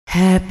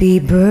Happy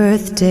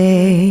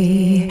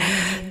birthday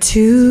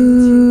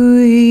to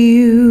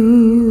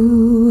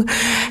you.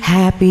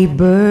 Happy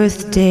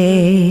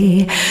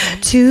birthday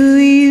to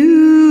you.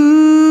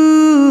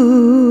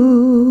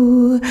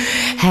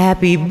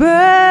 Happy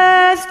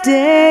birthday,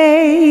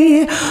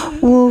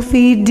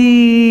 Wolfie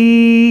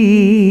D.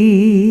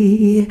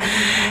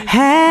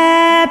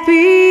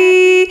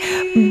 Happy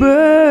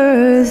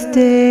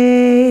birthday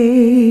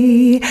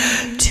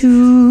to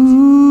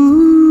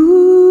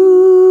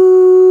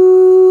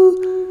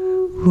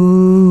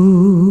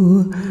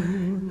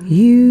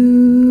you.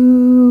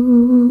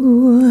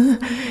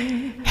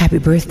 Happy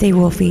birthday,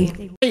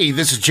 Wolfie. Hey,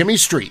 this is Jimmy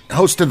Street,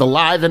 host of the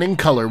Live and in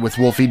Color with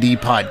Wolfie D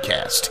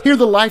podcast. Hear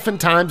the life and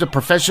times of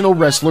professional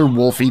wrestler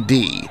Wolfie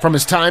D. From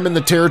his time in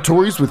the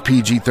territories with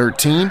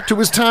PG-13 to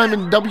his time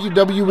in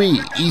WWE,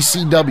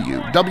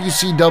 ECW,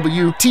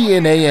 WCW,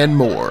 TNA, and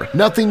more.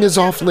 Nothing is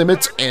off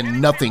limits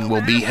and nothing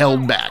will be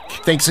held back.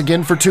 Thanks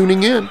again for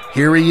tuning in.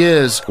 Here he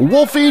is,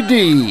 Wolfie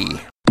D.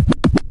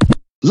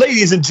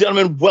 Ladies and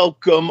gentlemen,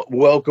 welcome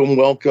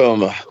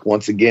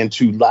once again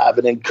to Live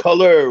and in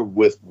Color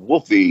with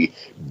Wolfie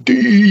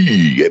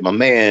D and my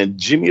man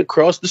Jimmy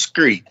across the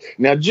street.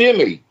 Now,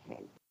 Jimmy,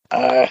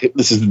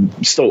 this is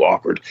so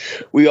awkward.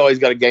 We always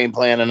got a game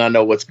plan, and I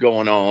know what's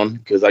going on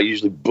because I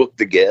usually book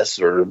the guests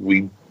or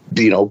we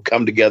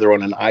come together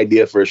on an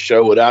idea for a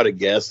show without a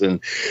guest. And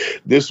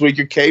this week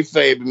you're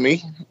kayfabing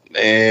me,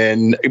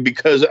 and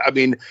because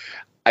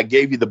I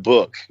gave you the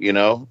book,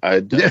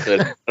 I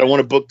said, I don't want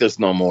to book this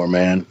no more,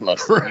 man.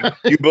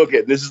 You book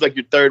it. This is like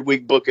your third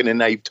week booking, and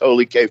now you've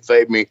totally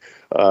kayfabed me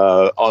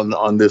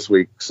on this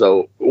week.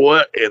 So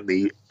what in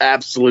the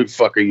absolute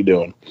fuck are you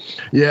doing?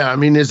 Yeah,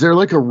 is there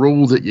like a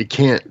rule that you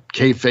can't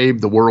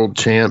kayfabe the world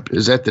champ?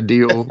 Is that the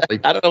deal?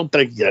 I don't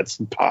think that's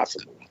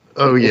possible.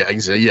 Oh, yeah,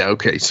 exactly. Yeah,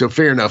 okay. So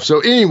fair enough.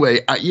 So anyway,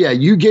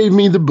 you gave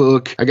me the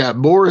book. I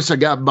got Boris, I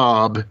got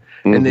Bob.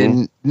 And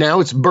then now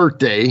it's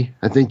birthday.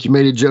 I think you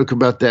made a joke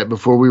about that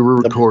before we were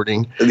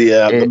recording.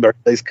 Yeah, the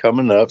birthday's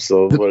coming up.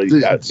 So what do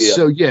you got?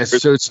 So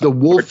it's the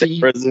Wolfie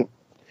present.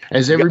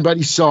 As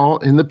everybody saw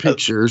in the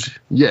pictures.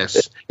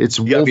 Yes, it's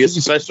Wolfie's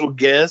a special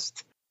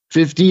guest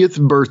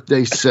 50th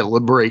birthday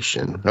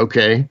celebration.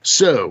 Okay.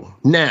 So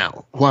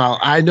now, while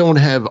I don't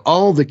have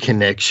all the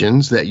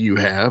connections that you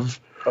have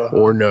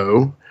or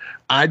no,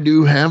 I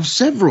do have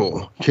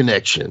several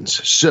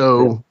connections.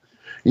 So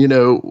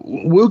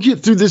we'll get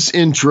through this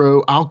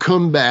intro. I'll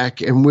come back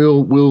and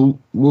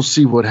we'll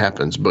see what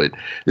happens, but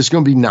it's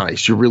going to be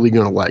nice. You're really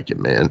going to like it,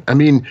 man.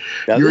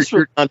 This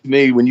reminds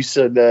me, when you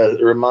said that,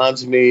 it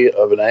reminds me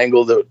of an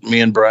angle that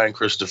me and Brian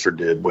Christopher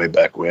did way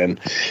back when.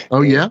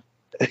 Oh, yeah?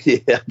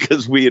 Yeah,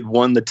 because we had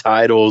won the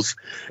titles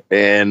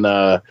and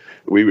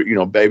we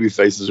were, baby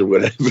faces or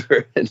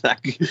whatever, and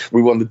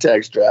we won the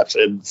tag straps.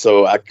 And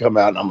so I come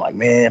out and I'm like,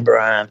 man,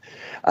 Brian,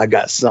 I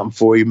got something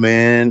for you,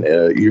 man.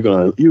 You're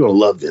gonna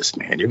love this,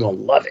 man. You're gonna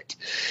love it,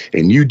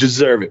 and you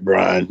deserve it,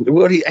 Brian.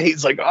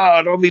 He's like,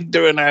 oh, don't be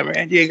doing that,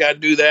 man. You ain't gotta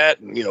do that.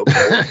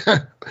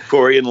 And,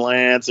 Corey and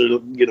Lance, or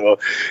I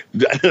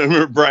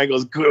remember Brian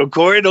goes,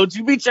 Corey, don't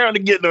you be trying to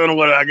get none of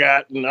what I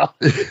got. No.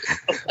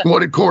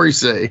 What did Corey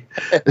say?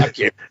 I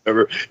can't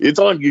remember. It's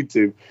on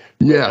YouTube.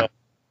 Yeah.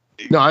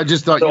 No, I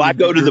just thought. So I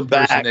go to the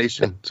back.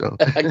 So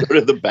I go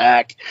to the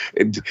back,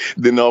 and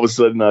then all of a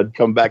sudden I'd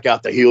come back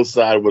out the heel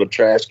side with a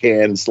trash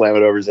can and slam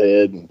it over his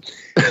head, and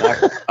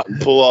I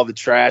pull all the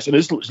trash, and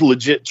it's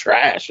legit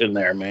trash in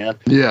there, man.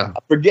 Yeah.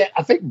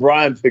 I think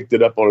Brian picked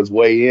it up on his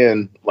way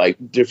in, like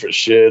different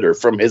shit or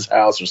from his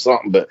house or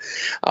something. But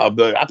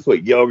I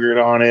put yogurt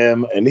on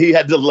him, and he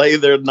had to lay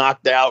there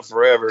knocked out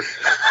forever.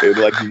 And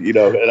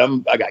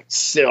and I got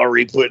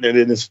celery putting it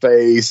in his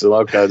face and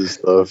all kinds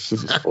of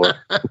stuff.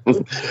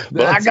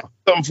 But I got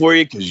something for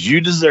you because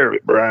you deserve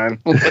it, Brian.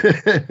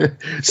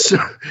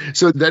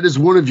 So that is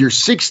one of your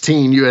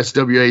 16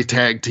 USWA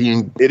tag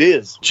team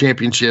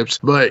championships,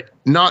 but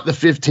not the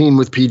 15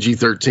 with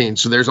PG-13.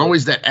 So there's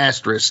always that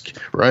asterisk,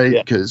 right?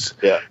 Because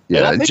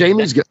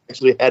Jamie's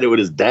actually had it with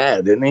his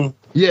dad, didn't he?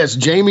 Yes,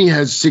 Jamie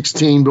has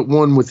 16, but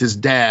one with his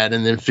dad,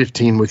 and then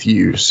 15 with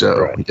you.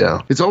 So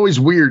yeah, it's always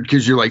weird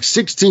because you're like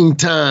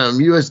 16-time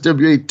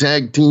USWA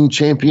tag team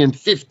champion,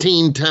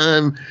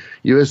 15-time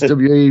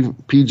USWA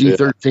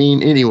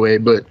PG-13 anyway,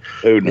 but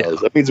who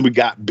knows? That means we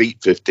got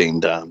beat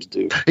 15 times,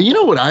 dude. And you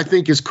know what I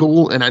think is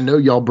cool? And I know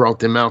y'all brought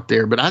them out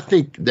there, but I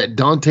think that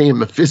Dante and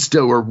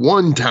Mephisto are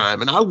one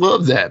time, and I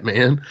love that,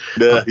 man.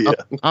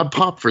 I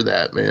pop for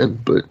that, man.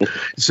 But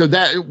so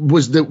that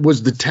was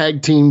the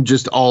tag team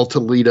just all to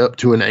lead up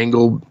to an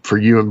angle for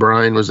you and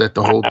Brian? Was that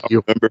the whole deal? I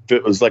don't remember if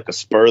it was like a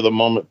spur of the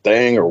moment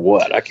thing or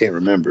what. I can't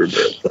remember,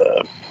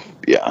 but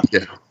yeah.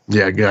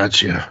 Yeah,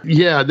 gotcha.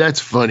 Yeah, that's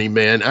funny,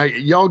 man.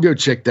 Y'all go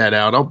check that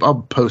out.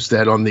 I'll post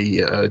that on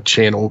the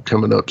channel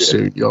coming up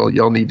soon.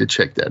 Y'all need to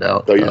check that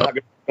out. So you're not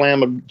gonna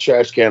slam a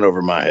trash can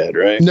over my head,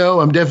 right?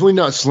 No, I'm definitely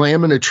not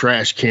slamming a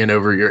trash can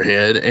over your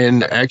head.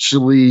 And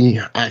actually,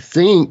 I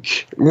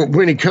think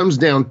when it comes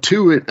down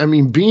to it,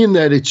 being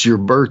that it's your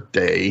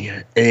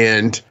birthday,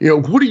 and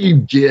what do you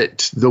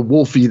get the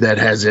Wolfie that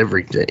has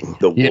everything?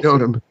 You know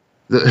what I'm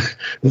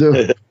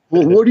The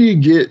what do you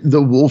get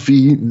the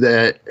Wolfie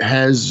that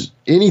has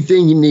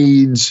anything he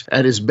needs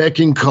at his beck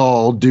and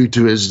call due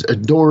to his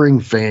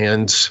adoring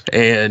fans?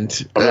 And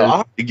I don't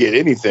have to get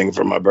anything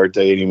for my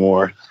birthday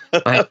anymore.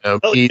 I know,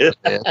 me,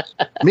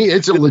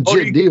 it's a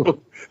legit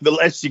deal. The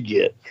less you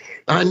get.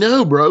 I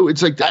know, bro.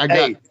 It's like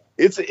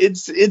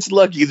It's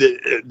lucky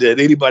that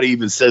anybody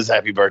even says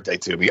happy birthday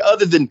to me,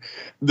 other than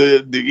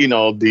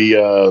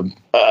the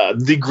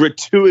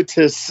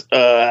gratuitous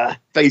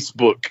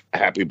Facebook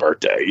happy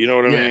birthday. You know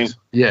what I mean?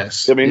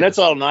 Yes. I mean, that's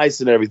all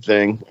nice and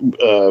everything,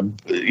 but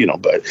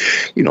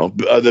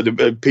other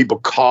than people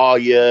call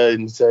you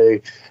and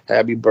say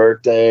happy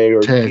birthday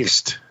or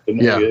text,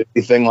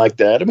 anything like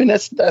that. I mean,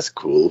 that's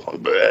cool,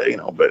 but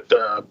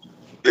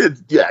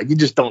you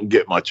just don't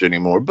get much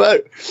anymore.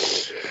 But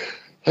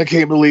I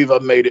can't believe I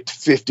made it to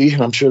 50,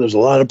 and I'm sure there's a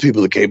lot of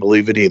people that can't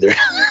believe it either.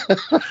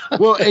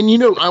 Well, and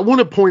I want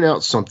to point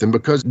out something,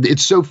 because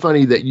it's so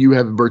funny that you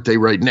have a birthday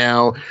right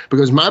now,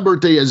 because my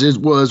birthday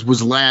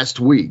was last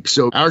week.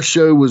 So our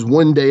show was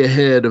one day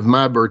ahead of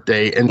my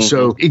birthday. And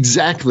so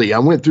exactly, I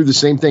went through the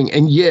same thing.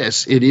 And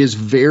yes, it is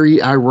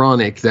very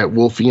ironic that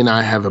Wolfie and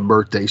I have a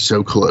birthday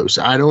so close.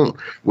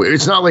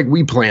 It's not like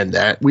we planned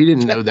that. We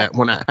didn't know that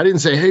when I didn't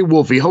say, hey,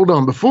 Wolfie, hold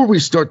on, before we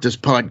start this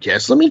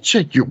podcast, let me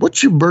check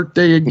what's your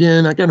birthday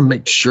again? I got to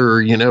make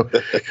sure,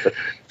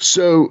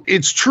 So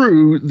it's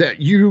true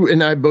that you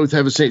and I both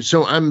have a same.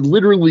 So I'm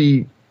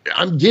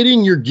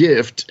getting your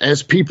gift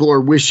as people are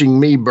wishing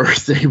me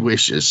birthday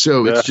wishes.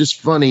 So it's just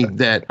funny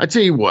that I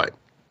tell you what,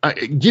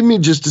 give me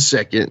just a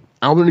second.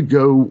 I'm going to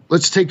go.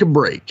 Let's take a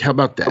break. How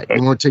about that? Okay.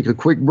 You want to take a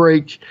quick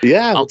break?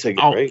 Yeah, I'll take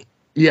a break.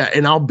 Yeah.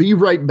 And I'll be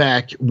right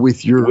back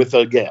with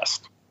a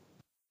guest,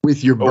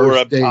 with your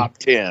birthday. Or a top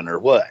 10 or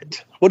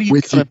what? What are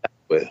you coming back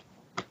with?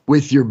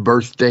 With your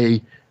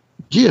birthday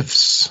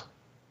gifts,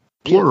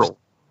 plural.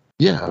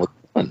 Yeah.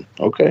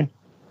 Okay.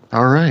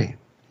 All right.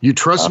 You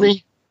trust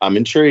me? I'm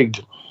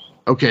intrigued.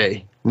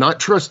 Okay. Not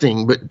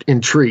trusting, but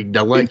intrigued.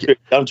 I like it.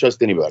 I don't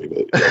trust anybody.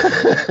 But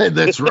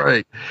That's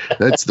right.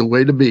 That's the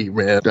way to be,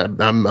 man.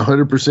 I'm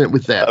 100%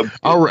 with that.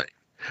 All right.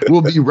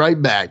 We'll be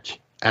right back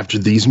after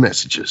these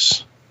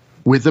messages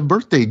with a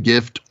birthday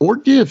gift or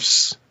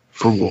gifts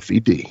for Wolfie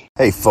D.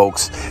 Hey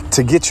folks,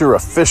 to get your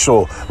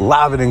official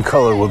Live It in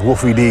Color with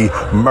Wolfie D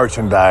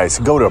merchandise,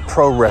 go to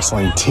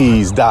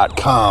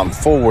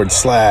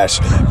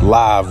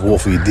prowrestlingtees.com/live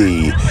Wolfie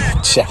D.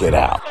 Check it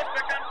out.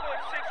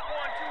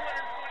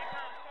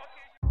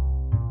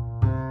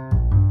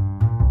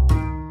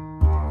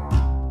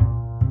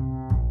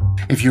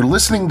 If you're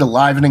listening to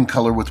Live It in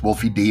Color with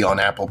Wolfie D on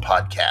Apple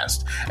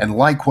Podcast and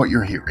like what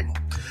you're hearing,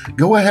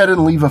 go ahead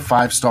and leave a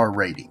 5-star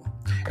rating.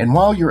 And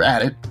while you're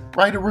at it,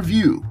 write a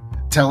review.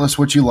 Tell us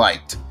what you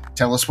liked.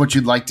 Tell us what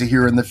you'd like to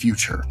hear in the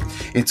future.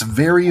 It's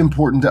very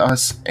important to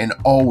us and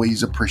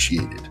always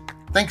appreciated.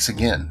 Thanks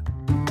again.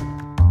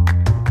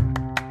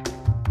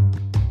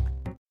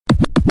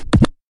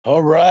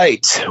 All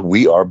right,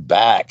 we are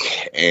back,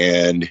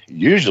 and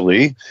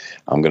usually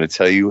I'm going to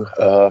tell you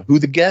who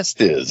the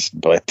guest is,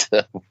 but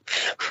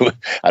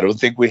I don't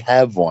think we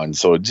have one.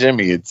 So,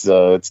 Jimmy, it's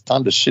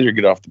time to shit or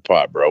get off the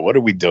pot, bro. What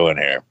are we doing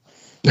here?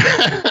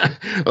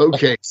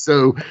 Okay,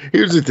 so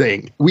here's the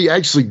thing. We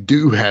actually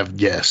do have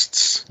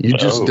guests. You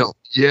just don't.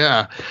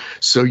 Yeah.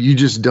 So you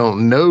just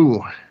don't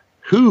know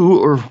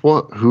who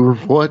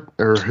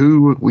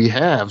we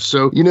have.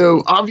 So,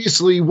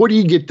 obviously, what do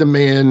you get the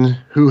man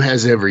who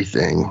has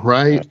everything,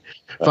 right?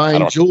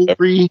 Fine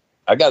jewelry.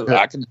 I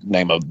can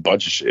name a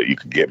bunch of shit you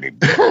could get me.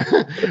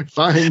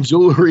 Fine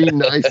jewelry,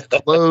 nice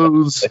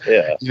clothes,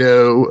 a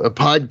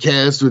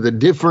podcast with a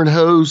different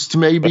host,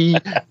 maybe.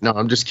 No,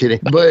 I'm just kidding.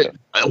 But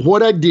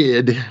what I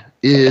did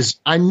is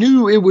I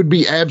knew it would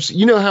be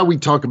you know how we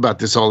talk about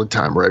this all the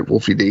time, right,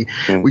 Wolfie D?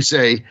 Mm. We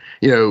say,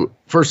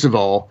 first of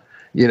all,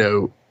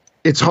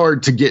 it's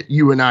hard to get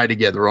you and I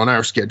together on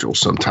our schedule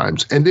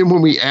sometimes. And then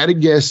when we add a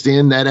guest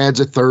in, that adds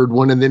a third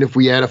one. And then if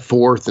we add a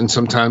fourth and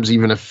sometimes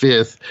even a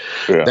fifth,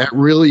 that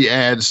really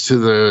adds to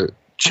the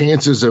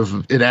chances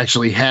of it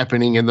actually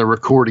happening and the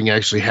recording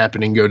actually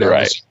happening go down.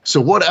 Right.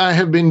 So what I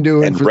have been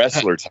doing. And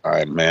wrestler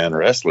time, man.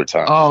 Wrestler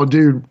time. Oh,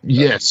 dude.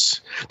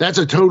 Yes. That's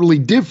a totally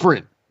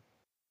different,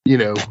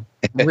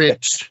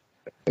 Rich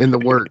in the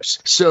works.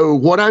 So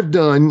what I've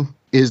done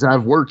is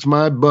I've worked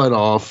my butt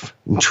off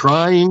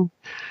trying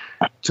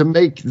to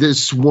make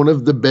this one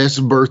of the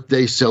best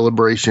birthday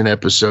celebration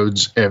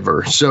episodes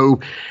ever. So,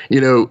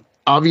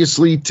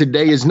 obviously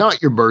today is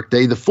not your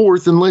birthday, the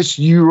 4th, unless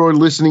you are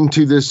listening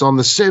to this on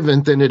the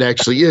 7th and it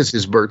actually is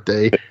his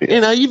birthday.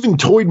 And I even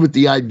toyed with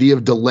the idea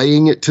of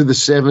delaying it to the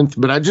 7th,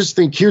 but I just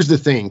think, here's the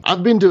thing.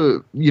 I've been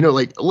to,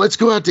 let's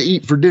go out to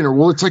eat for dinner.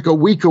 Well, it's like a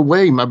week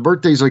away. My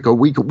birthday's like a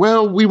week.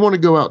 Well, we want to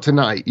go out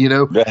tonight,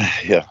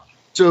 Yeah.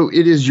 So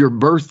it is your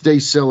birthday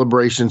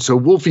celebration. So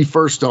Wolfie,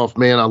 first off,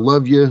 man, I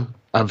love you.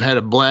 I've had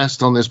a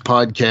blast on this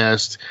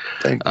podcast.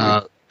 Thank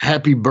you.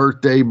 Happy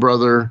birthday,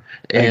 brother.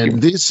 And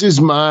this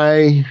is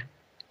my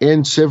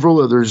and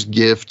several others'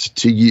 gift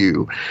to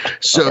you.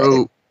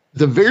 So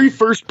The very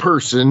first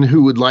person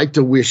who would like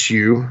to wish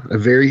you a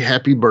very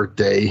happy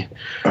birthday,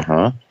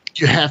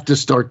 you have to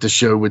start the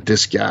show with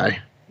this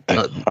guy.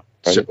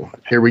 So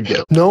here we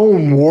go.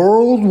 Known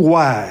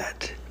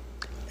worldwide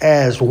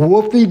as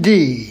Wolfie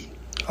D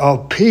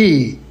of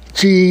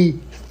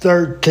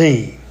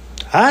PG-13.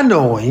 I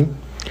know him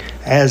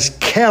as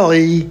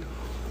Kelly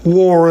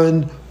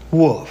Warren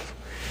Wolf.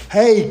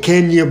 Hey,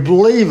 can you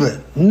believe it?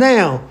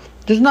 Now,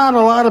 there's not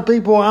a lot of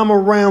people I'm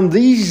around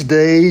these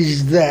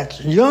days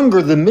that's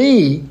younger than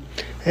me,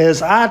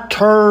 as I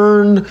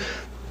turn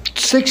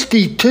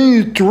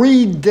 62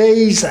 3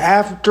 days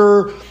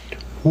after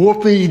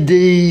Wolfie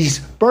D's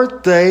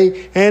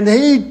birthday, and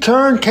he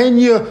turned, can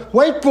you,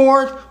 wait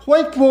for it,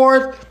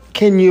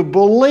 can you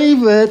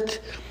believe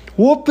it?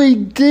 Wolfie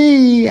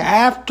D,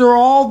 after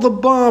all the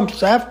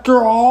bumps,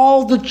 after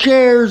all the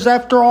chairs,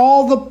 after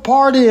all the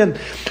partying,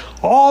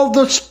 all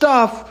the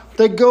stuff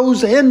that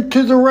goes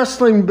into the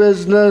wrestling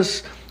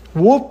business,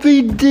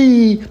 Wolfie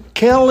D,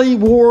 Kelly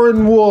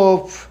Warren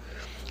Wolf,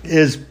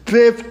 is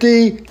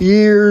 50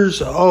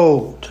 years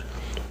old.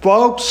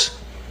 Folks,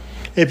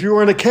 if you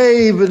were in a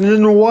cave and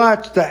didn't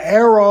watch the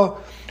era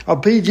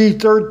of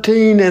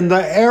PG-13 and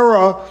the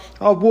era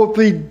of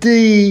Wolfie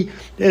D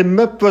in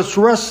Memphis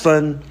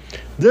wrestling,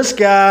 this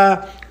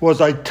guy was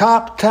a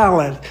top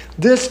talent.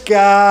 This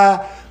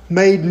guy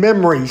made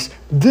memories.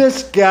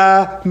 This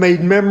guy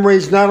made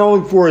memories not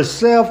only for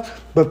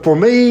himself, but for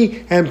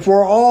me and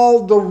for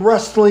all the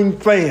wrestling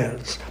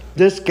fans.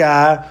 This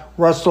guy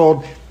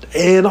wrestled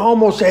in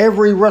almost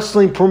every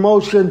wrestling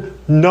promotion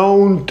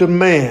known to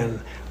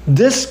man.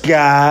 This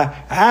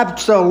guy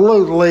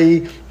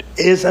absolutely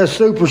is a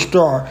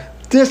superstar.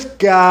 This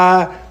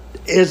guy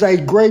is a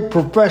great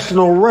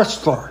professional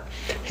wrestler.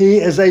 He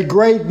is a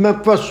great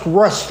Memphis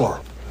wrestler.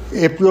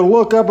 If you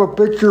look up a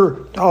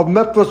picture of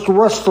Memphis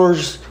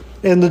wrestlers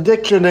in the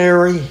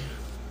dictionary,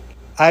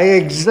 an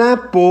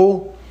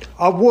example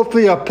of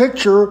Wolfie, a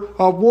picture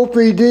of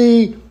Wolfie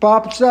D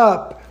pops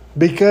up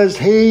because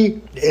he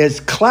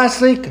is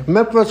classic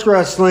Memphis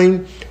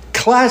wrestling,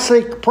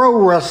 classic pro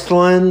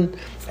wrestling,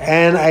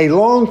 and a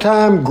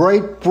longtime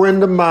great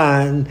friend of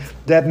mine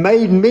that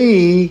made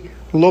me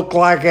look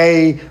like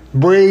a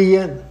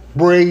brilliant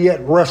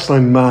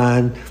wrestling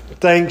mind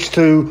thanks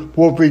to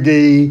Wolfie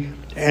D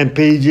and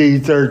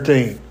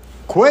PG-13.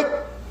 Quick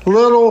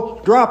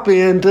little drop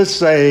in to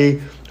say,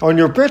 on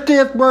your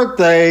 50th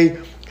birthday,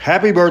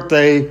 happy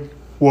birthday,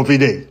 Wolfie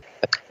D.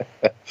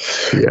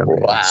 Yeah,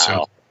 wow.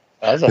 So,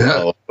 that's a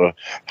hell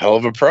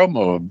of a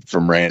promo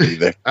from Randy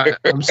there.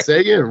 I'm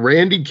saying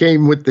Randy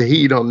came with the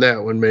heat on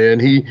that one, man.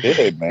 He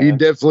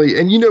definitely,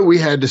 and we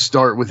had to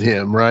start with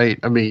him, right?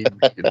 I mean,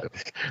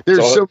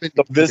 there's so many.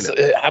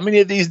 How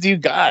many of these do you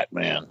got,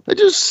 man? I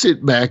just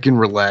sit back and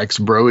relax,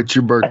 bro. It's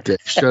your birthday.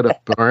 Shut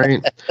up, all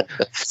right?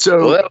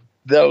 So well,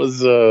 that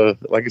was,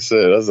 like I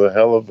said, that was a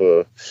hell of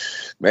a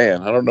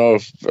man. I don't know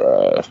if,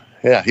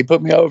 he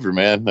put me over,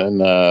 man.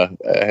 And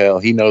hell,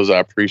 he knows I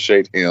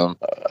appreciate him.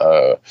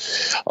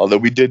 Although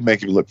we did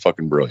make him look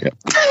fucking brilliant.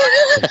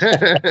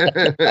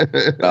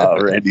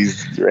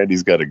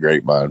 Randy's got a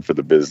great mind for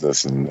the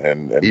business,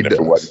 and if it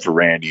wasn't for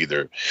Randy,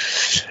 there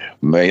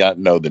may not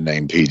know the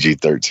name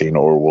PG-13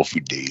 or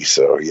Wolfie D.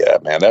 So yeah,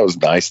 man, that was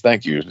nice.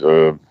 Thank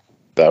you.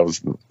 That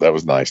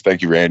was nice.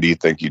 Thank you, Randy.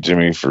 Thank you,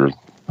 Jimmy, for.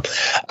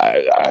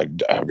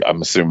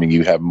 I'm assuming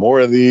you have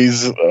more of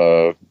these.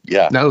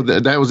 Yeah. No,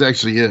 that was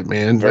actually it,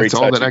 man. That's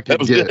all that I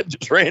could get. Good.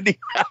 Just Randy.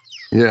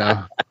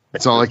 Yeah,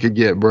 that's all I could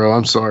get, bro.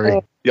 I'm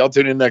sorry. Y'all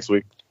tune in next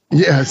week.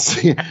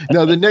 Yes.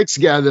 Now, the next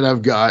guy that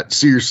I've got,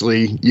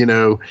 seriously,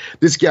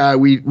 this guy,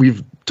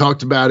 we've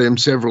talked about him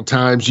several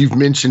times. You've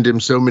mentioned him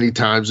so many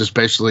times,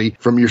 especially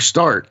from your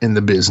start in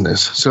the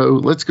business. So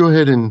let's go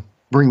ahead and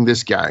bring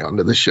this guy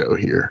onto the show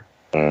here.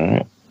 All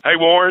right. Hey,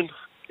 Warren,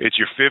 it's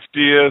your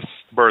 50th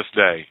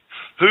birthday.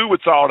 Who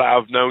would thought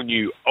I've known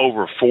you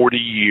over 40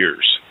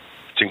 years?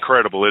 It's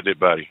incredible, isn't it,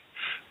 buddy?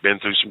 Been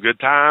through some good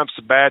times,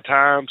 some bad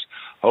times.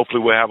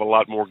 Hopefully we'll have a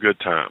lot more good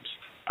times.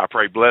 I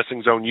pray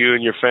blessings on you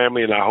and your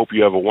family, and I hope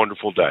you have a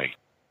wonderful day.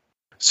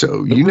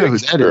 So you know who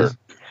that is.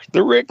 The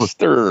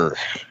Rickster.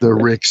 The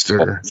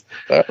Rickster.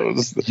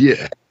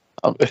 Yeah.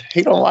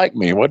 He don't like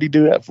me. What'd he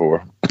do that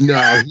for?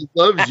 No, he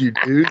loves you,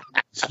 dude.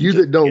 It's you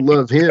that don't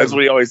love him. That's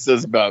what he always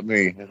says about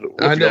me.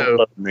 I know. Don't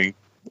love me.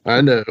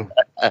 I know.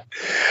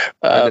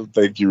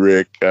 Thank you,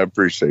 Rick. I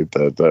appreciate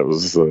that.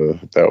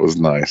 That was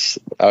nice.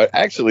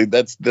 Actually,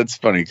 that's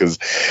funny because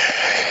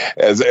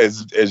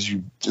as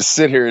you just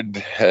sit here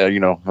and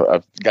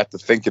I got to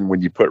thinking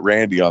when you put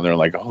Randy on there,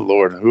 like, oh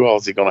Lord, who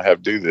else is he going to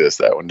have do this?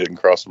 That one didn't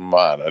cross my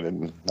mind. I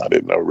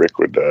didn't know Rick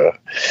would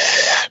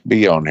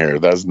be on here.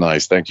 That's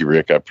nice. Thank you,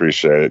 Rick. I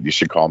appreciate it. You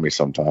should call me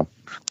sometime.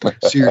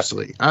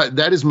 Seriously,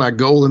 that is my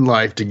goal in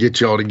life, to get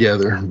y'all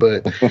together.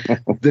 But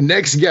the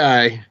next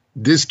guy.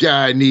 This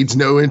guy needs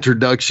no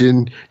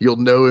introduction. You'll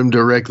know him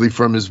directly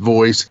from his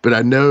voice, but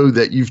I know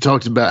that you've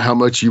talked about how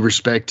much you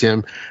respect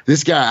him.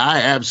 This guy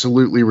I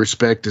absolutely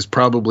respect is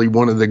probably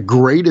one of the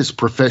greatest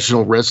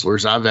professional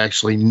wrestlers I've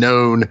actually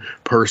known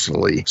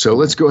personally. So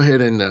let's go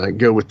ahead and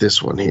go with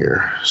this one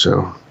here.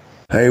 So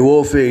Hey,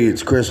 Wolfie,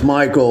 it's Chris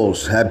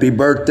Michaels. Happy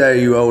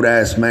birthday, you old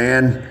ass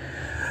man.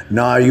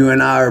 Nah, you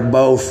and I are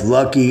both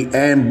lucky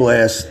and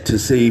blessed to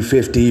see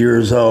 50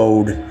 years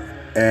old.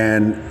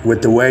 And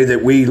with the way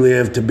that we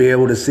live to be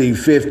able to see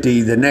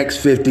 50, the next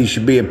 50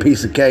 should be a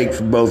piece of cake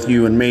for both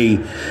you and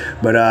me.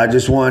 But I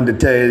just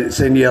wanted to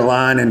send you a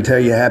line and tell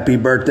you happy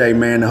birthday,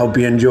 man. I hope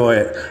you enjoy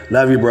it.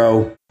 Love you,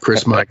 bro.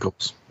 Chris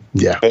Michaels.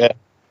 Yeah.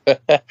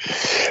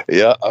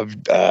 Yeah,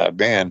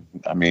 man.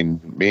 I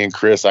mean, me and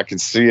Chris, I can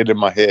see it in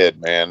my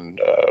head, man.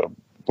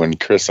 When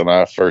Chris and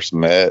I first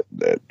met,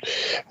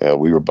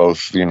 we were both,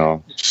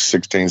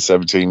 16,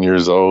 17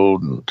 years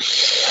old, in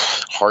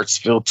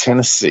Hartsville,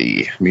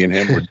 Tennessee. Me and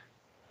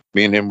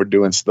him were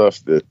doing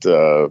stuff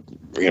that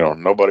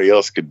nobody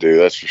else could do.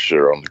 That's for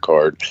sure on the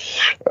card.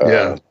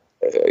 Yeah,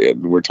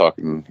 we're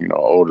talking,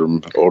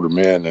 older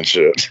men and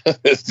shit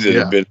that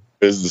have been in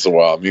business a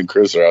while. Me and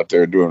Chris are out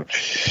there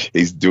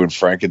he's doing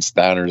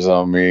Frankensteiners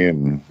on me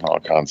and all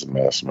kinds of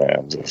mess,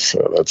 man.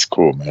 So that's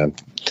cool, man.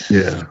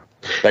 Yeah.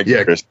 Thank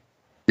you, Chris.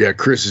 Yeah,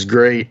 Chris is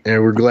great,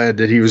 and we're glad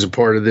that he was a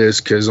part of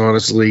this because,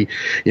 honestly,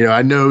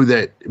 I know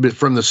that but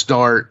from the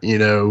start,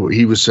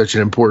 he was such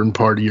an important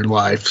part of your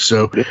life.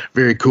 So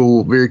very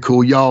cool, very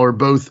cool. Y'all are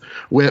both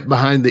wet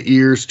behind the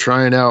ears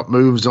trying out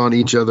moves on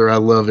each other. I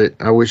love it.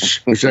 I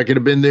wish I could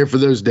have been there for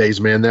those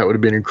days, man. That would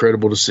have been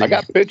incredible to see. I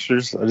got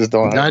pictures. I just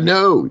don't have I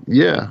know.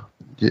 Yeah.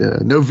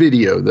 No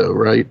video, though,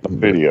 right? No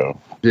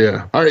video.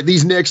 Yeah. All right,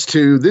 these next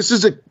two, this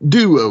is a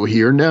duo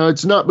here. Now,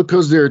 it's not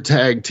because they're a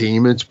tag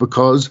team. It's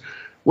because,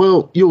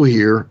 well, you'll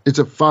hear it's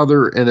a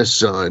father and a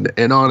son,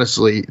 and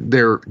honestly,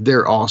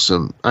 they're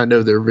awesome. I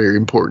know they're very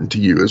important to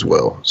you as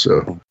well.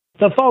 So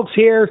the folks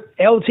here,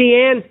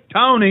 LTN,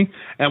 Tony,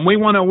 and we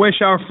want to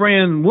wish our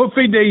friend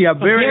Wolfie D a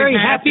very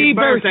happy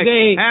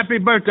birthday. Happy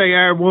birthday,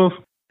 Airwolf.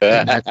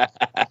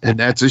 and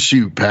that's a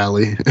shoot,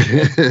 Pally.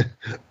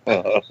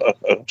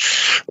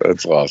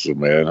 That's awesome,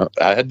 man.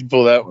 I had to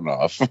pull that one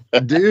off.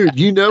 Dude,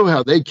 you know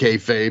how they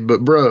kayfabe,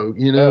 but bro,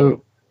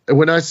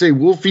 when I say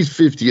Wolfie's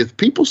 50th,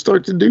 people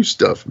start to do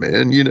stuff,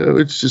 man.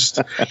 It's just,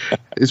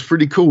 it's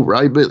pretty cool,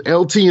 right? But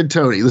LT and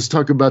Tony, let's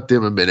talk about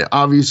them a minute.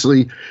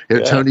 Obviously,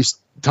 Tony's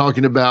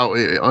talking about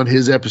on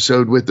his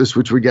episode with us,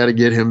 which we got to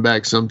get him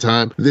back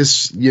sometime.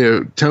 This,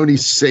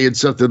 Tony's saying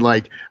something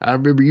like, I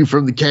remember you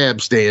from the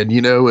cab stand,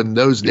 in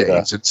those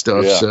days and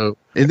stuff. Yeah. So,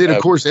 and then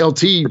of course,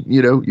 LT,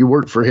 you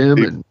worked for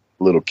him and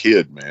little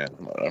kid, man.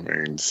 I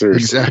mean,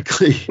 seriously.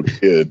 Exactly.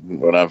 Kid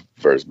when I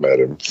first met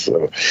him.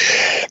 So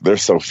they're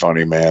so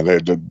funny, man. They're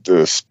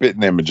the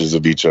spitting images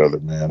of each other,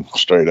 man.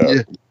 Straight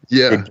up.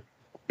 Yeah.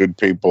 Good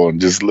people,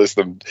 and just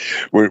listen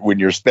when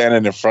you're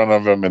standing in front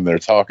of them and they're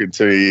talking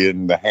to you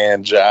and the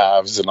hand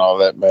jives and all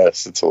that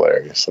mess. It's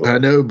hilarious. I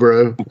know,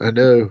 bro. I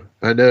know.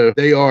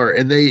 They are,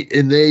 and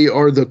they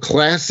are the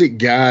classic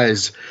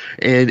guys.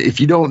 And if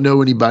you don't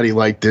know anybody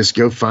like this,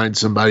 go find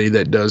somebody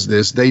that does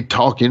this. They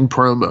talk in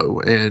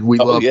promo, and we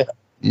love. Yeah.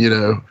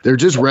 They're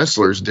just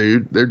wrestlers,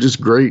 dude. They're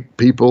just great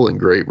people and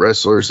great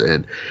wrestlers.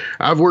 And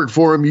I've worked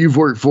for them. You've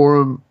worked for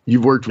them.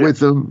 You've worked with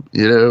them,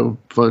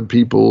 fun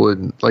people.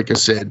 And like I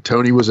said,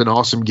 Tony was an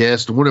awesome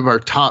guest, one of our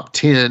top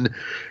 10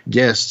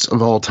 guests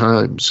of all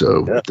time.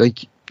 So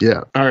thank you.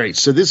 Yeah. All right.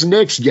 So this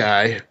next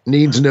guy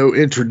needs no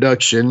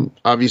introduction.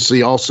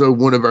 Obviously, also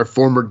one of our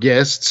former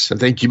guests. I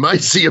think you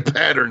might see a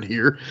pattern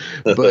here,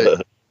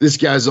 but this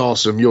guy's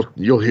awesome.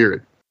 You'll hear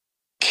it.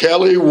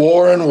 Kelly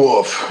Warren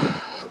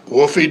Wolf.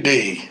 Wolfie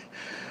D,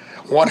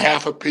 one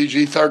half of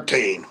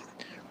PG-13.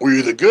 Were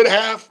you the good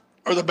half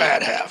or the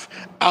bad half?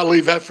 I'll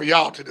leave that for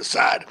y'all to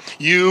decide,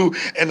 you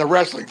and the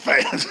wrestling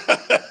fans.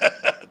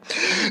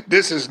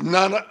 This is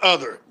none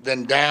other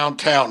than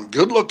downtown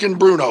good-looking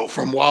Bruno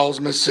from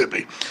Walls,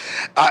 Mississippi.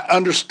 I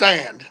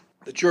understand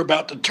that you're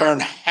about to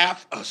turn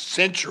half a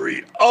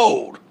century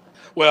old.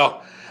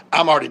 Well,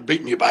 I'm already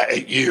beating you by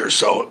 8 years,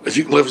 so if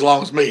you can live as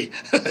long as me,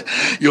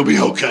 you'll be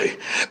okay.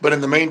 But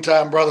in the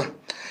meantime, brother,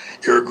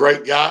 you're a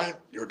great guy.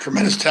 You're a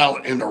tremendous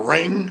talent in the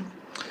ring.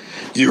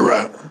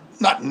 You're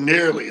not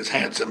nearly as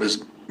handsome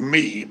as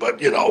me, but,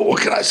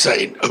 what can I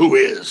say? Who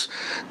is?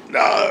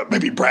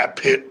 Maybe Brad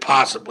Pitt,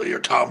 possibly, or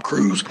Tom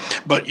Cruise.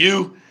 But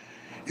you're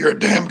a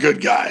damn good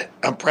guy.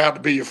 I'm proud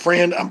to be your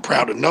friend. I'm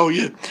proud to know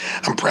you.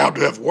 I'm proud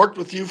to have worked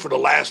with you for the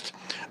last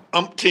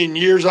umpteen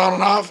years on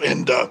and off.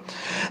 And,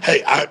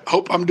 hey, I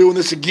hope I'm doing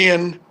this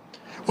again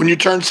when you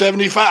turn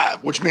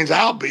 75, which means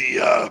I'll be,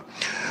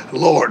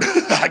 Lord,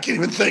 I can't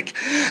even think,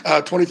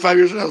 25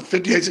 years old,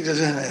 58,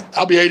 60,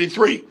 I'll be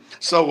 83.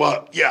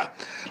 So,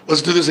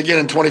 let's do this again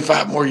in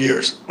 25 more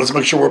years. Let's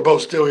make sure we're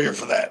both still here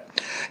for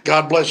that.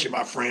 God bless you,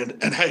 my friend.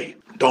 And hey,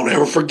 don't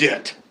ever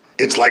forget,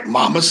 it's like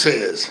Mama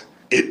says,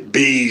 it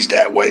bees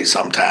that way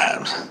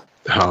sometimes.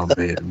 Oh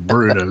man,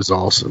 Bruno's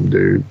awesome,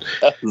 dude.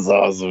 That was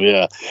awesome.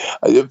 Yeah.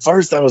 At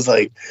first, I was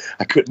like,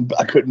 I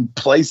couldn't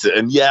place it,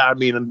 and I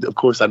mean, of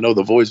course, I know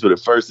the voice, but at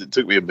first, it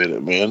took me a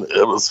minute, man.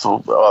 It was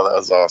that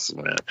was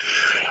awesome, man.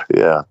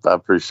 Yeah, I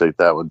appreciate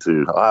that one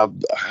too. I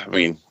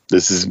mean,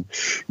 this is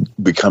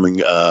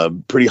becoming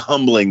pretty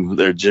humbling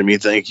there, Jimmy.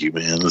 Thank you,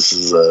 man. This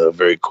is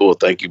very cool.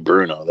 Thank you,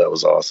 Bruno. That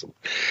was awesome.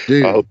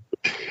 Dude,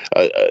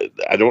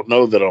 I don't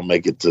know that I'll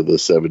make it to the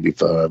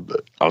 75,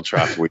 but I'll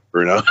try for you,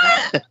 Bruno.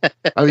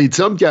 I mean,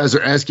 some guys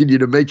are asking you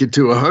to make it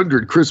to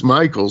 100. Chris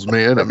Michaels,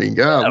 man. I mean,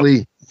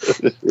 golly.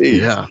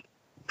 Yeah.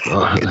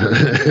 I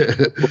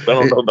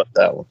don't know about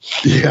that one.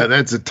 Yeah,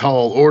 that's a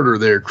tall order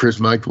there, Chris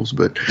Michaels.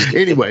 But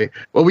anyway,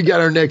 well, we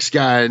got our next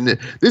guy. And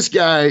this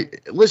guy,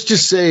 let's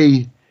just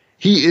say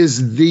he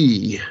is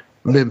the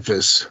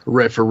Memphis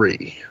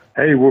referee.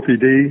 Hey, Wolfie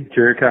D,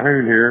 Jerry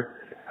Calhoun here.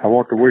 I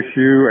want to wish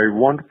you a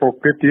wonderful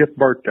 50th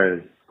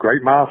birthday.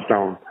 Great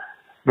milestone.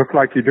 Looks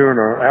like you're doing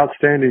an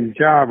outstanding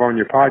job on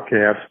your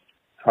podcast.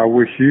 I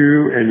wish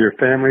you and your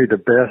family the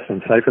best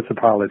and safest of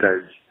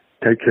holidays.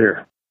 Take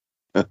care.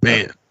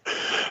 Man,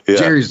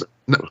 Jerry's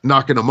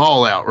knocking them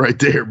all out right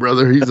there,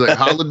 brother. He's like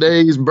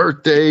holidays,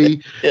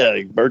 birthday.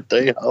 Yeah,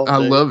 birthday, holiday. I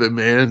love it,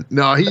 man.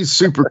 No, he's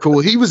super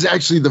cool. He was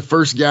actually the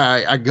first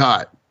guy I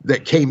got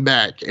that came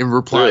back and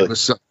replied with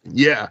something.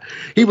 Yeah.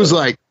 He was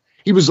like,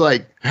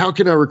 how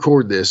can I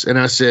record this? And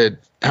I said,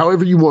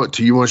 however you want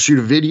to. You want to shoot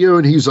a video?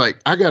 And he's like,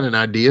 I got an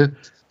idea.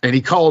 And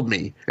he called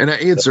me and I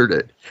answered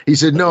it. He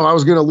said, no, I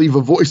was going to leave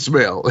a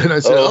voicemail. And I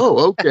said,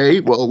 oh, okay.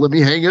 Well, let me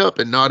hang up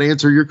and not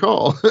answer your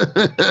call.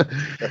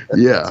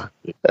 Yeah.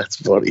 That's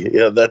funny.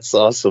 Yeah, that's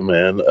awesome,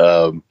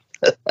 man.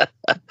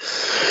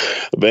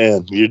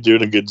 Man, you're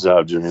doing a good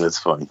job, Jimmy. That's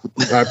funny.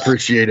 I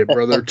appreciate it,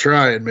 brother.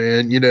 Trying,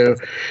 man,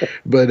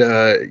 but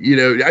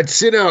I'd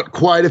sent out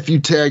quite a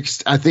few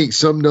texts. I think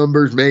some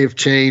numbers may have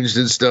changed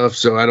and stuff,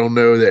 so I don't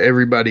know that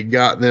everybody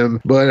got them,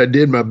 but I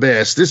did my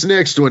best. This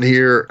next one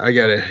here,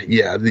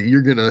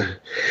 you're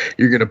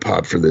gonna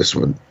pop for this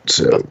one.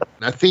 So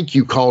I think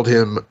you called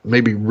him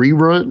maybe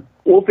Rerun.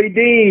 Wolfie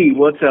D,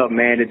 what's up,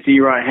 man? It's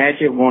E-Ron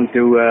Hatchet. Want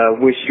to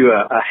wish you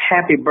a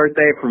happy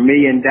birthday from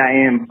me and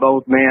Diane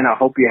both, man. I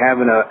hope you're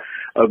having a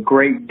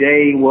great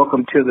day.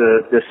 Welcome to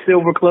the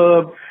Silver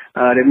Club.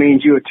 That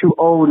means you are too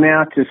old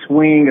now to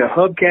swing a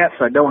hubcap,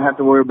 so I don't have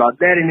to worry about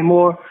that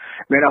anymore.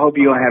 Man, I hope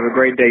you're going to have a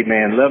great day,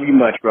 man. Love you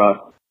much,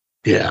 bro.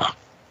 Yeah.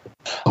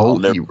 I'll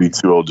never be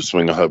too old to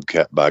swing a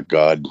hubcap, by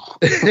God.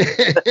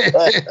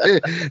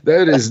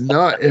 That is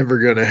not ever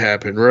going to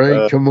happen,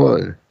 right? Come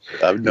on.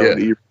 I've known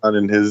E-Ron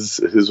and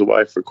his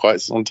wife for quite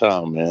some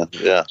time, man.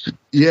 Yeah.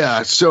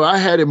 Yeah. So I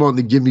had him on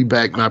the Give Me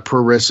Back My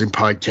Pro Wrestling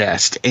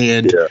podcast,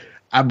 and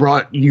I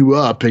brought you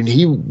up, and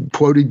he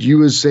quoted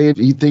you as saying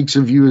he thinks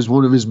of you as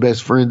one of his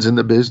best friends in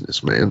the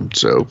business, man.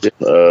 So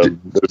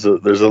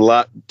there's a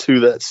lot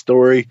to that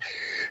story,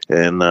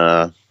 and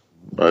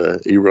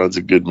E-Ron's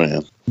a good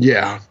man.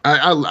 Yeah,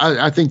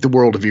 I think the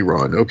world of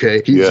E-Ron.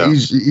 Okay,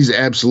 he's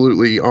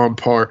absolutely on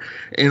par.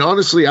 And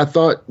honestly, I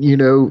thought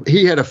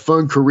he had a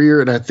fun career,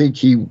 and I think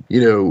he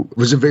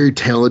was a very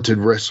talented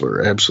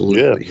wrestler.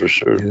 Absolutely, yeah, for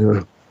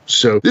sure.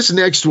 So this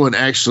next one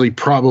actually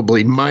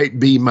probably might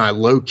be my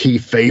low-key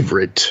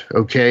favorite.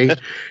 Okay.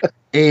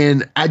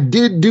 And I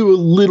did do a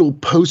little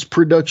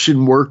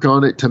post-production work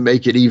on it to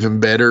make it even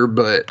better,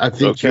 but I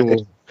think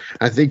you'll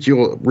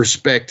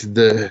respect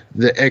the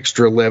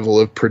extra level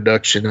of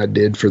production I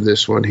did for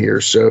this one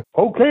here. So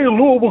okay,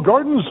 Louisville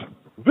Gardens,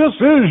 this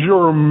is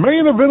your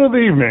main event of the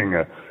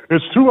evening.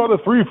 It's 2 out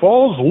of 3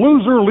 falls.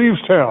 Loser leaves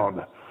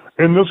town.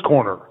 In this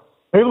corner,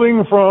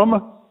 hailing from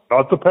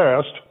not the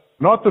past,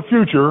 not the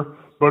future,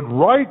 but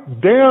right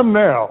damn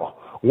now,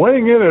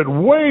 weighing in at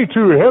way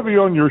too heavy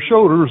on your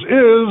shoulders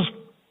is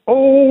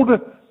old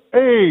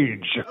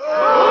age.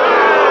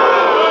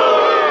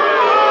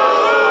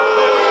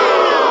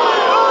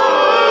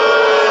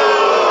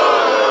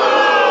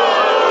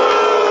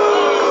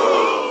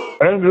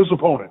 And his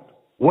opponent,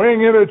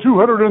 weighing in at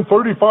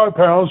 235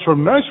 pounds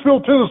from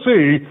Nashville,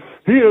 Tennessee,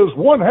 he is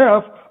one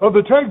half of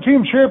the Tag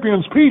Team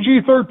Champions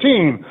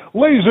PG-13.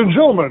 Ladies and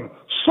gentlemen,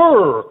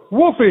 Sir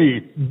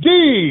Wolfie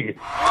D.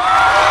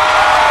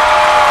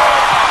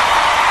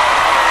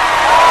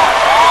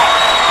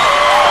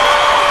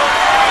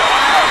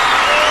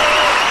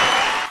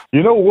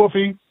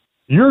 Wolfie,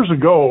 years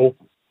ago,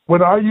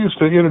 when I used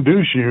to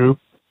introduce you,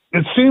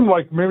 it seemed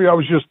like maybe I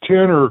was just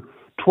 10 or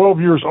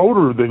 12 years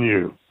older than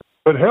you.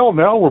 But hell,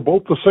 now we're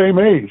both the same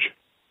age.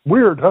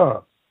 Weird,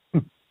 huh?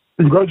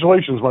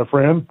 Congratulations, my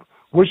friend.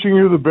 Wishing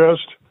you the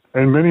best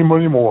and many,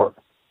 many more.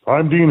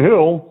 I'm Dean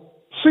Hill.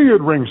 See you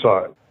at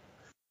ringside.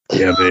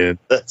 Yeah, man.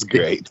 That's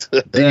great.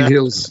 Dean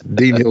Hill's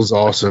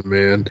awesome,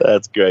 man.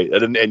 That's great.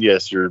 And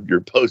yes, your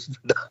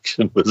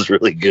post-production was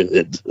really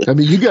good. I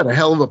mean, you got a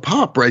hell of a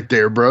pop right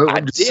there, bro. I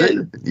did.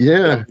 Saying.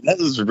 Yeah. That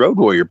was Road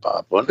Warrior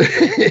pop, wasn't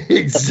it?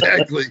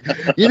 Exactly.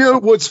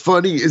 What's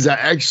funny is I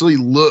actually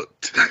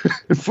looked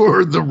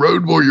for the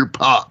Road Warrior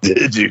pop.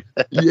 Did you?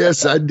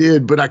 Yes, I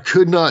did, but I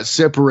could not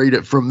separate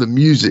it from the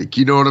music.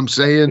 You know what I'm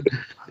saying?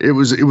 There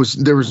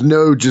was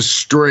no just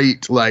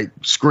straight like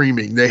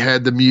screaming. They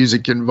had the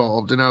music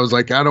involved, and I was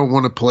like, I don't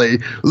want to play,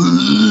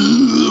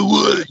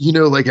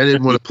 like I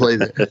didn't want to play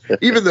that,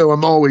 even though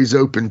I'm always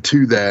open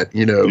to that,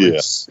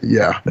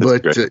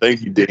 But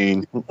thank you,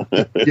 Dean.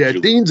 Yeah,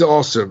 Dean's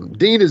awesome.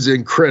 Dean is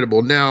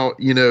incredible. Now,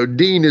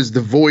 Dean is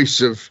the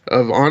voice of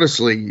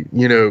honestly,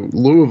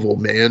 Louisville,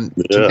 man.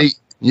 Yeah.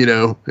 you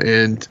know,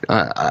 and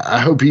I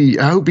hope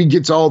he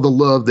gets all the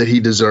love that he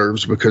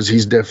deserves, because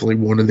he's definitely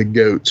one of the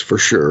GOATs for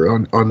sure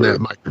on that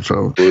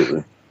microphone.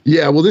 Absolutely.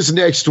 Yeah, well, this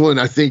next one,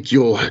 I think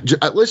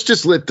let's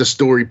just let the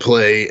story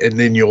play, and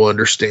then you'll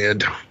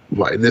understand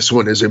why this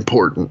one is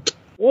important.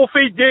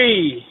 Wolfie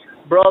D,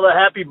 brother,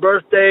 happy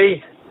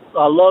birthday.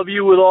 I love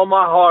you with all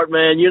my heart,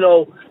 man. You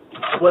know,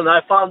 when I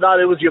found out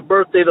it was your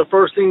birthday, the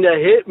first thing that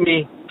hit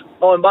me,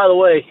 oh, and by the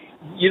way,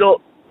 you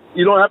don't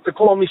have to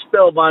call me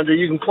Spellbinder.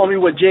 You can call me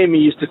what Jamie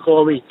used to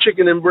call me,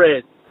 chicken and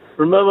bread.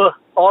 Remember,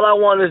 all I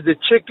want is the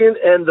chicken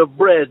and the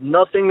bread,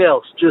 nothing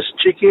else, just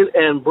chicken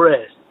and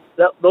bread.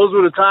 Those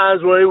were the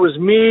times when it was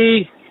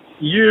me,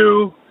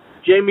 you,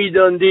 Jamie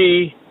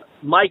Dundee,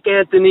 Mike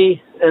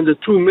Anthony, and the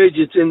two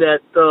midgets in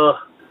that,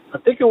 I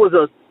think it was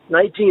a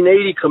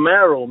 1980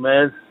 Camaro,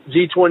 man,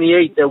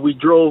 Z28, that we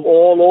drove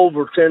all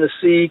over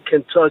Tennessee,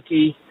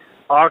 Kentucky,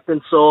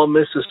 Arkansas,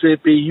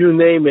 Mississippi, you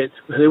name it.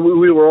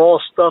 We were all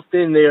stuffed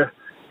in there,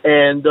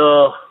 and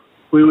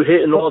we were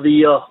hitting all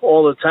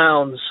the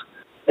towns.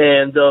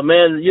 And,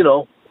 man, you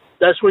know,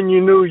 that's when you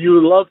knew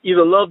you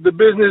either loved the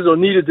business or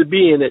needed to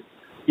be in it.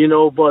 You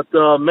know, but,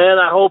 man,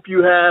 I hope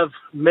you have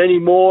many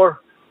more.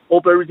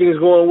 Hope everything's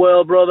going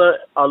well, brother.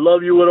 I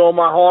love you with all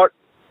my heart,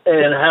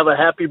 and have a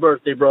happy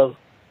birthday, brother.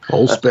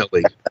 Old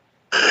Spelly.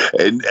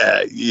 And,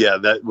 yeah,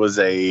 that was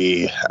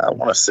I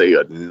want to say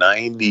a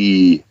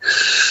 92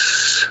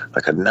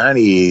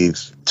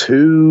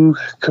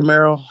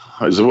 Camaro.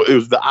 It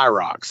was the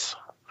IROX.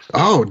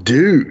 Oh,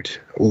 dude.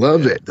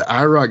 Love it. The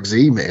IROC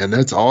Z, man.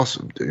 That's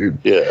awesome, dude.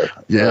 Yeah.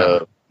 Yeah.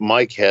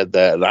 Mike had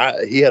that.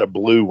 And he had a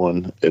blue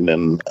one, and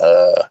then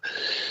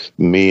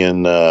me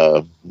and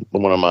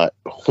one of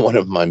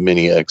my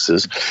mini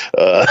exes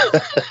had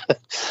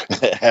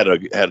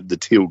the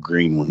teal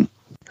green one.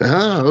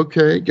 Ah,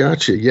 okay,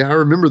 gotcha. Yeah, I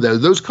remember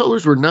that. Those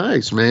colors were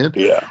nice, man.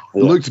 Yeah.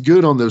 It looked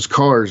good on those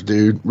cars,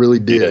 dude. Really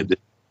did.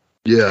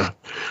 Yeah.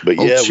 But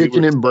yeah,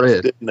 chicken and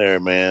bread sitting there,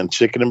 man.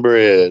 Chicken and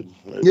bread.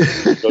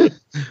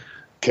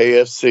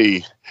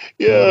 KFC.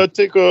 Yeah,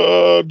 take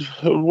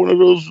one of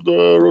those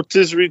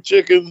rotisserie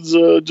chickens.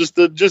 Just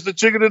the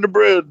chicken and the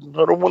bread.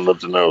 I don't want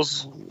nothing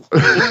else. No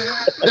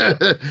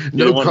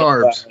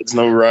carbs. It's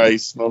no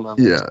rice. No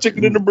nothing. Yeah.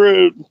 Chicken and the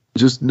bread.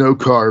 Just no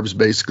carbs,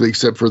 basically,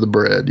 except for the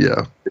bread.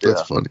 Yeah.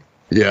 That's funny.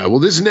 Yeah, well,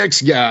 this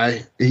next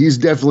guy, he's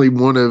definitely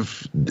one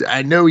of,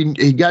 I know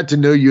he got to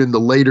know you in the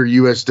later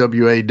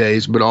USWA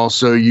days, but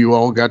also you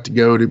all got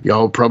to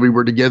y'all probably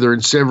were together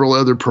in several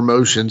other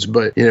promotions,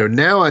 but, you know,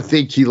 now I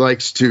think he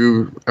likes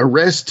to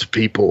arrest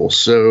people,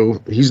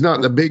 so he's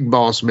not the big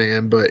boss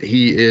man, but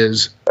he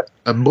is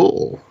a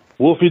bull.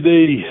 Wolfie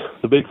D,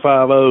 the big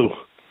 5-0.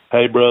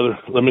 Hey, brother,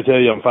 let me tell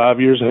you, I'm 5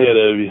 years ahead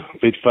of you,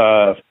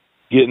 55.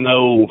 Getting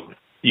old,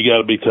 you got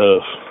to be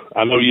tough.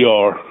 I know you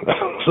are.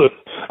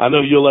 I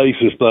know you'll ace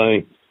this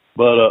thing,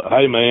 but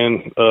hey,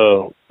 man,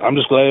 I'm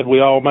just glad we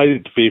all made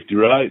it to 50,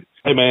 right?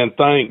 Hey, man,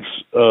 thanks.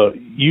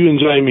 You and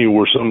Jamie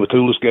were some of the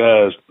coolest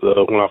guys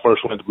when I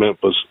first went to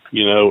Memphis,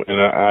 you know, and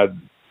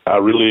I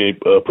really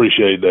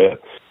appreciate that.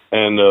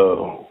 And,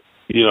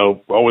 you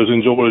know, always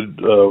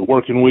enjoyed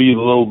working with you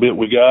the little bit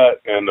we got,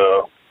 and,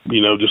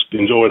 you know, just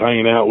enjoyed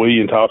hanging out with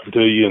you and talking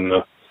to you.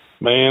 And,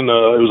 man,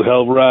 it was a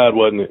hell of a ride,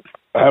 wasn't it?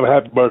 Have a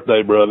happy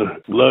birthday,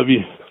 brother. Love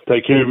you.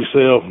 Take care of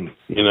yourself.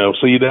 You know,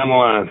 see you down the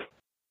line.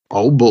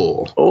 Oh,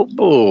 bull. Oh,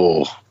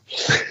 bull.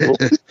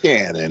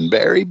 Buchanan,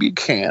 Barry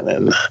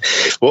Buchanan.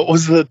 What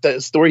was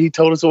that story he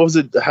told us? What was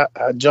it?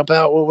 Jump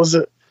out? What was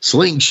it?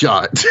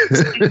 Slingshot.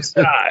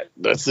 Slingshot.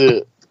 That's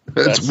it.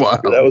 That's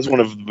wild. That was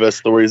one of the best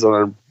stories on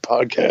our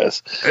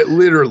podcast.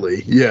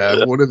 Literally,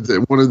 yeah, one of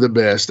the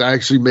best. I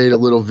actually made a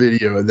little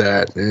video of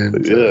that,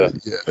 and yeah,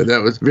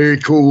 that was very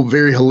cool,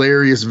 very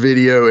hilarious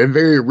video, and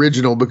very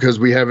original because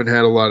we haven't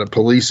had a lot of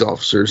police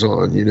officers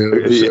on, you know.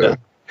 So,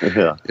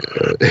 yeah.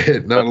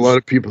 Not a lot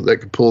of people that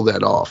could pull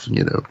that off,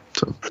 you know.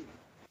 So.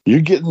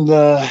 You're getting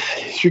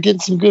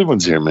some good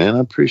ones here, man. I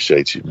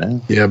appreciate you,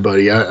 man. Yeah,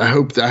 buddy. I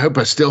hope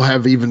I still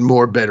have even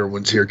more better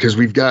ones here because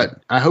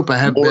I hope I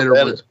have better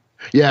ones.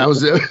 Yeah, I was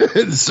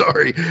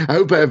sorry. I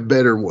hope I have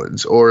better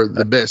ones or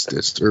the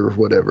bestest or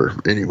whatever.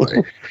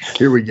 Anyway,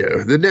 here we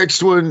go. The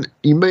next one,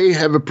 you may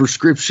have a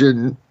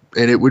prescription,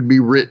 and it would be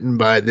written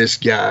by this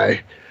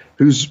guy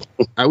who's,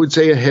 I would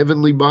say, a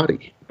heavenly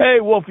body. Hey,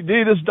 Wolfie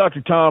D, this is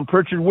Dr. Tom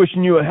Pritchard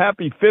wishing you a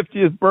happy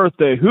 50th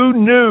birthday. Who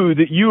knew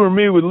that you or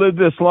me would live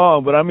this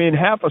long? But, I mean,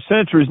 half a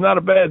century is not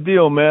a bad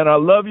deal, man. I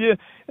love you,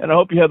 and I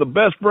hope you have the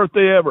best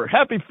birthday ever.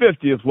 Happy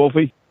 50th,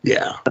 Wolfie.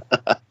 Yeah.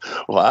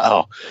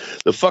 Wow.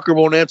 The fucker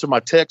won't answer my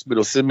text, but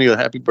he'll send me a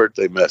happy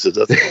birthday message.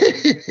 And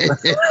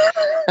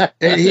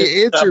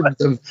he answered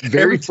the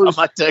very first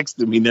time I text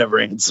him, he never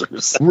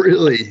answers.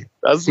 Really?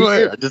 I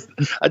swear. I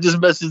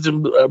just messaged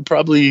him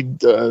probably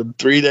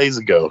 3 days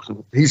ago.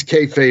 He's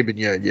kayfabing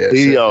you, yes.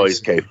 He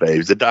always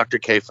kayfabes. The Dr.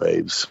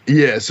 Kayfabes.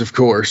 Yes, of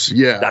course.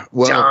 Yeah.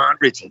 Well, John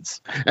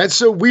Richards. That's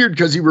so weird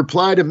because he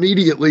replied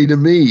immediately to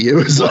me. It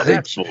was like,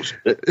 that's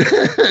bullshit.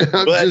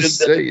 I'm just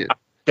saying.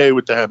 Okay,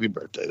 with the happy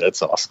birthday.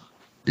 That's awesome.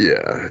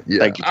 Yeah.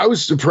 Thank you. I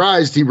was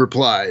surprised he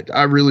replied.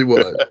 I really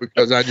was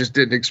because I just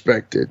didn't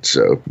expect it.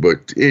 So,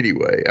 but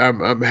anyway,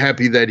 I'm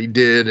happy that he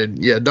did.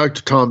 And yeah,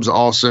 Dr. Tom's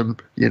awesome.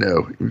 You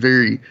know,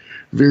 very,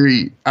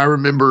 very. I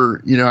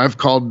remember, you know, I've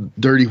called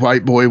Dirty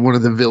White Boy one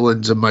of the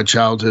villains of my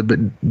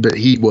childhood, but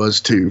he was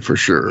too for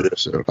sure.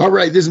 So, all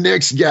right, this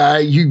next guy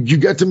you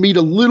got to meet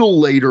a little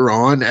later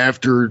on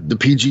after the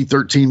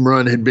PG-13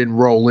 run had been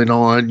rolling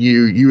on.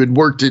 You had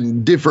worked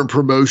in different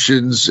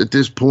promotions at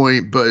this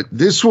point, but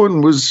this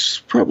one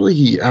was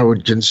probably, I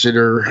would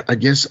consider, I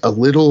guess, a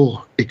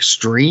little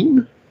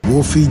extreme.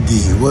 Wolfie D,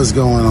 what's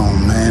going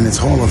on, man? It's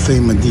Hall of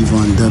Famer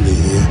Devon Dudley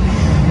here.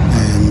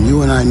 And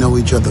you and I know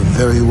each other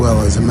very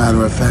well. As a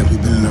matter of fact,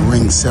 we've been in the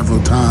ring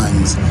several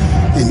times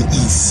in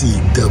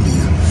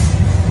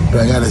ECW.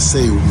 But I gotta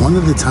say, one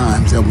of the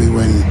times that we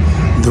were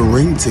in the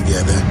ring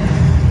together,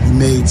 you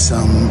made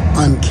some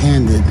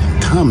uncandid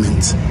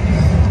comments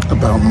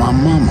about my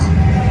mama.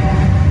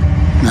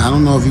 Now, I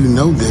don't know if you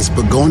know this,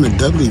 but going to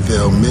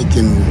Dudleyville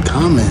making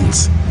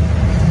comments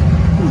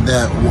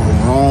that were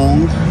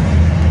wrong,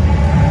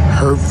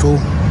 hurtful,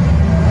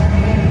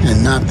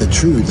 and not the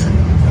truth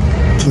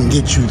can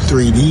get you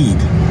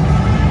 3D'd.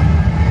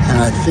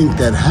 And I think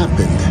that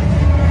happened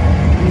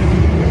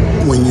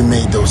when you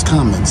made those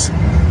comments.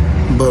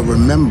 But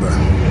remember,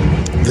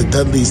 the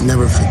Dudleys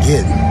never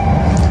forget.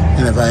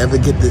 And if I ever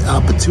get the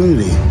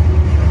opportunity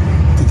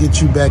to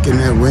get you back in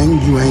that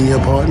ring, you and your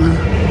partner,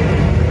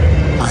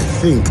 I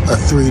think a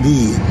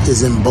 3D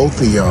is in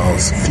both of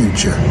y'all's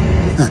future.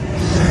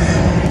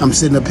 I'm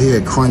sitting up here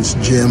at Crunch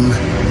Gym,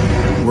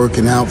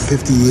 working out,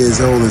 50 years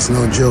old. It's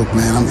no joke,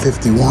 man. I'm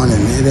 51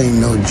 and it ain't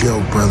no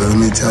joke, brother. Let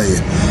me tell you.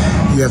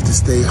 You have to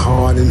stay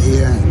hard in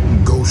here,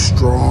 go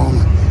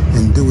strong,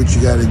 and do what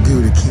you got to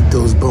do to keep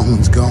those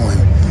bones going.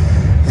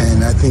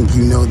 And I think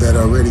you know that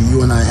already.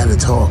 You and I had a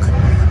talk.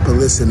 But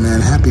listen,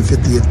 man, happy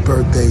 50th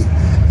birthday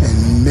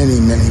and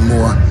many, many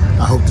more.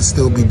 I hope to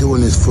still be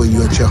doing this for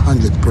you at your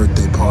 100th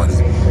birthday party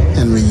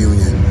and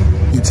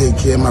reunion. You take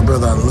care, my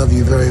brother. I love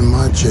you very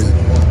much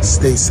and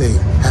stay safe.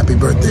 Happy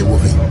birthday,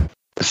 Wolfie.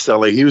 It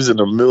sounded like he was in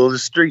the middle of the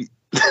street.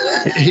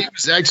 He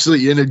was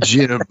actually in a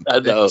gym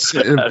in a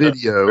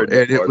video,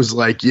 and it was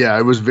like, yeah,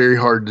 it was very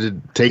hard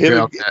to take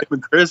out that. Him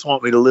and Chris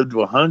want me to live to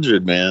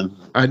 100, man.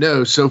 I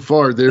know. So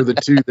far, they're the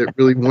two that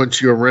really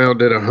want you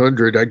around at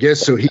 100, I guess,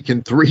 so he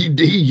can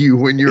 3D you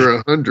when you're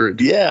 100.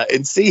 Yeah,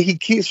 and see, he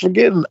keeps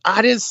forgetting.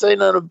 I didn't say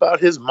nothing about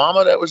his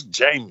mama. That was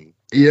Jamie.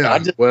 Yeah, I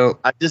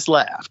just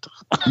laughed.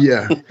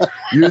 Yeah,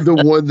 you're the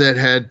one that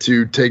had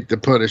to take the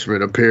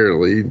punishment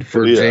apparently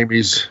for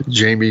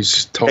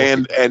Jamie's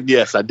talking. And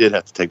yes, I did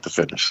have to take the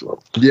finish.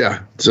 So.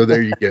 Yeah, so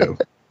there you go.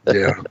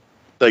 Yeah,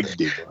 thank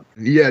you, Devon.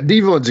 Yeah,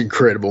 Devon's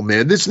incredible,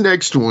 man. This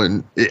next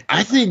one,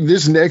 I think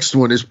this next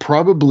one is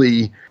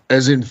probably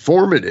as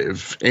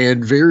informative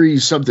and very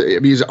something. I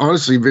mean, it's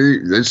honestly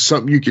it's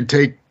something you could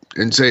take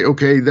and say,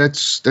 okay,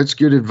 that's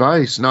good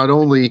advice. Not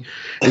only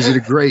is it a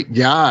great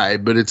guy,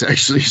 but it's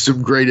actually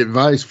some great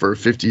advice for a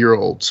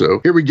 50-year-old. So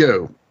here we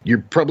go.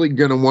 You're probably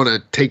going to want to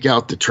take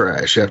out the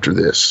trash after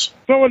this.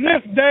 So in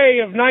this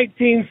day of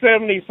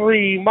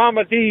 1973,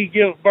 Mama D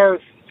gives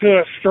birth to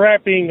a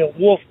strapping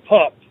wolf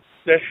pup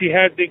that she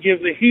had to give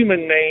the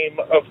human name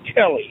of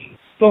Kelly.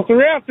 So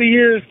throughout the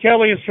years,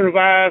 Kelly has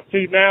survived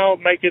to now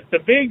make it the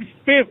Big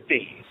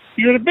 50.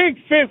 You're the Big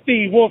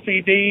 50,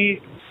 Wolfie D.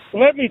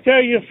 Let me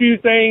tell you a few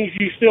things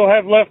you still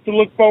have left to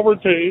look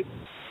forward to.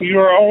 You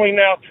are only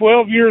now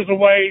 12 years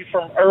away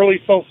from early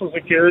Social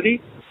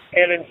Security,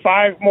 and in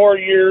 5 more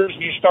years,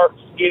 you start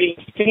getting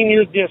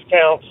senior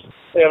discounts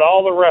at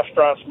all the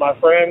restaurants, my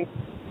friend.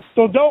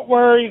 So don't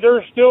worry,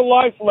 there's still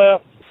life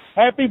left.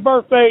 Happy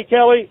birthday,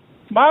 Kelly.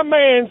 My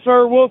man,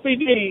 Sir Wolfie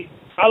D.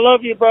 I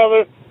love you,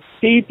 brother.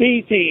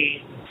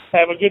 TPT.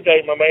 Have a good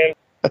day, my man.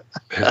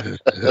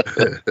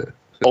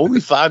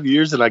 Only 5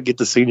 years and I get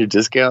the senior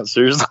discount?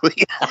 Seriously?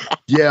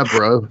 Yeah,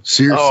 bro.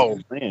 Seriously. Oh,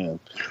 man.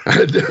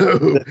 I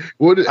know.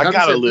 I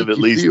got to live at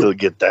least to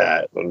get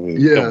that. I mean,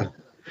 yeah.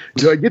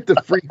 Do I get the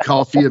free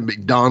coffee at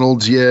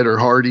McDonald's yet or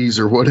Hardee's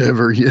or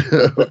whatever? You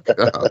know?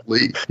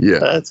 Golly. Yeah.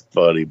 That's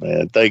funny,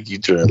 man. Thank you,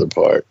 Trailer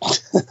Park.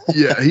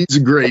 Yeah, he's a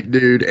great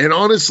dude. And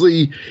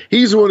honestly,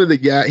 he's one of the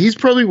guys, he's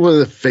probably one of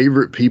the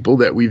favorite people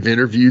that we've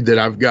interviewed that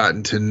I've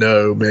gotten to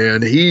know,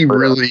 man. He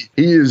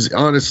is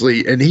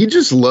honestly, and he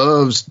just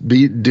loves,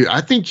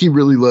 I think he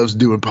really loves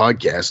doing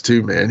podcasts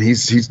too, man.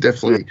 He's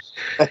definitely,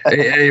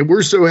 and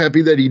we're so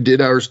happy that he did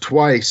ours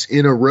twice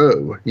in a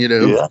row, you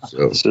know? Yeah.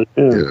 So, sure.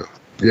 Yeah.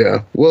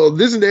 Yeah. Well,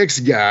 this next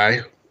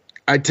guy,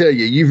 I tell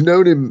you, you've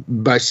known him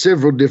by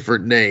several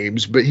different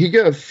names, but he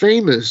got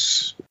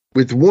famous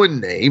with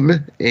one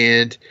name,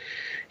 and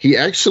he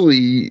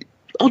actually,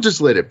 I'll just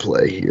let it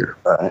play here.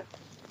 All right.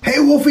 Hey,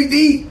 Wolfie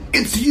D,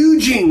 it's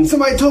Eugene.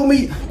 Somebody told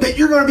me that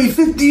you're going to be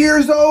 50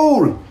 years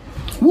old.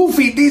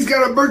 Wolfie D's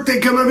got a birthday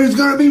coming up. He's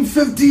going to be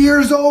 50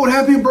 years old.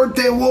 Happy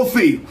birthday,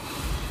 Wolfie.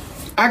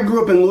 I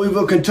grew up in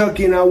Louisville,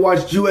 Kentucky, and I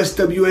watched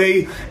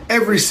USWA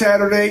every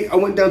Saturday. I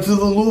went down to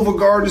the Louisville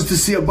Gardens to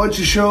see a bunch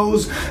of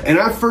shows, and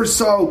I first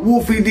saw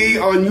Wolfie D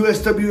on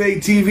USWA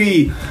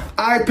TV.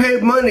 I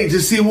paid money to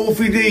see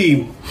Wolfie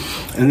D.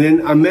 And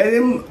then I met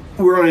him.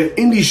 We were on an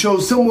indie show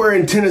somewhere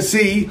in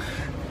Tennessee,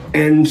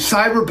 and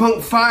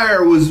Cyberpunk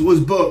Fire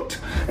was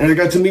booked, and I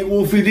got to meet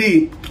Wolfie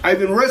D. I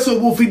even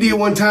wrestled Wolfie D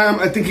one time.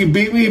 I think he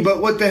beat me,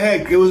 but what the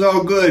heck? It was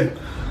all good.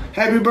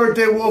 Happy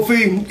birthday,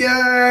 Wolfie.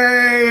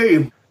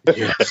 Yay!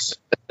 Yes.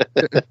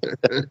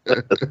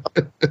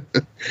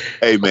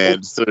 Hey,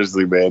 man,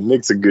 seriously, man,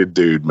 Nick's a good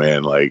dude,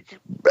 man. Like,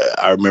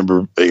 I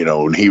remember,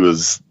 when he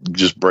was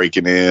just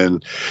breaking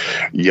in,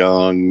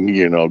 young,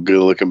 good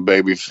looking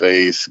baby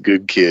face,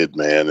 good kid,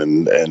 man,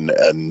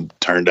 and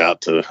turned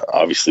out to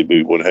obviously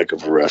be one heck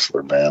of a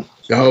wrestler, man.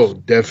 Oh,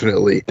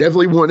 definitely.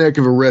 Definitely one heck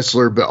of a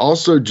wrestler, but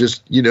also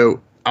just,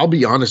 I'll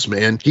be honest,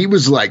 man. He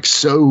was like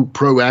so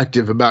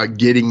proactive about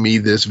getting me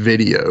this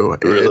video.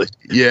 Really?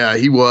 Yeah,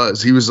 he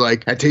was. He was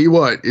like, I tell you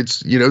what,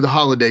 it's, the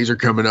holidays are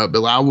coming up,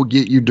 but I will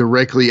get you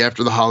directly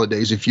after the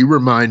holidays. If you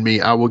remind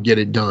me, I will get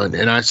it done.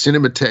 And I sent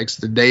him a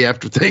text the day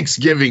after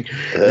Thanksgiving.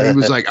 And he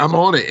was like, I'm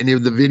on it. And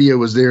the video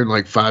was there in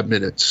like 5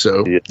 minutes.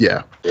 So,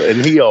 yeah.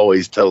 And he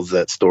always tells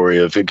that story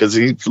of it because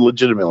he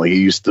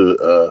used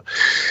to,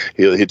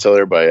 he'd tell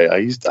everybody,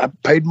 I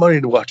paid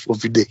money to watch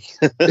Wolfie D.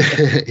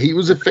 He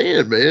was a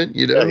fan, man,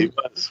 Yeah, he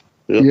was.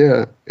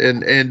 Yeah.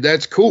 And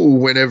that's cool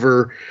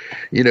whenever,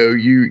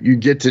 you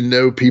get to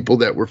know people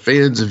that were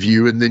fans of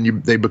you and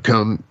then they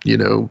become,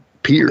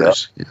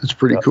 peers. Yeah. It's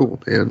pretty cool,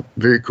 man.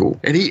 Very cool.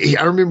 And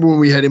I remember when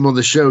we had him on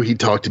the show, he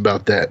talked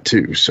about that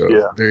too.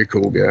 So very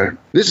cool guy.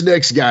 This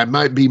next guy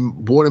might be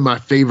one of my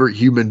favorite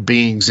human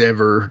beings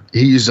ever.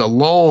 He's a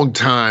long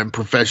time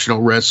professional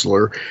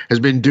wrestler, has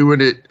been doing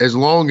it as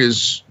long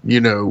as,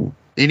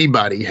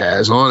 anybody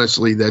has,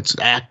 honestly, that's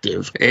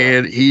active.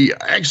 And he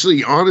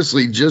actually,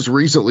 honestly, just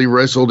recently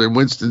wrestled in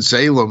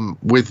Winston-Salem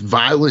with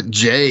Violent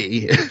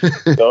J.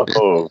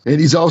 And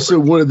he's also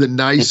one of the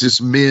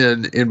nicest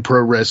men in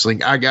pro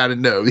wrestling. I got to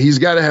know. He's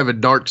got to have a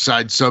dark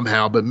side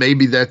somehow, but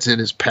maybe that's in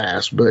his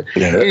past. But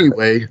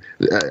anyway,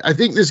 I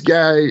think this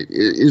guy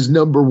is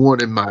number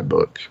one in my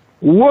book.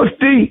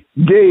 Wolfie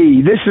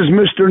D, this is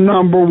Mr.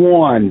 Number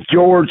One,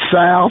 George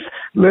South.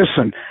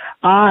 Listen,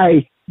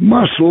 I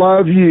must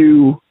love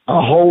you a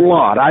whole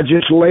lot. I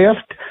just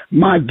left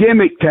my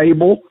gimmick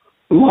table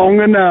long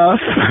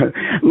enough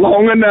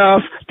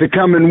to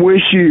come and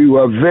wish you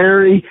a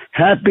very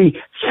happy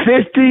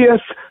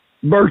 50th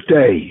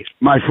birthday,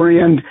 my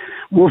friend.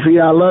 Wolfie,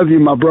 I love you,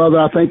 my brother.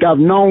 I think I've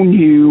known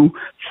you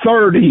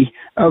 30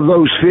 of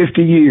those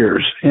 50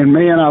 years. And,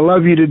 man, I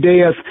love you to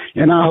death,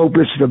 and I hope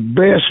it's the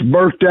best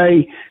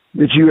birthday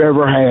that you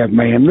ever have,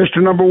 man.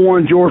 Mr. Number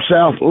One, George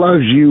South,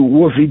 loves you,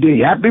 Wolfie D.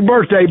 Happy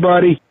birthday,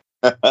 buddy.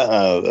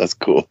 That's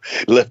cool.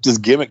 Left his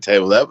gimmick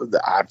table.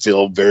 I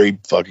feel very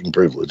fucking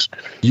privileged.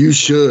 You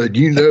should.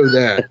 You know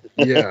that.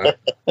 Yeah.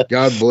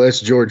 God bless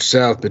George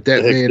South, but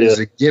that man is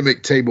a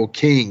gimmick table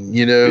king,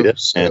 Yeah.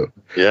 So.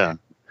 Yeah.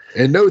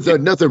 And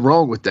nothing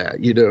wrong with that,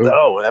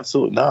 No,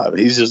 absolutely not.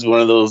 He's just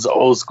one of those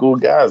old school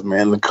guys,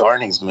 man. The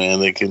carnies,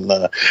 man. They can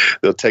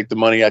they'll take the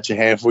money out your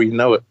hand before you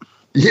know it.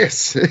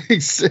 Yes.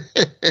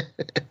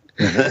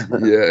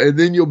 Yeah, and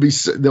then they'll be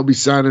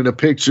signing a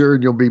picture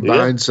and you'll be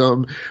buying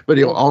something, but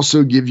he'll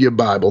also give you a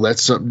Bible.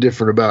 That's something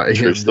different about him.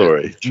 True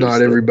story.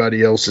 Not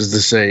everybody else is the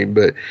same,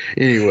 but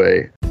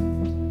anyway.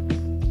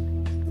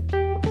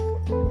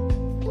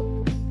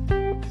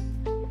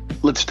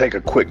 Let's take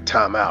a quick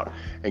time out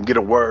and get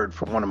a word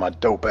from one of my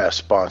dope ass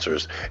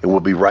sponsors, and we'll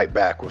be right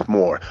back with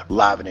more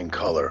Live and in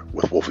Color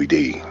with Wolfie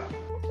D.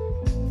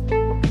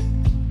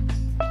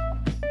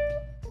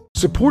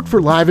 Support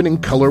for Live and in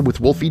Color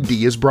with Wolfie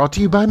D is brought to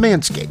you by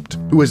Manscaped,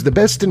 who is the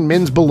best in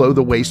men's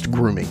below-the-waist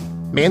grooming.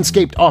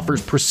 Manscaped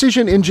offers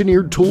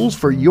precision-engineered tools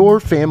for your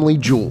family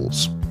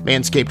jewels.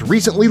 Manscaped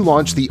recently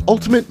launched the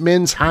Ultimate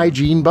Men's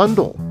Hygiene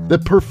Bundle, the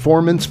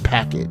Performance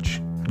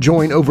Package.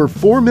 Join over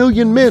 4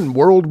 million men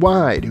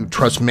worldwide who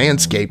trust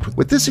Manscaped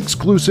with this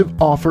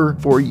exclusive offer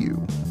for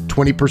you.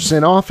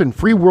 20% off and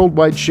free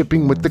worldwide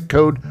shipping with the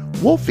code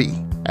WOLFIE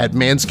at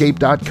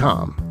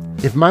manscaped.com.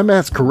 If my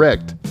math's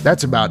correct,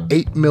 that's about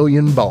 8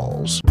 million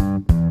balls.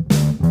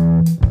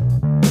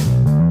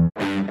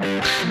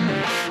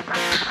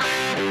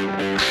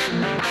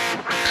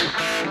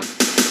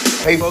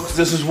 Hey folks,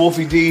 this is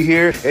Wolfie D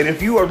here, and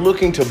if you are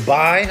looking to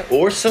buy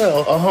or sell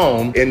a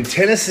home in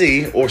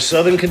Tennessee or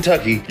Southern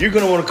Kentucky, you're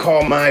going to want to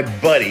call my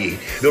buddy,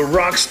 the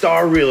rock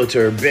star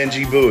realtor,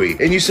 Benji Bowie.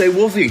 And you say,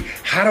 Wolfie,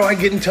 how do I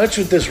get in touch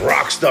with this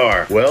rock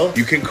star? Well,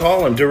 you can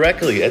call him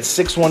directly at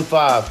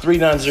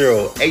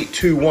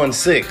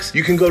 615-390-8216.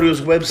 You can go to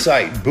his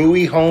website,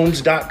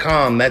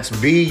 bowiehomes.com. That's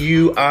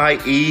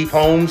B-U-I-E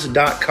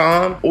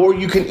homes.com. Or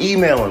you can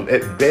email him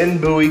at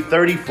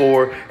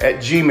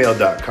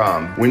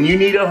benbowie34@gmail.com. When you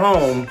need a home,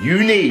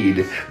 you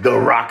need the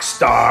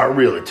Rockstar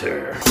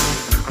Realtor.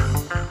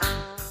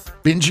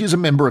 Benji is a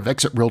member of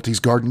Exit Realty's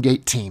Garden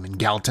Gate team in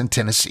Gallatin,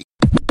 Tennessee.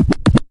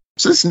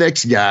 So this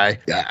next guy,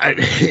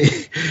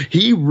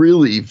 he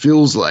really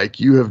feels like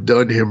you have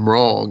done him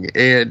wrong.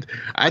 And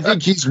I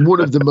think he's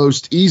one of the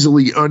most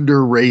easily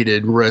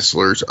underrated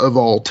wrestlers of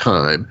all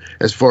time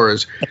as far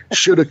as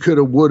shoulda,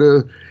 coulda,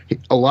 woulda.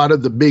 A lot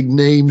of the big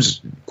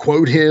names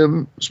quote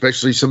him,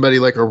 especially somebody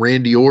like a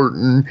Randy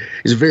Orton.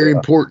 Is very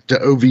important to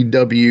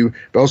OVW,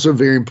 but also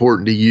very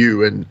important to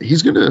you. And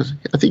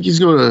I think he's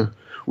going to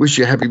wish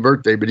you a happy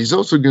birthday, but he's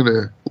also going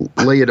to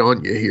lay it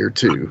on you here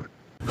too.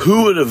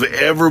 Who would have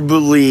ever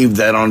believed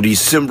that on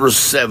December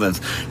 7th,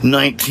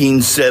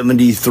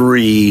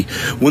 1973,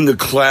 when the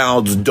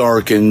clouds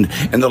darkened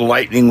and the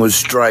lightning was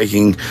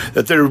striking,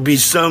 that there would be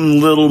some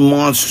little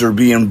monster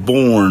being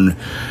born,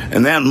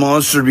 and that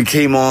monster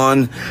became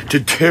on to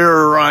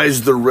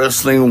terrorize the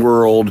wrestling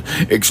world,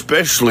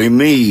 especially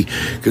me,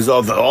 because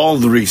of all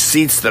the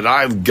receipts that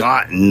I've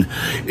gotten.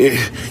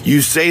 You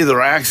say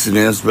they're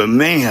accidents, but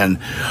man,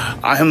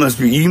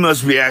 you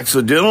must be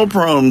accidental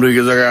prone,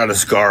 because I got a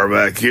scar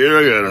back here,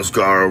 I got a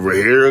scar over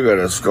here, I got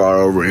a scar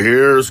over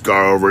here,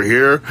 scar over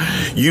here,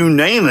 you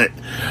name it.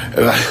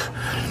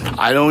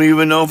 I don't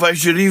even know if I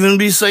should even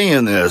be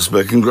saying this,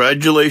 but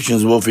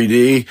congratulations, Wolfie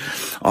D,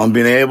 on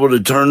being able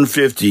to turn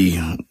 50.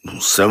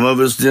 Some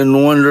of us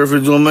didn't wonder if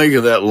it's going to make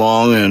it that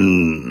long,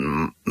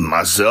 and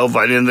myself,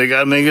 I didn't think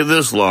I'd make it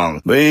this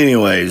long. But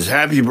anyways,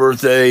 happy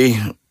birthday.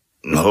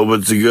 Hope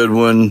it's a good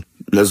one.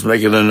 Let's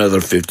make it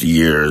another 50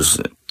 years,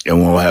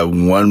 and we'll have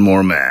one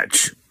more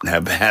match.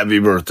 Happy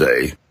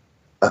birthday.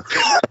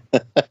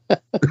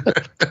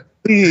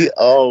 He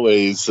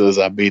always says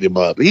I beat him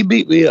up. He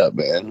beat me up,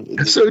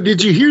 man. So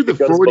did you hear the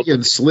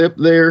Freudian slip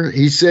there?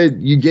 He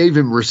said you gave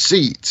him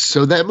receipts.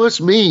 So that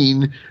must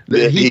mean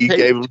that he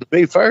gave them to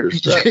me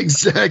first. Right?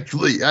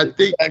 Exactly. I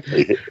think.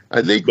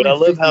 But I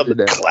love how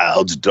the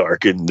clouds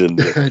darkened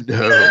and I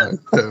know.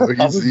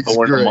 He's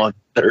born a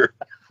monster.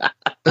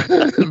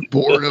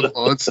 Born a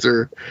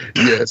monster.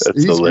 Yes,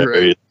 that's he's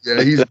hilarious. Great.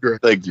 Yeah, he's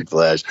great. Thank you,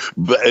 Flash.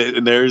 But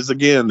and there's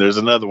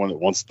another one that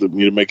wants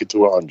me to make it to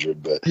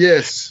 100. But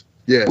yes.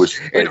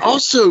 And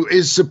also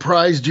is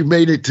surprised you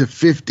made it to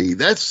 50.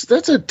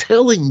 That's a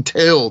telling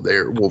tale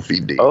there,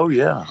 Wolfie D. Oh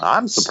yeah,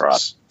 I'm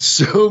surprised.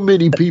 So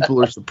many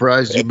people are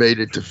surprised you made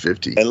it to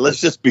 50. And let's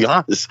just be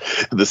honest,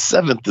 the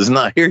 7th is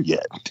not here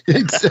yet.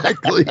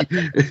 Exactly.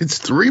 It's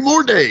 3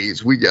 more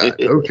days we got.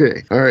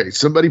 Okay. All right.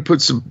 Somebody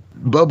put some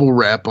bubble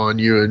wrap on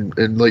you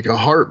and like a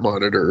heart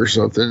monitor or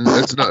something.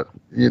 That's not,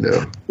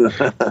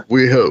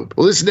 we hope.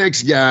 Well, this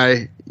next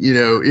guy,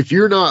 if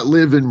you're not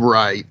living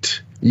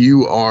right,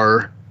 you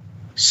are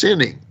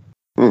sinning.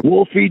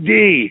 Wolfie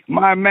D,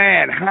 my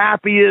man,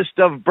 happiest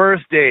of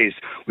birthdays.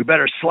 We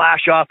better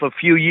slash off a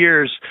few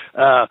years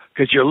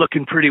because you're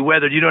looking pretty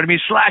weathered. You know what I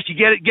mean? Slash, you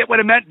get it? Get what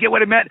I meant? Get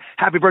what I meant?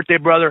 Happy birthday,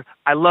 brother.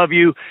 I love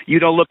you. You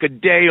don't look a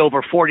day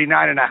over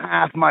 49 and a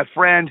half, my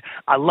friend.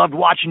 I loved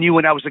watching you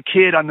when I was a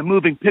kid on the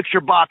moving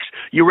picture box.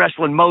 You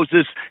wrestling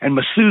Moses and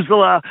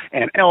Methuselah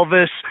and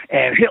Elvis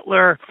and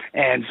Hitler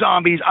and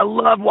zombies. I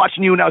loved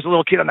watching you when I was a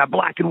little kid on that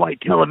black and white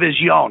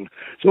television.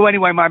 So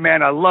anyway, my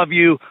man, I love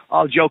you.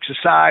 All jokes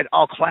aside,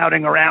 all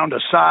clouding around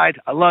aside,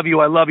 I love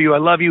you, I love you, I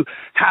love you.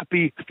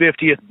 Happy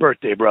 50th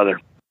birthday, brother.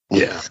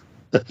 Yeah.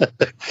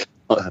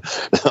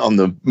 On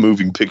the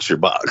moving picture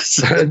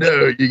box. I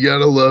know. You got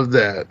to love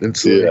that.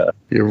 It's like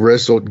you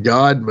wrestled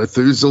God,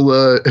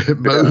 Methuselah,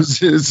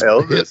 Moses,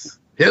 Elvis.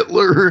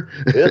 Hitler.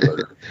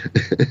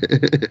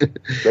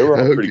 They were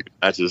all pretty good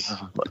matches.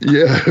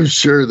 Yeah, I'm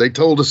sure. They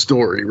told a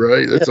story,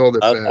 right? That's all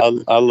that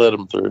matters. I let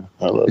them through.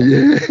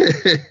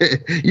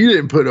 You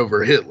didn't put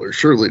over Hitler,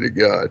 surely to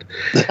God.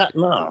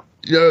 No.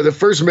 The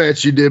first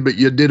match you did, but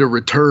you did a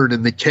return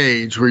in the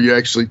cage where you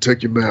actually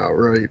took him out,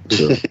 right?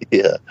 So,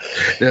 yeah.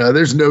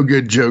 There's no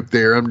good joke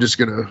there. I'm just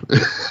going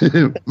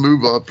to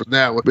move on from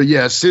that one. But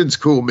yeah, Sid's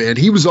cool, man.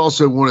 He was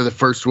also one of the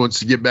first ones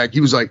to get back.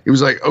 He was like,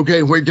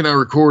 okay, when can I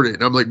record it?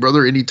 And I'm like,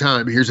 brother,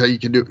 anytime. Here's how you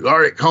can do it. All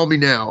right, call me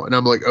now. And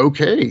I'm like,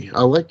 okay,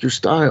 I like your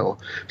style.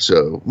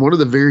 So one of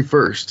the very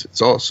first.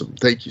 It's awesome.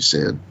 Thank you,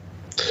 Sid.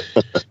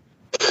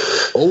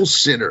 Old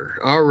Sinner.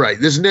 All right,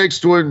 this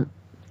next one,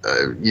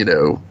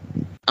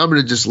 I'm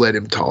going to just let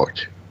him talk.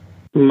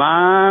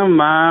 My.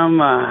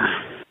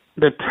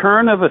 The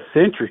turn of a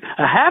century.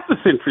 A half a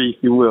century,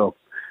 if you will.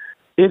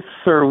 It's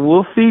Sir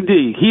Wolfie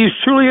D. He is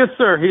truly a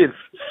sir. His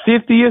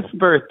 50th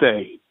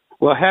birthday.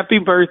 Well, happy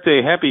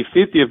birthday. Happy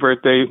 50th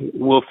birthday,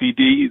 Wolfie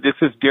D. This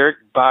is Derek,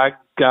 by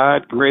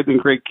God, greater than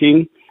great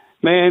king.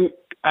 Man,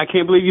 I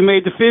can't believe you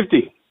made the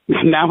 50.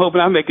 Now I'm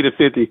hoping I make it to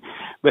 50.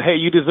 But, hey,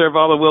 you deserve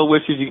all the well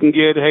wishes you can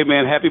get. Hey,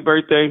 man, happy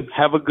birthday.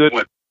 Have a good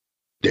one.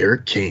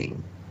 Derek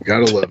King.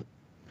 Gotta love it.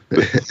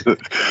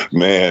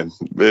 man,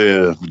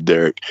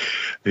 Derek,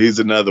 he's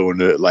another one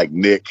that, like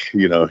Nick,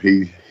 he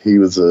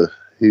was a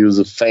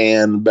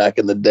fan back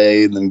in the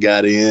day and then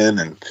got in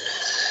and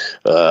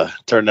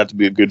turned out to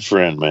be a good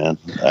friend, man.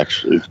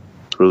 Actually,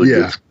 really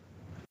good.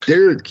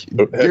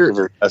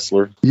 Derek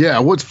wrestler. Yeah,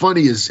 what's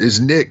funny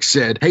is Nick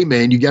said, "Hey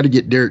man, you got to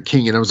get Derek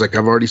King," and I was like,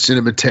 "I've already sent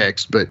him a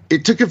text," but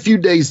it took a few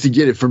days to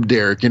get it from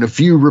Derek and a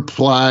few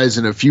replies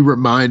and a few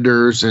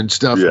reminders and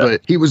stuff. Yeah.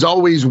 But he was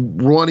always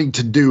wanting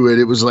to do it.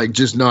 It was like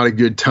just not a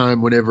good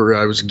time whenever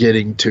I was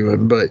getting to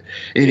him. But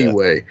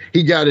anyway,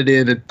 he got it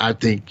in, and I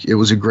think it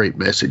was a great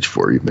message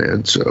for you,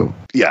 man. So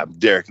yeah,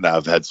 Derek and I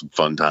have had some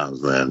fun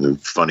times, man.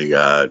 Funny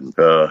guy.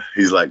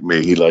 He's like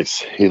me. He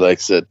likes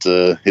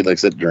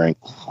that drink.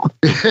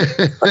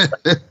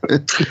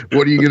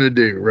 What are you gonna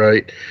do,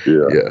 right?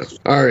 Yeah.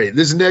 All right,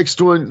 this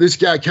next one, this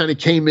guy kind of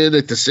came in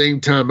at the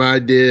same time I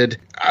did.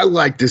 I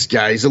like this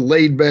guy. He's a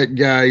laid back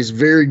guy. He's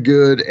very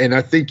good, and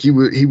I think he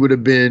would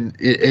have been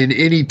in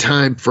any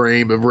time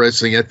frame of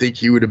wrestling. I think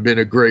he would have been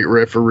a great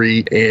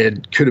referee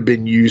and could have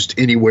been used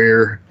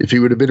anywhere if he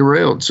would have been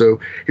around.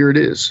 So here it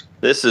is.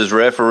 This is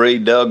referee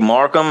Doug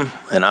Markham,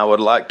 and I would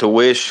like to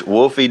wish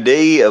Wolfie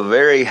D a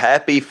very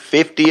happy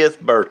 50th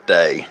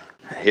birthday.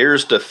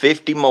 Here's to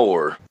 50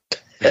 more.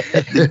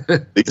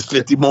 These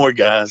 50 more,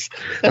 guys.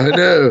 I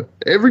know.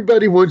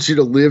 Everybody wants you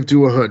to live to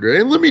 100.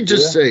 And let me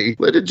just say,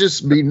 let it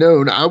just be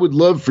known, I would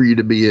love for you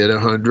to be at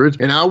 100,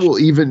 and I will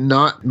even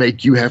not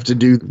make you have to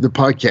do the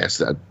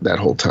podcast that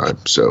whole time.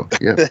 So,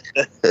 yeah.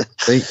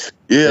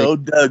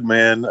 Old Doug,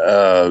 man.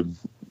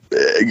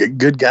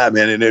 Good guy,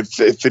 man. And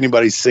if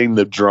anybody's seen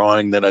the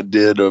drawing that I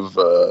did of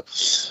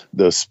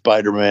the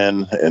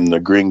Spider-Man and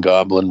the Green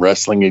Goblin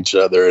wrestling each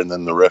other, and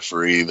then the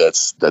referee,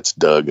 that's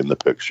Doug in the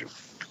picture.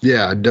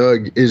 Yeah,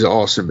 Doug is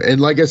awesome. And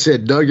like I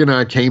said, Doug and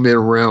I came in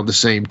around the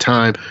same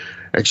time.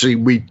 Actually,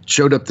 we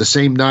showed up the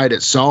same night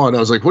at Saw, and I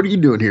was like, "What are you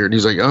doing here?" And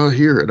he's like, "Oh,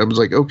 here." And I was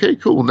like, "Okay,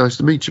 cool. Nice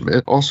to meet you,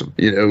 man. Awesome."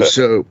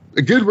 So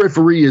a good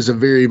referee is a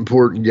very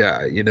important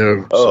guy,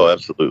 Oh,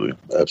 absolutely.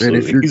 And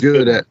if you're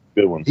good at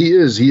good one. He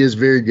is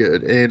very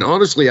good. And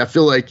honestly, I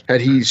feel like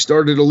had he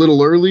started a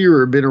little earlier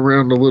or been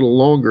around a little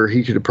longer,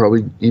 he could have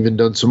probably even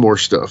done some more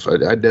stuff.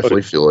 I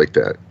definitely feel like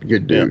that.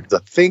 Good dude. Yeah,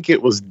 I think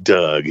it was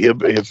Doug.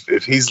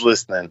 If he's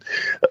listening,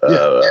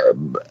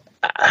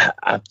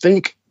 I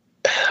think,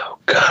 oh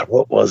God,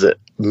 what was it?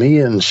 Me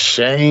and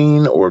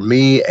Shane, or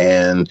me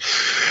and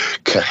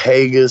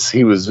Cahagas.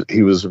 He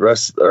was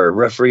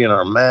refereeing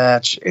our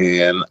match,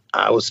 and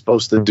I was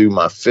supposed to do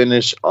my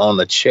finish on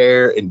the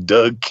chair, and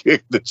Doug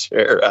kicked the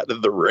chair out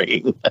of the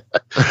ring.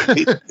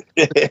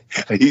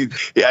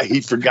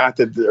 he forgot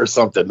that or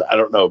something. I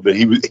don't know, but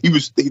he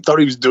thought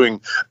he was doing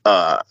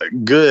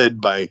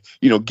good by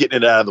getting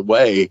it out of the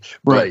way.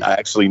 But I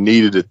actually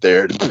needed it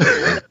there to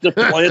plant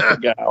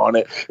the guy on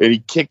it, and he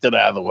kicked it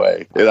out of the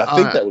way. And I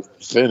think that was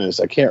the finish.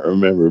 I can't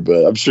remember,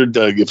 but I'm sure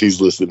Doug, if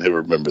he's listening, he'll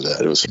remember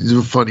that. It's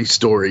a funny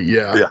story.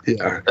 Yeah.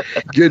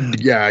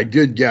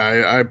 Good guy.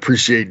 I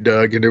appreciate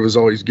Doug, and it was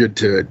always good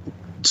to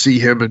see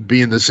him and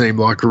be in the same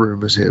locker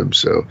room as him.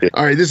 So,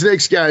 all right, this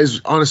next guy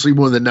is honestly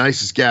one of the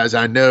nicest guys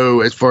I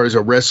know as far as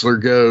a wrestler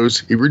goes.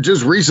 He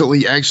just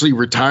recently actually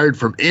retired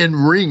from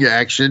in-ring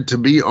action to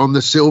be on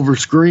the silver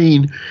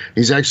screen.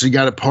 He's actually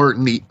got a part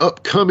in the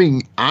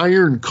upcoming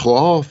Iron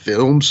Claw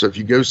film. So if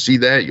you go see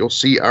that, you'll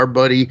see our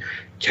buddy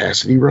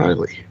Cassidy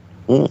Riley.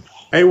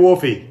 Hey,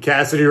 Wolfie,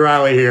 Cassidy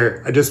Riley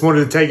here. I just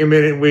wanted to take a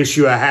minute and wish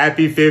you a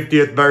happy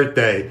 50th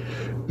birthday.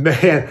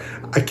 Man,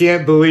 I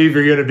can't believe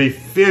you're going to be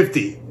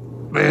 50.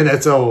 Man,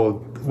 that's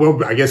old.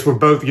 Well, I guess we're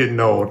both getting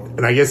old,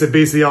 and I guess it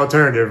beats the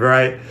alternative,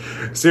 right?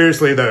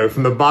 Seriously, though,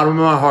 from the bottom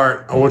of my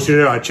heart, I want you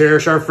to know I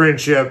cherish our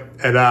friendship,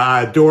 and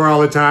I adore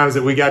all the times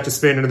that we got to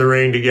spend in the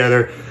ring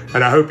together,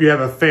 and I hope you have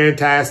a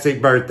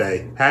fantastic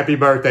birthday. Happy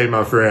birthday,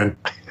 my friend.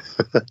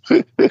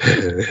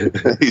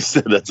 He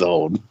said that's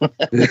old. No,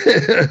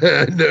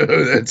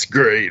 that's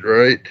great,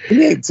 right?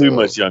 He ain't too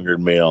much younger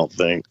than me, I don't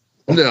think.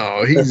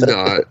 No, he's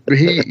not. But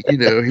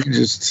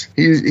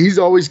he's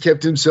always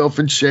kept himself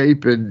in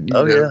shape and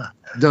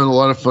done a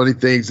lot of funny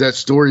things. That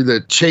story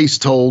that Chase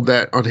told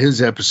that on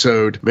his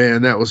episode,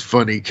 man, that was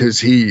funny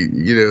because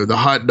the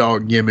hot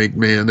dog gimmick,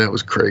 man, that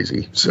was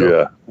crazy.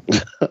 So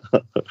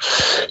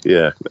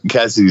yeah,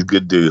 Cassidy's a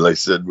good dude. Like I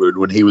said,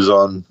 when he was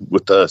on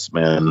with us,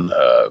 man,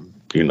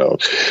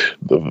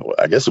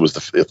 I guess it was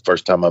the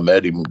first time I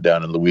met him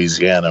down in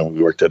Louisiana.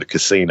 We worked at a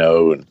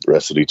casino and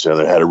wrestled each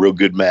other, had a real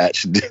good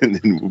match.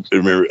 And I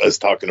remember us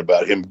talking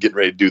about him getting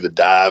ready to do the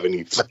dive, and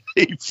he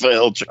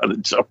fell trying to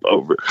jump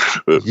over.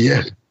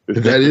 Yeah.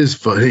 That is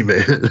funny,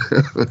 man.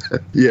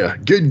 Yeah,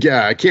 good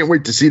guy. I can't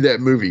wait to see that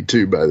movie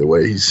too, by the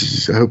way.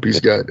 I hope he's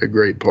got a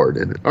great part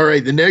in it. All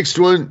right, the next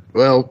one,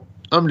 well,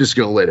 I'm just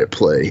going to let it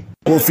play.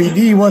 Wolfie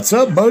D, what's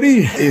up, buddy?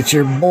 It's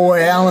your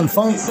boy, Alan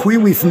Funk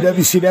Queewee from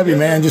WCW,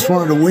 man. Just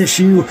wanted to wish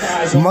you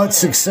much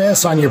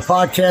success on your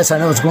podcast. I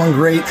know it's going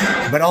great,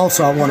 but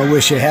also I want to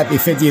wish you a happy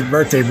 50th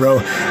birthday,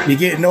 bro. You're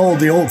getting old,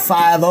 the old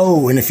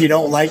 5-0, and if you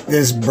don't like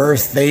this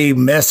birthday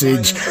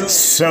message,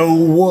 so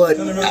what?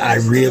 I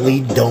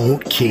really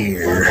don't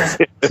care.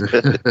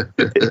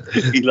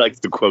 He likes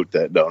to quote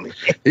that, don't he?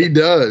 He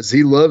does.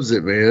 He loves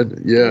it,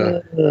 man. Yeah.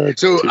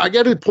 So I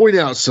got to point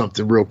out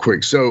something real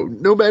quick. So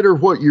no matter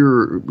what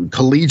your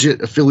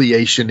collegiate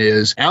affiliation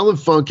is, Alan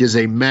Funk is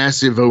a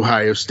massive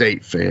Ohio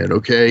State fan,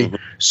 okay? Mm-hmm.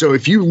 So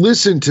if you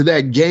listen to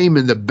that game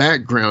in the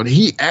background,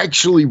 he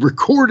actually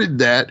recorded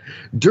that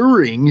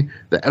during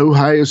the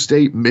Ohio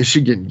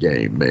State-Michigan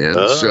game, man.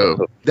 Oh.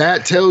 So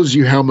that tells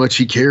you how much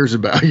he cares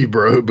about you,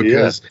 bro,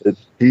 because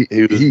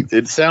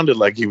it sounded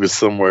like he was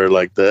somewhere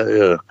like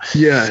that.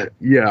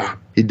 Yeah.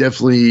 He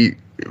definitely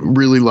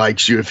really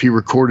likes you if he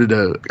recorded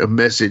a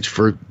message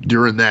for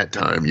during that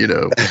time, you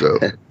know. So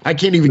I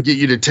can't even get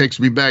you to text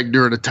me back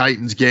during a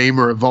Titans game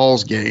or a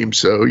Vols game.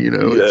 So, you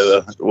know.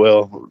 Yeah,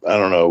 well, I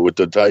don't know. With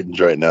the Titans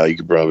right now, you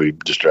could probably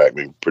distract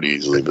me pretty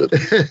easily, but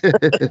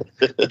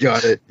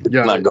got it.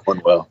 Not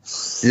going well.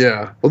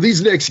 Yeah. Well,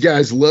 these next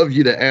guys love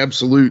you to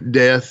absolute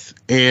death.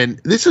 And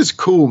this is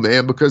cool,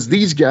 man, because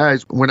these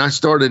guys, when I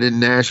started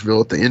in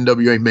Nashville at the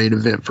NWA main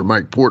event for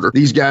Mike Porter,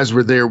 these guys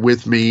were there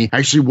with me. I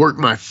actually worked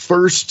my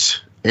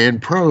first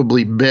and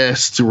probably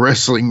best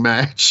wrestling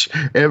match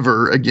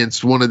ever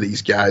against one of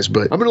these guys.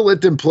 But I'm going to let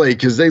them play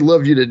because they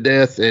love you to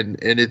death, and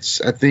it's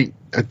I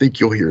think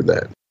you'll hear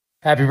that.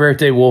 Happy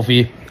birthday,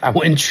 Wolfie. I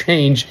wouldn't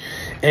change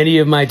any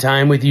of my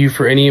time with you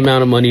for any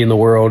amount of money in the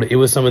world. It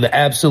was some of the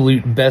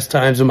absolute best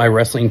times of my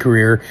wrestling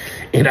career,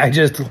 and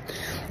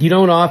you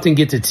don't often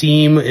get to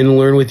team and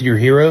learn with your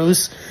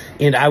heroes.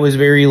 And I was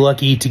very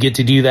lucky to get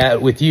to do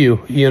that with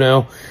you. You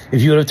know,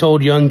 if you would have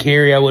told young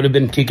Kerry I would have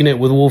been kicking it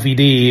with Wolfie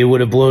D, it would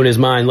have blown his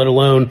mind, let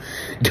alone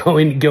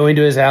going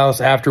to his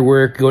house after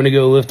work, going to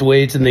go lift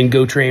weights and then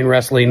go train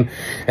wrestling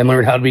and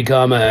learn how to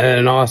become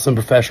an awesome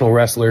professional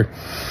wrestler.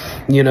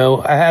 You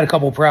know, I had a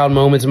couple proud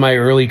moments in my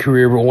early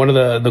career, but one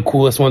of the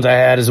coolest ones I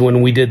had is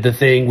when we did the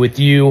thing with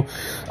you,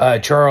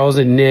 Charles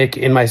and Nick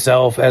and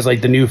myself as like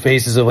the new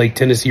faces of like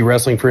Tennessee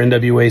wrestling for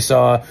NWA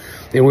Saw.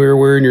 And we were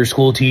wearing your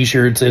school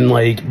t-shirts, and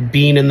like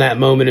being in that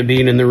moment and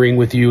being in the ring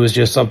with you was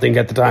just something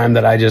at the time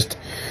that I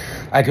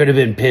could have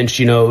been pinched.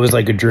 You know, it was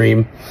like a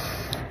dream.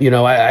 You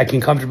know, I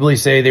can comfortably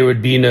say there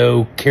would be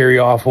no Carry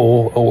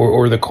Awful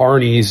or the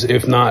Carnies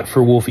if not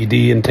for Wolfie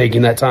D and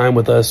taking that time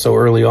with us so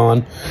early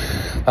on.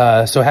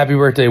 So happy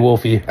birthday,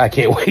 Wolfie. I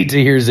can't wait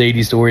to hear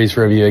Zadie stories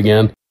from you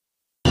again.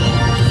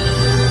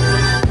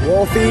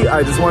 Wolfie,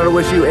 I just wanted to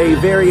wish you a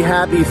very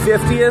happy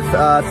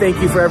 50th.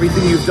 Thank you for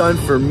everything you've done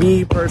for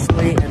me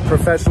personally and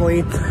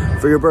professionally.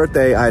 For your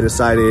birthday, I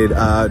decided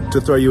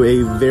to throw you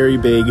a very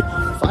big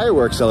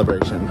fireworks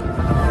celebration.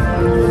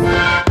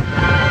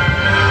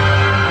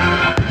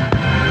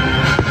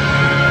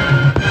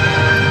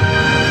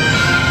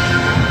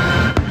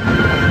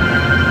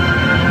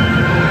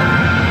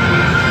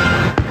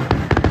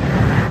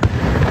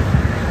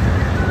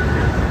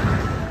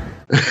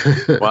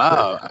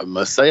 Wow, I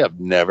must say I've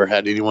never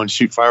had anyone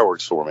shoot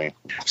fireworks for me.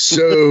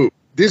 So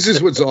this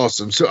is what's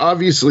awesome. So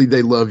obviously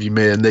they love you,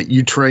 man, that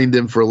you trained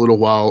them for a little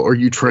while or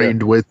you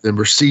trained with them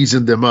or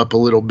seasoned them up a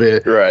little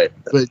bit. Right.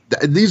 But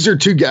these are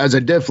two guys I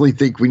definitely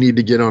think we need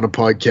to get on a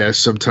podcast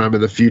sometime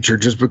in the future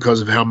just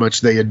because of how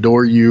much they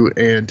adore you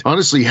and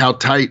honestly how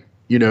tight,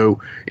 you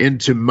know,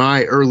 into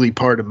my early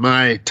part of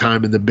my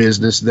time in the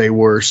business they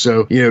were.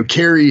 So, you know,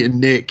 Kerry and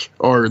Nick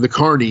are the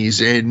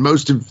Carnies, and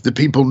most of the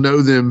people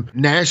know them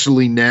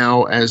nationally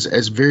now as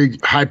very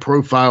high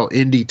profile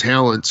indie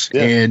talents.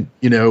 Yeah. And,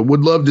 you know,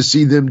 would love to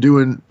see them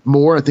doing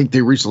more. I think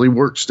they recently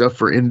worked stuff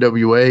for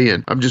NWA,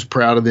 and I'm just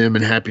proud of them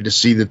and happy to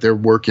see that they're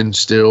working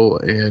still.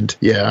 And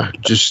yeah,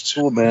 just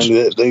cool, man.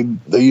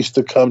 They used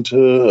to come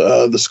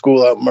to the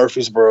school out in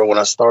Murfreesboro when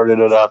I started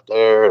it out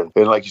there. And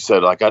like you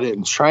said, like I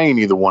didn't train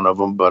either one of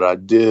them, but I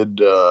did,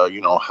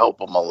 help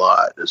them a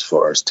lot as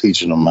far as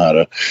teaching them how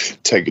to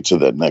take it to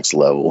that next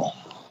level.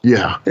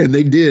 Yeah, and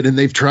they did, and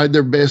they've tried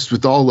their best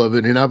with all of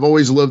it, and I've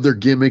always loved their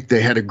gimmick. They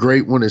had a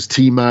great one as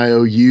Team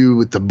IOU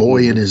with the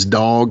boy and his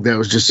dog. That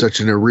was just such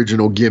an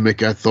original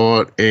gimmick, I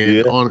thought,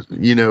 and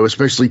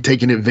especially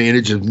taking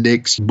advantage of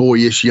Nick's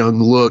boyish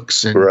young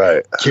looks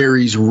and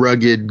Kerry's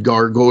rugged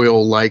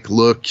gargoyle-like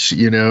looks,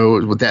 you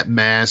know, with that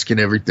mask and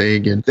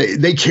everything, and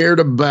they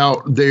cared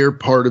about their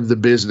part of the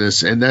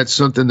business, and that's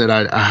something that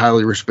I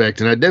highly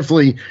respect, and I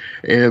definitely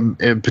am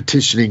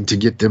petitioning to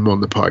get them on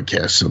the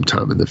podcast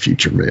sometime in the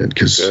future, man,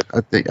 because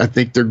I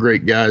think they're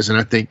great guys, and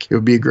I think it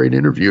would be a great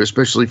interview,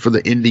 especially for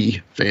the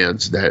indie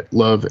fans that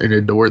love and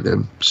adore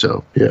them.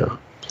 So, yeah.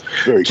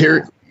 Very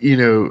cool. You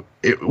know,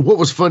 what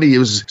was funny, it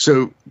was,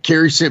 so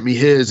Kerry sent me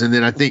his, and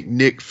then I think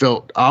Nick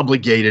felt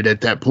obligated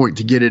at that point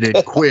to get it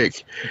in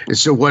quick. And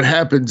so what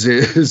happens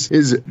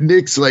is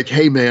Nick's like,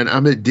 hey, man,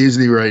 I'm at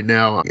Disney right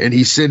now. And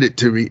he sent it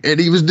to me. And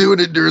he was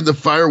doing it during the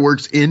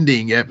fireworks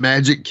ending at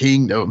Magic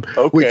Kingdom.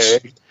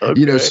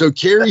 You know, so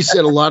Kerry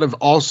said a lot of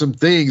awesome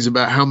things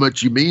about how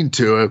much you mean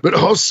to him. But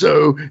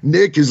also,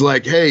 Nick is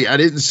like, hey, I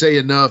didn't say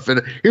enough.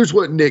 And here's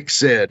what Nick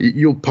said.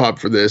 You'll pop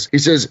for this. He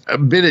says,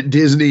 I've been at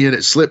Disney and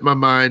it slipped my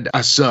mind.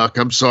 I suck.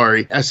 I'm sorry.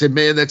 sorry. I said,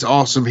 man, that's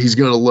awesome. He's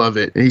going to love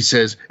it. And he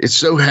says, it's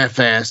so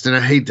half-assed. And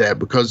I hate that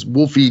because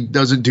Wolfie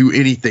doesn't do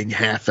anything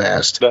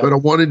half-assed. But I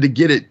wanted to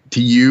get it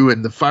to you,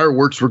 and the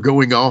fireworks were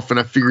going off, and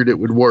I figured it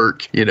would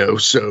work,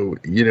 so,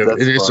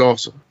 it's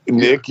awesome.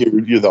 Nick,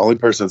 you're the only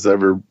person that's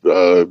ever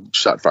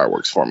shot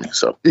fireworks for me.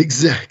 So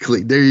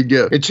exactly. There you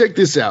go. And check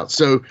this out.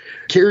 So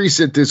Kerry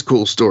sent this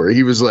cool story.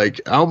 He was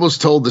like, I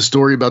almost told the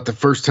story about the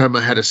first time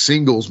I had a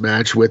singles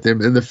match with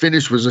him, and the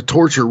finish was a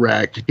torture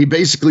rack. He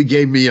basically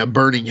gave me a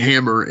burning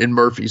hammer in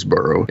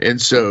Murfreesboro.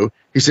 And so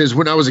he says,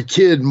 when I was a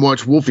kid and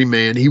watched Wolfie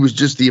Man, he was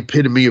just the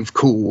epitome of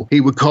cool.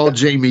 He would call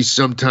Jamie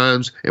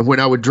sometimes, and when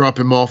I would drop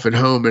him off at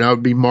home, and I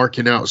would be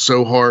marking out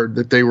so hard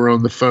that they were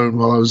on the phone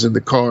while I was in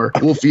the car.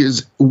 Wolfie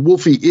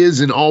is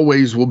and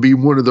always will be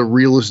one of the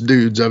realest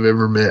dudes I've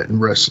ever met in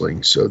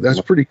wrestling. So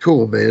that's pretty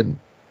cool, man.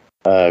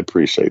 I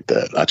appreciate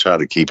that. I try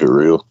to keep it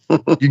real.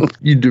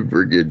 you do a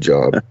very good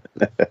job.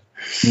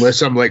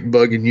 Unless I'm like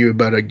bugging you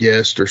about a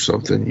guest or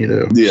something,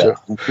 Yeah.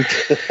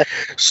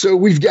 So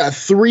we've got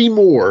 3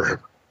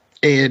 more.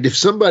 And if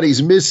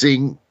somebody's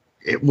missing,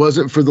 it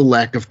wasn't for the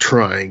lack of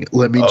trying.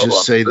 Let me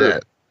just say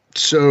that.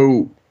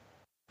 So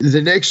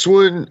the next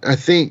one, I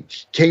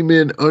think, came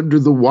in under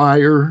the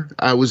wire.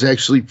 I was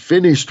actually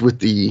finished with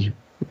the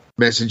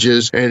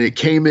messages, and it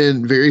came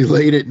in very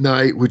late at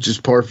night, which is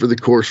par for the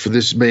course for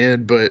this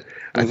man. But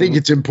I think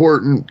it's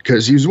important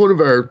because he was one of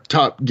our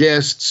top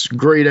guests.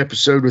 Great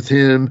episode with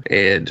him,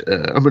 and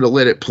I'm going to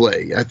let it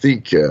play. I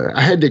think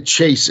I had to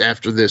chase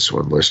after this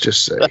one, let's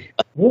just say.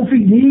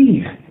 Wolfie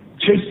D.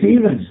 Chase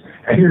Stevens,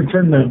 I hear him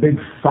turn the big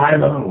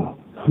 5-0.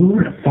 Who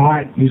would have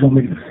thought he was going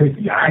to make the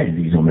 50? I didn't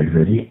think he was going to make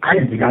 50. I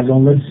didn't think I was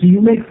going to let see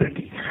you make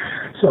 50.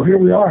 So here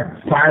we are,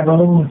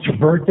 5-0. It's your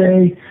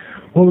birthday.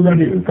 What are we going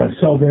to do? We're going to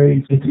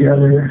celebrate, get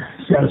together,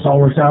 see how this all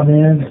works out,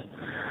 man.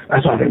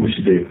 That's what I think we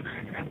should do.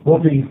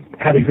 Wolfie,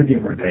 happy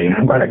 50th birthday.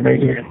 I'm glad I can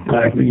make it.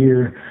 Glad I can be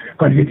here.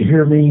 Glad you get to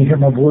hear me,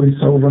 hear my voice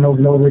over and over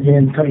and over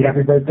again, tell you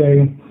happy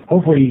birthday.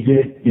 Hopefully you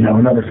get,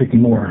 another 50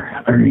 more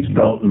underneath your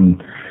belt,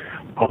 and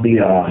I'll be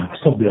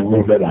still be a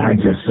little bit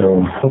behind you,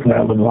 so hopefully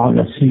I'll live long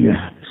enough to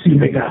see you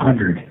make that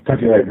 100. Talk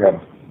to you later, bro.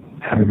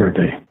 Happy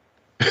birthday.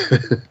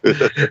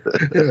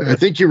 I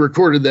think you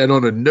recorded that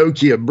on a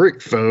Nokia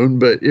brick phone,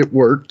 but it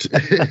worked.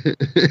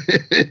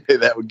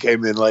 That one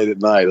came in late at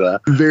night, huh?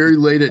 Very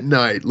late at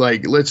night,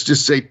 like let's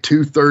just say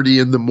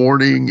 2:30 in the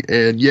morning.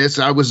 And yes,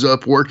 I was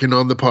up working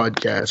on the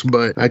podcast,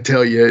 but I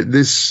tell you,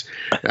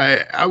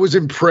 I was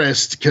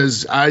impressed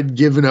because I'd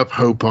given up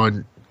hope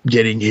on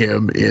getting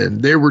him in.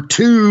 There were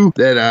 2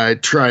 that I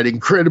tried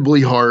incredibly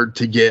hard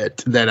to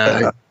get that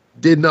I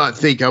did not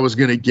think I was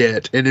going to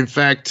get. And in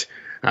fact,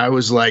 I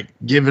was like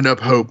giving up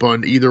hope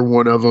on either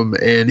one of them,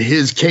 and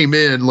his came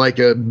in like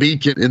a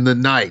beacon in the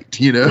night,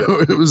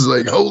 It was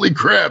like, holy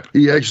crap,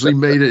 he actually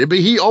made it. But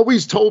he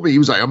always told me, he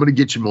was like, I'm going to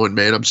get you one,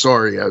 man. I'm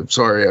sorry.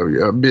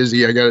 I'm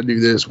busy. I got to do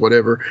this,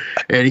 whatever.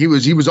 And he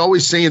was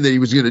always saying that he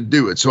was going to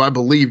do it. So I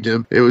believed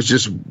him. It was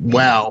just,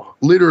 wow,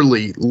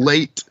 literally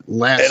late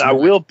last And night.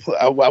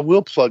 I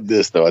will plug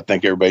this, though. I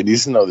think everybody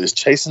needs to know this.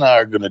 Chase and I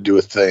are going to do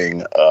a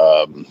thing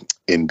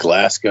in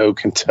Glasgow,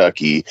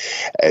 Kentucky.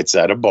 It's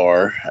at a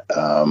bar.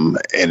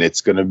 And it's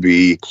going to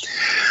be,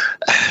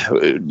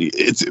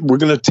 we're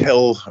going to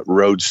tell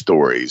road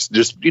stories,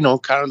 just,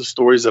 kind of the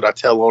stories that I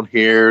tell on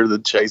here,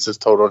 that Chase has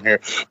told on here,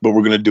 but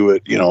we're going to do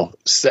it,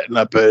 setting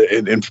up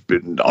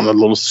on a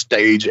little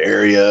stage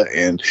area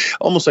and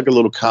almost like a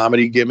little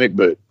comedy gimmick,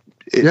 but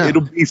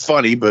it'll be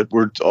funny, but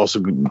we're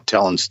also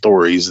telling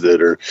stories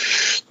that are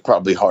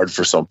probably hard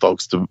for some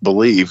folks to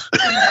believe.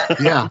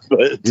 Yeah.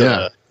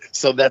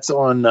 So that's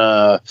on,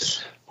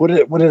 what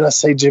did I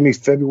say, Jimmy?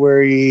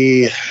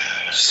 February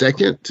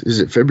 2nd? Is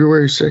it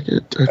February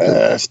 2nd?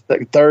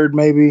 3rd,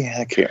 maybe?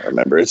 I can't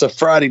remember. It's a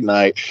Friday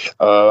night.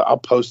 I'll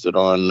post it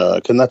on,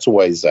 because that's a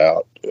ways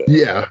out.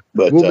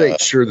 But we'll make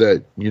sure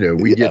that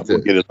we'll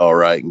get it all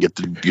right and get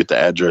the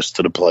address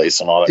to the place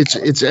and all that.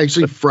 It's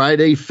actually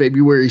Friday,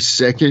 February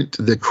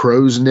 2nd, the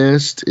Crow's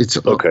Nest. It's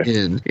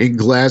in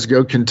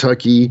Glasgow,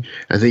 Kentucky.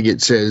 I think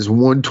it says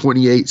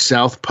 128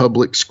 South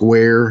Public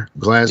Square,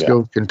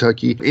 Glasgow,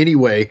 Kentucky.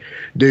 Anyway,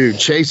 dude,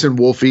 Chase and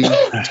Wolfie,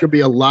 it's gonna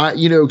be a lot.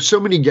 So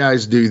many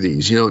guys do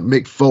these.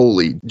 Mick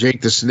Foley,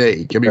 Jake the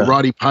Snake. I mean,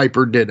 Roddy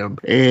Piper did them,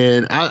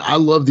 and I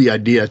love the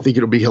idea. I think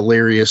it'll be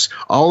hilarious.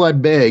 All I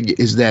beg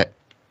is that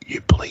you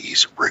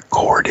please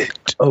record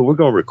it. Oh, we're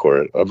going to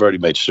record it. I've already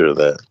made sure of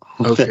that.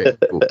 Okay,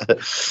 cool.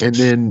 And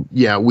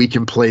then, we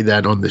can play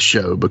that on the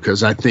show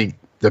because I think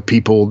the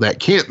people that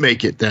can't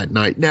make it that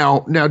night. Now,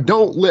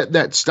 don't let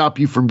that stop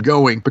you from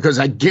going because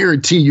I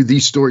guarantee you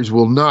these stories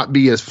will not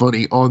be as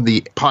funny on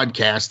the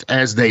podcast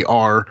as they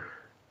are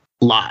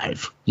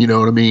live. You know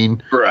what I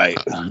mean? Right.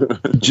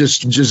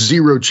 Just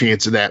zero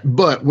chance of that.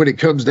 But when it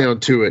comes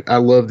down to it, I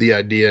love the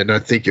idea, and I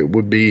think it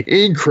would be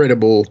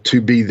incredible to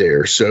be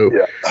there. So,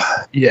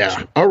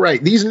 All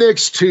right. These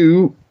next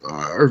 2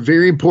 are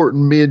very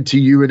important men to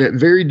you and at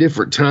very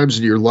different times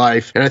in your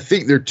life. And I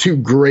think they're 2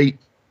 great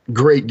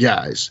great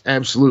guys,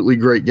 absolutely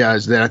great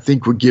guys that I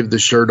think would give the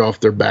shirt off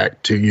their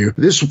back to you.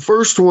 This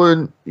first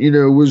one, you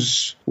know,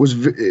 was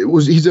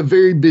he's a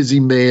very busy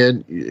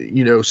man.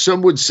 You know,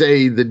 some would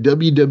say the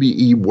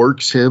WWE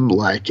works him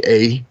like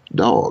a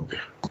dog.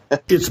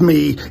 It's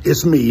me,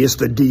 it's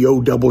the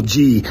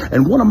D-O-double-G,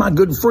 and one of my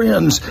good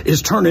friends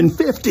is turning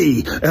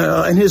 50,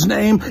 and his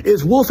name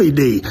is Wolfie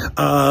D.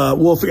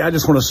 Wolfie, I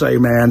just want to say,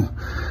 man,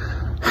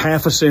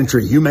 half a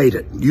century, you made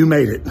it.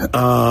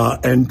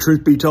 And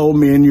truth be told,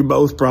 me and you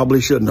both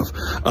probably shouldn't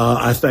have.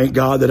 I thank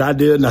God that I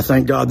did, and I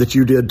thank God that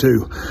you did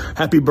too.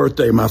 Happy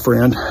birthday, my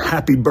friend.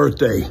 Happy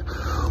birthday,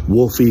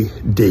 Wolfie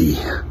D.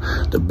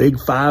 The big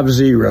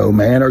 5-0,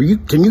 man.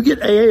 Can you get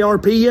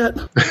AARP yet?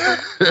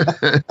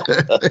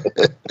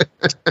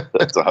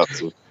 That's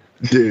awesome.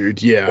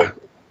 Dude, yeah.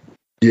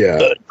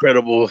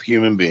 Incredible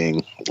human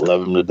being.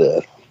 Love him to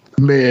death.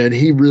 Man,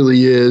 he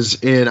really is.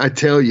 And I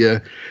tell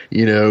you,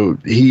 you know,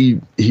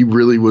 he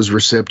really was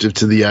receptive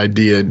to the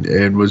idea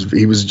and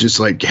he was just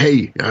like,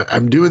 hey,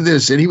 I'm doing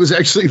this. And he was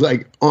actually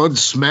like on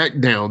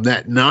SmackDown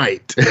that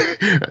night.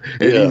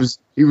 And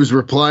he was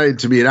replying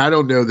to me, and I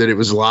don't know that it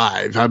was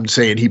live. I'm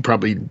saying I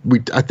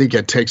think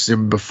I texted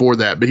him before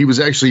that, but he was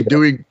actually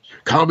doing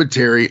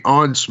commentary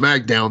on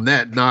SmackDown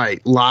that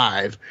night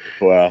live.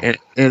 Wow.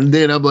 And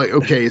then I'm like,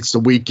 okay, it's the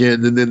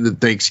weekend, and then the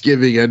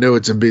Thanksgiving. I know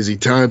it's a busy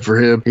time for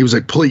him. He was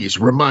like, please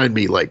remind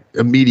me like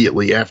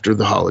immediately after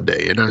the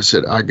holiday. And I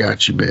said, I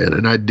got you, man.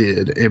 And I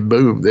did. And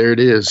boom, there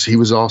it is. He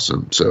was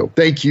awesome. So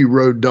thank you,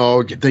 Road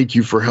Dogg. Thank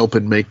you for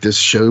helping make this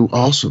show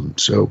awesome.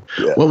 So,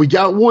 well, we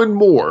got one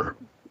more.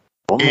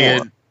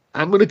 And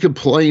I'm going to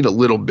complain a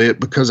little bit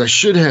because I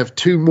should have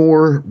two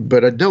more,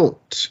 but I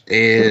don't.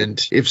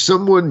 And if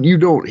someone you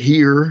don't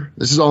hear,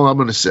 this is all I'm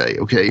going to say,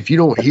 okay? If you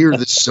don't hear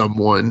this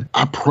someone,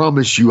 I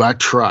promise you I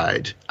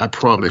tried. I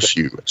promise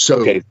you.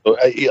 So, okay, so,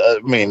 I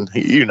mean,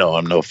 you know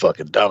I'm no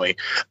fucking dummy.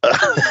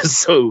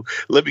 So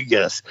let me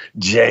guess.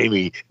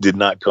 Jamie did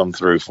not come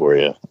through for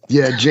you.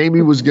 Yeah,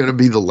 Jamie was going to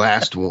be the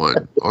last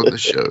one on the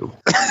show.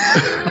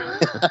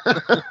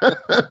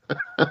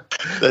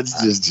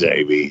 That's just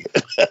Jamie.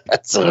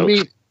 So, I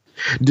mean,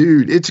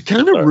 dude, it's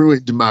kind of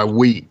ruined my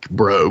week,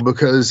 bro,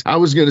 because I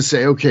was going to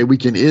say, okay, we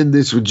can end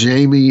this with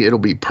Jamie. It'll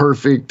be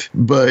perfect.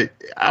 But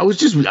I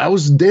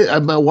was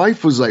dead. My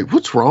wife was like,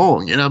 what's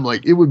wrong? And I'm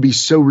like, it would be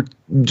so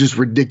just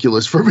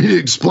ridiculous for me to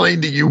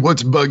explain to you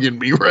what's bugging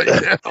me right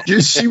now.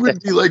 Because she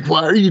would be like,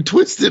 why are you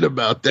twisted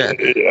about that?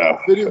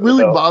 Yeah. But it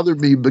really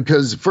bothered me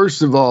because,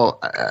 first of all,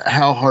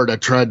 how hard I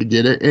tried to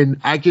get it. And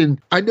I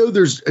know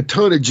there's a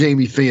ton of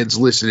Jamie fans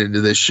listening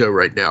to this show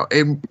right now.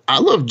 And I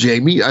love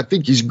Jamie. I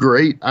think he's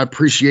great. I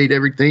appreciate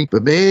everything.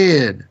 But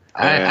man,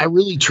 I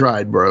really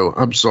tried, bro.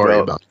 I'm sorry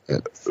about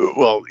that.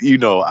 Well, you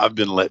know, I've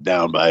been let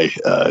down by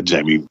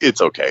Jamie.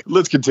 It's okay.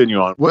 Let's continue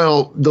on.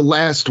 Well, the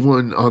last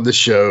one on the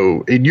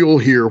show, and you'll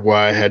hear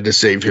why I had to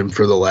save him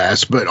for the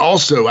last, but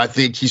also I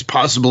think he's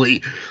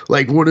possibly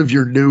like one of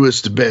your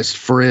newest best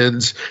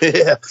friends.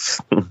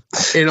 Yes.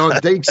 And on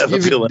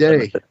Thanksgiving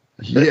Day.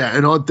 Yeah,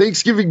 and on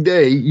Thanksgiving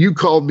Day, you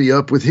called me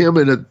up with him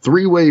in a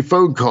 3-way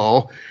phone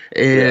call,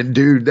 and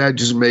dude, that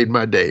just made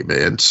my day,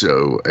 man.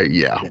 So,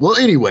 yeah. Well,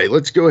 anyway,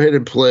 let's go ahead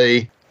and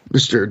play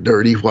Mr.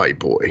 Dirty White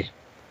Boy.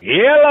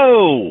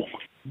 Hello,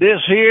 this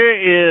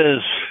here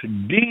is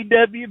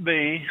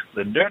DWB,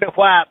 the Dirty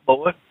White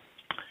Boy,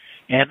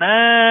 and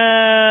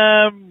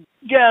I've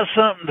got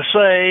something to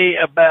say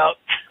about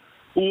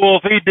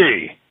Wolfie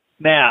D.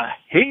 Now,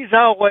 he's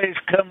always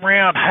come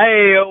around,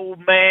 hey, old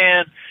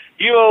man,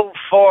 you old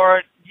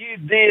fart, you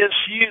this,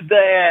 you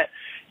that,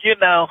 you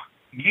know,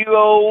 you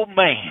old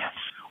man.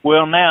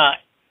 Well, now,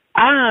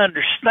 I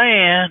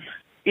understand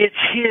it's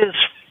his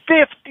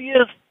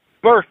 50th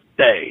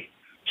birthday.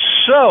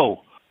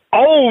 So,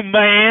 old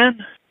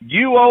man,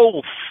 you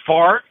old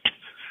fart.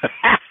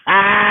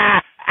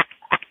 I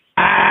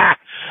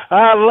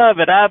love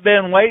it. I've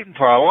been waiting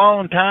for a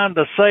long time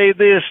to say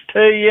this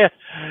to you,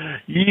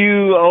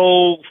 you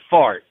old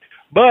fart.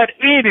 But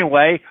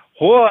anyway,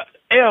 what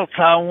else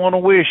I want to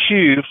wish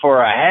you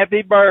for a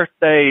happy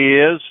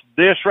birthday is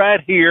this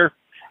right here,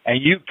 and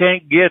you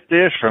can't get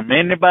this from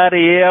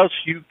anybody else.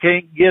 You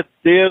can't get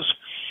this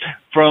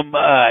from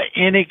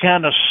any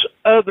kind of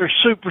other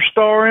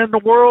superstar in the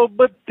world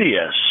but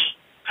this.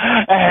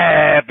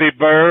 Happy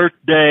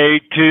birthday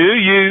to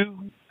you.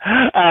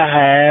 A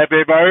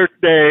happy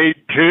birthday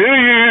to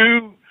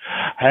you.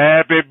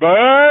 Happy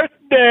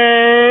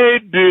birthday,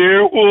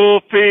 dear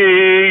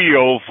Wolfie,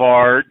 you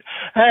fart.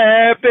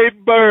 Happy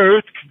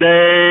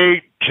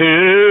birthday to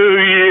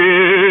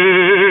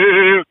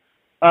you.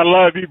 I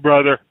love you,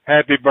 brother.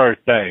 Happy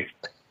birthday.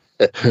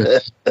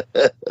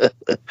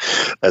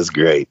 That's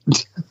great.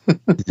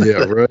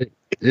 Yeah, right.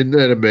 Isn't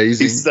that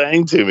amazing? He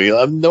sang to me.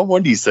 No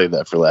wonder you say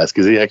that for last,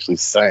 because he actually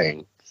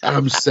sang.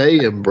 I'm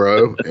saying,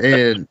 bro,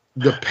 and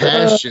the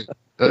passion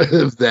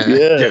of that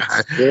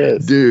guy,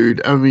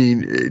 dude. I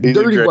mean, he's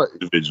a great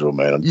individual,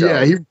 man.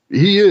 Yeah,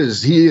 He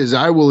is.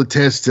 I will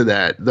attest to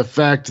that. The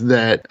fact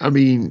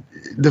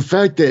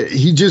that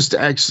he just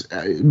acts,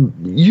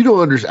 you don't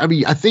understand. I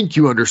mean, I think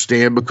you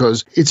understand,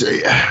 because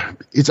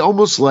it's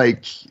almost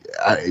like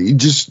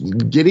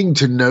just getting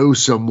to know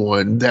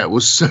someone that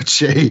was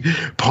such a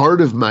part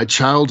of my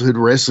childhood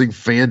wrestling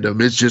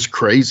fandom. It's just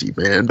crazy,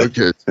 man,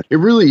 because it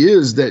really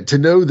is, that to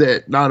know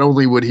that not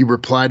only would he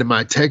reply to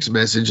my text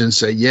message and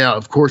say, yeah,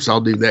 of course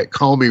I'll do that,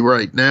 call me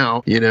right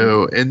now,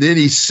 and then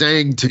he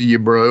sang to you,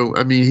 bro.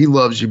 I mean, he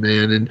loves you,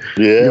 man. And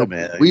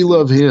man, we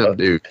love him,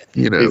 dude.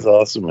 He's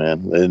awesome,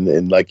 man.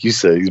 And like you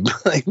said,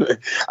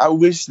 I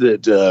wish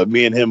that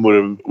me and him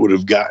would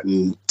have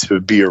gotten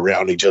to be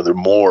around each other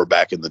more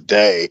back in the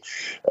day,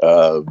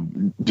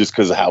 just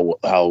because of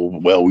how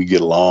well we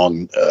get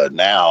along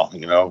now.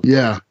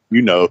 Yeah.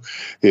 At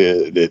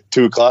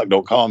 2:00,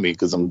 don't call me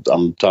because I'm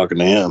talking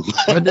to him.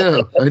 I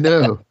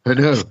know.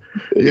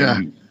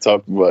 Yeah.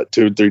 Talk about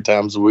 2 or 3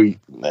 times a week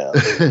now.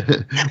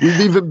 We've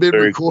even been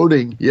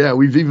recording. Cool. Yeah,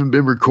 we've even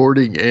been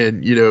recording,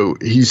 and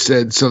he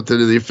said something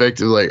to the effect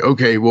of like,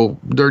 "Okay, well,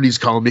 Dirty's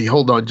calling me.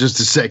 Hold on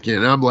just a second."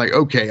 And I'm like,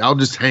 "Okay, I'll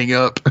just hang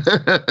up,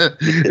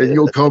 and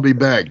you'll call me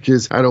back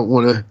because I don't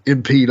want to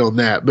impede on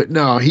that." But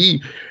no,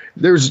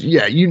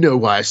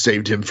 why I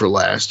saved him for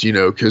last,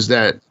 because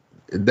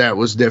that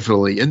was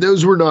definitely, and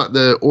those were not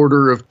the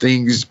order of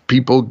things,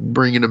 people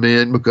bringing him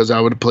in, because I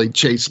would have played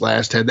Chase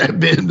last had that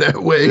been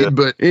that way. Yeah.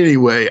 But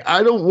anyway,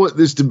 I don't want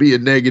this to be a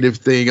negative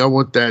thing. I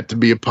want that to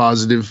be a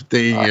positive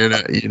thing. And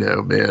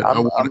man,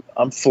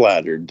 I'm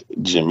flattered,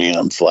 Jimmy.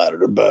 I'm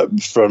flattered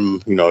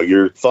from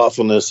your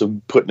thoughtfulness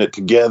of putting it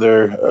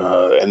together,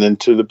 and then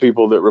to the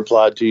people that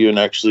replied to you and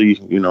actually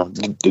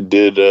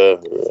did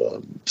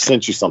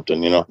sent you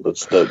something.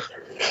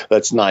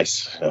 That's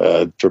nice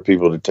for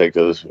people to take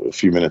a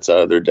few minutes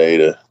out of their day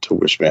to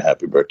wish me a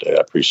happy birthday. I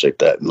appreciate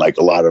that. And like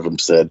a lot of them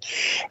said,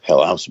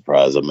 hell, I'm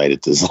surprised I made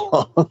it this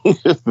long.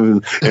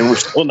 And we're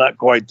still not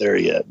quite there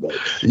yet. But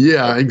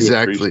yeah,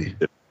 exactly.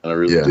 I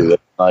really do.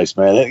 That's nice,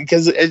 man.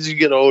 Because as you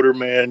get older,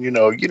 man, you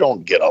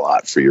don't get a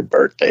lot for your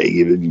birthday.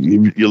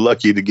 You're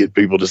lucky to get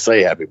people to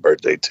say happy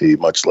birthday to you,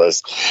 much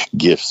less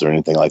gifts or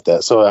anything like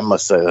that. So I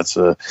must say that's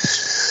a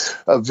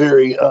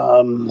very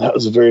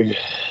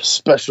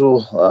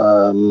special.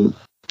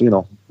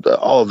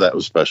 All of that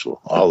was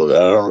special. All of it.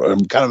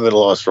 I'm kind of at a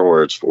loss for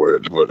words for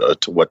it,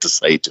 to what to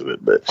say to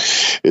it. But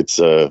it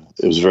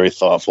was very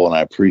thoughtful, and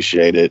I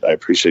appreciate it. I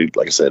appreciate,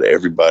 like I said,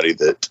 everybody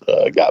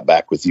that got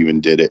back with you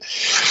and did it.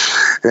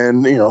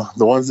 And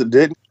the ones that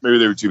didn't, maybe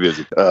they were too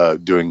busy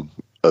doing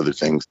other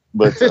things.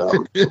 But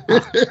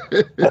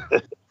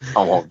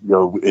I won't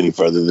go any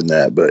further than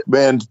that. But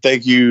man,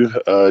 thank you,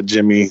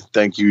 Jimmy.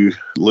 Thank you,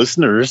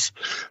 listeners.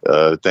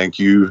 Thank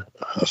you,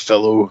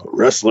 fellow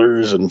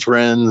wrestlers and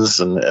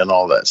friends and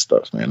all that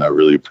stuff, man. I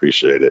really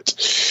appreciate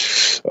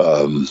it.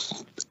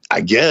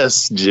 I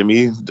guess,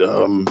 Jimmy,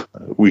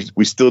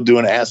 we still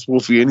doing Ask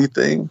Wolfie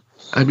Anything?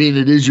 I mean,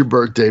 it is your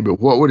birthday, but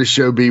what would a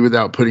show be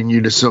without putting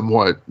you to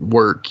somewhat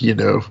work,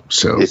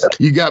 So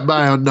you got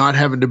by on not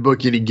having to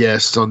book any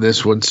guests on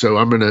this one, so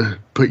I'm going to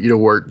put you to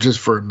work just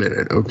for a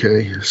minute,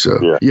 okay?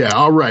 So, yeah,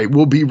 all right.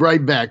 We'll be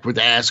right back with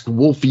Ask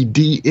Wolfie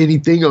D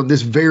Anything on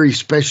this very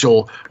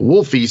special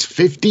Wolfie's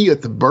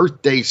 50th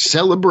birthday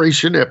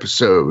celebration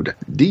episode.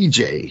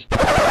 DJ.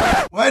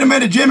 Wait a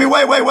minute, Jimmy.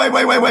 Wait.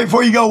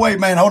 Before you go, wait,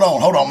 man. Hold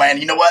on, man.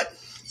 You know what?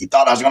 You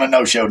thought I was going to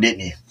no-show,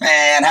 didn't you?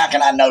 Man, how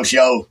can I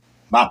no-show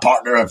my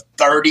partner of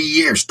 30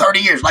 years?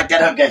 30 years, like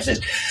that hubcap says.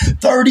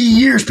 30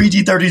 years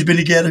PG-13's been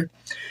together.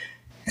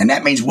 And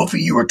that means,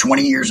 Wolfie, you were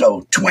 20 years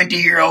old.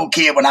 20-year-old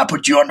kid when I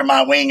put you under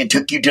my wing and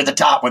took you to the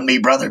top with me,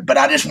 brother. But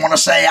I just want to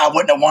say I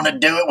wouldn't have wanted to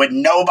do it with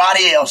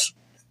nobody else.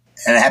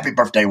 And happy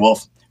birthday,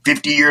 Wolf.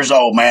 50 years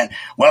old, man.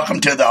 Welcome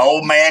to the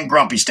old man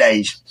grumpy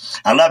stage.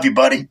 I love you,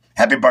 buddy.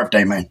 Happy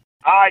birthday, man.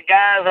 All right,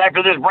 guys.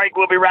 After this break,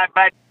 we'll be right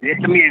back.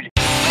 Hit the music.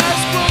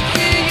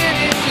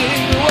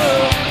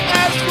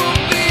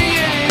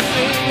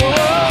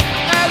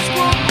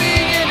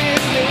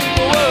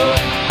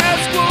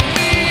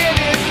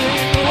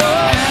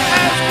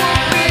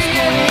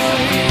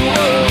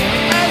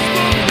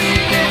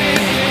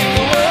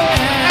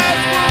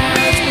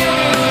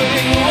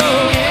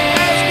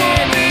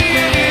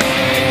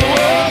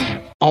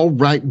 All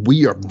right,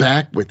 we are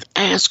back with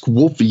Ask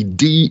Wolfie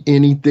D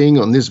Anything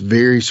on this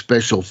very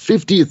special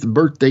 50th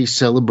birthday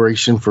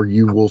celebration for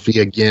you, Wolfie.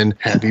 Again,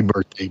 happy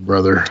birthday,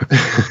 brother.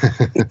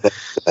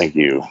 Thank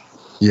you.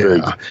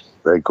 Yeah.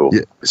 Very cool.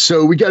 Yeah.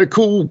 So we got a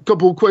cool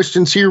couple of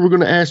questions here we're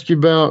going to ask you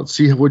about,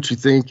 see what you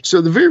think. So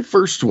the very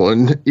first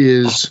one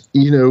is,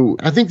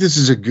 I think this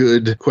is a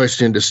good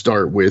question to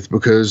start with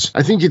because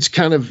I think it's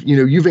kind of,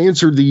 you've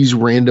answered these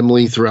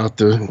randomly throughout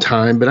the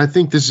time, but I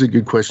think this is a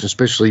good question,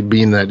 especially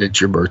being that it's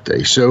your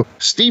birthday. So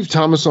Steve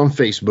Thomas on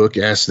Facebook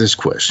asked this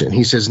question.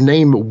 He says,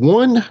 name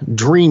one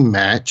dream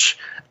match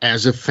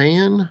as a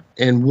fan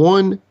and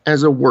one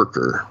as a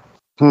worker.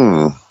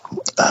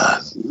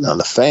 Now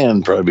the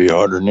fan probably be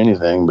harder than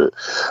anything, but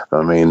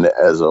I mean,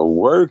 as a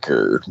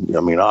worker,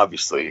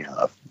 obviously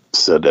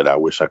said that I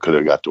wish I could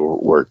have got to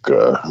work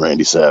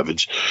Randy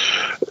Savage.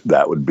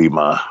 That would be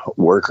my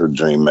worker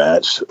dream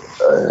match.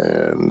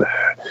 And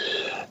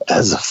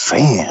as a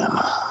fan,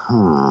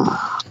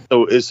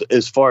 So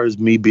as far as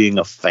me being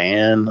a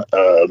fan,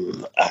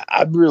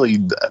 I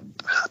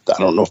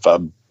don't know if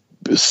I've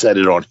said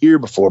it on here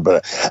before,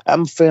 but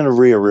I'm a fan of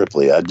Rhea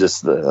Ripley. I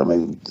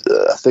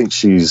think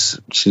she's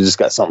just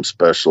got something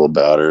special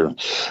about her,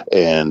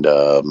 and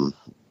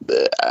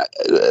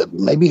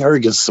maybe her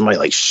against somebody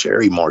like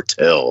Sherry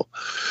Martel.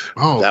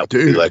 Oh, that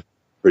would be like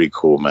a pretty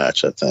cool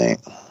match, I think.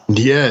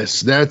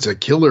 Yes, that's a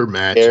killer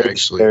match,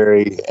 actually.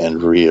 Sherry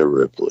and Rhea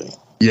Ripley.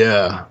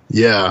 Yeah,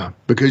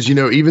 because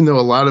even though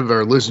a lot of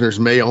our listeners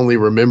may only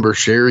remember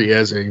Sherry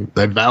as a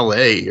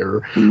valet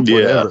or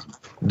whatever,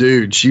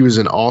 dude, she was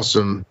an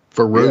awesome,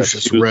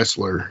 ferocious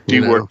wrestler.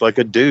 She worked like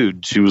a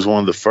dude. She was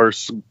one of the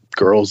first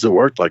girls that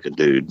worked like a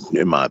dude,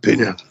 in my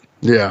opinion.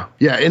 Yeah.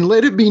 And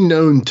let it be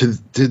known to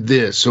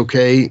this,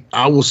 okay?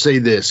 I will say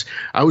this.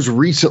 I was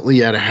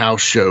recently at a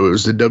house show. It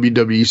was the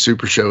WWE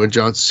Super Show in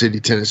Johnson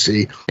City,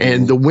 Tennessee.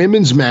 And the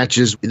women's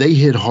matches, they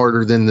hit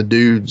harder than the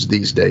dudes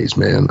these days,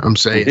 man. I'm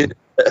saying.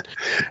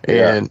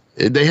 And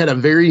they had a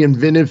very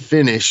inventive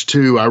finish,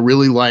 too. I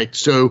really liked.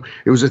 So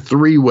it was a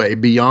three-way,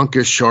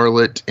 Bianca,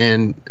 Charlotte,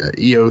 and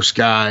Io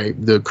Sky,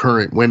 the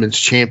current women's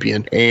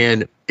champion.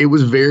 And it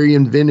was very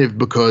inventive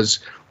because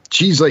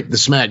she's like the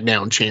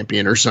SmackDown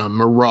champion or something,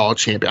 or Raw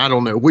champion. I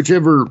don't know.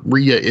 Whichever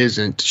Rhea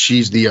isn't,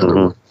 she's the other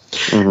one.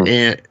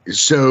 And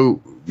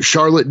so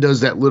Charlotte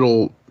does that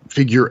little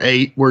figure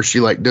 8 where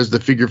she like does the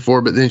figure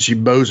 4, but then she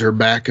bows her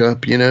back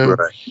up, Right.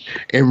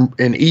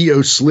 And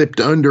Io slipped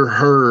under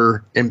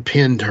her and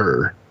pinned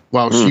her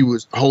while she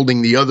was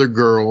holding the other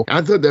girl.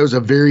 I thought that was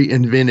a very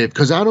inventive,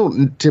 because I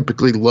don't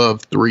typically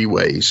love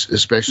three-ways,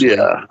 especially.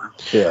 Yeah.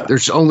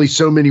 There's only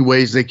so many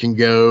ways they can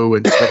go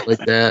and stuff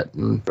like that.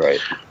 And,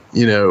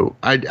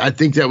 I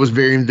think that was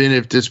very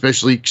inventive,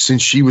 especially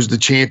since she was the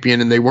champion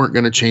and they weren't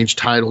going to change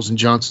titles in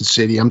Johnson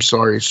City. I'm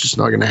sorry, it's just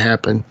not going to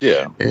happen.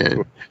 Yeah.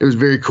 And it was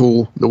very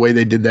cool the way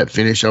they did that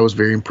finish. I was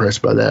very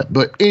impressed by that.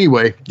 But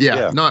anyway,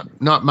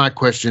 not my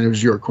question. It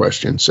was your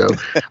question. So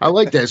I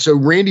like that. So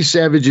Randy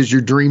Savage is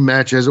your dream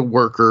match as a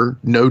worker.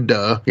 No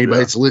duh. Anybody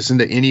that's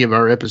listened to any of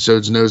our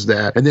episodes knows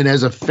that. And then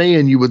as a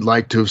fan, you would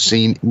like to have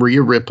seen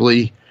Rhea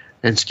Ripley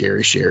and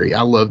Scary Sherry.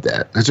 I love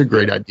that. That's a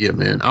great idea,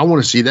 man. I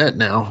want to see that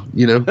now,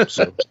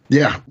 So,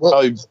 yeah. Well,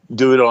 probably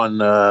do it on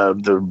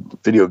the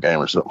video game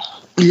or something.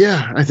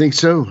 Yeah, I think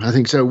so.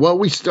 Well,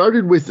 we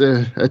started with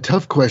a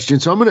tough question,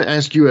 so I'm going to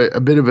ask you a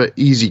bit of an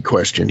easy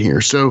question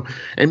here. So,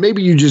 and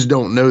maybe you just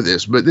don't know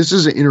this, but this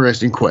is an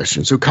interesting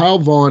question. So Kyle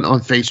Vaughn on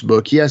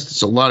Facebook, he asked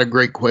us a lot of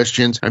great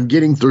questions. I'm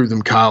getting through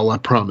them, Kyle, I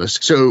promise.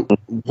 So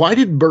why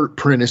did Burt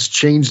Prentice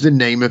change the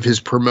name of his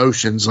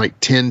promotions like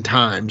 10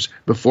 times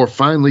before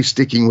finally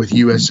sticking with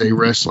USA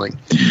Wrestling?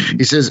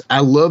 He says, I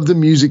love the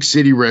Music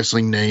City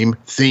Wrestling name,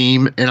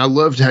 theme, and I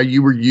loved how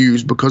you were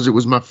used because it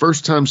was my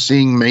first time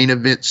seeing main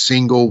event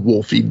single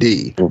Wolfie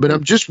D. But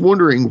I'm just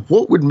wondering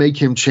what would make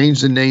him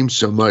change the name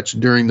so much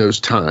during those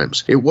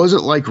times. It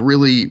wasn't like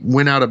really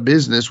went out of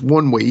business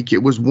one week.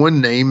 It was one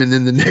name and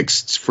then the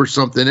next for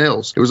something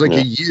else. It was like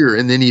a year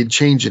and then he'd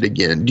change it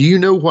again. Do you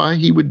know why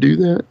he would do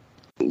that?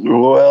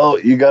 Well,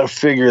 you got to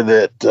figure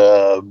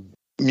that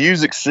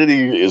Music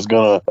City is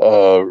going to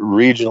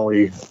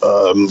regionally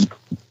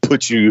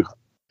put you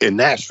in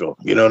Nashville,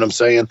 you know what I'm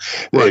saying?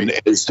 Right. And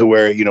it's to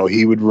where,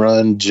 he would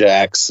run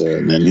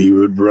Jackson and he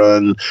would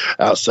run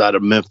outside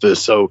of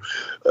Memphis. So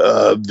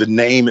the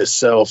name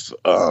itself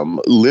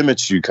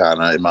limits you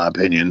kind of, in my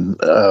opinion,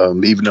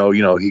 even though,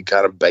 he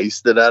kind of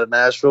based it out of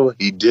Nashville.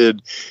 He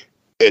did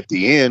at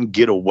the end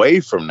get away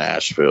from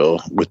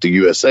Nashville with the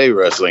USA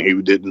Wrestling. He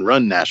didn't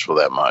run Nashville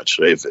that much,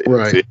 if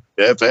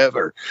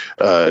ever,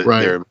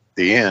 there at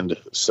the end.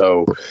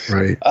 So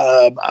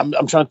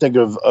I'm trying to think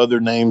of other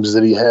names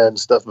that he had and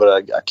stuff,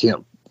 but I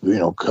can't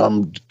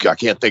I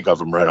can't think of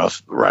them right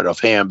off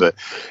hand. But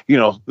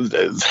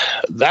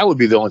that would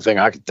be the only thing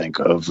I could think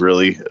of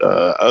really,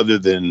 other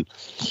than,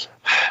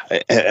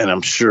 and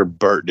I'm sure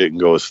Burt didn't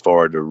go as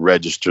far to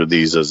register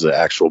these as an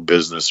actual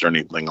business or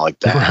anything like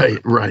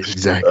that. Right,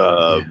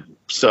 exactly.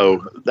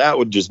 So that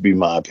would just be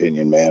my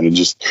opinion, man. And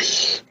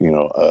just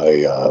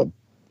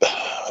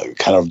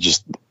kind of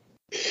just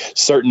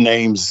certain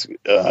names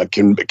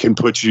can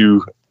put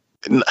you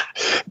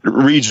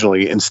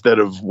regionally instead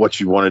of what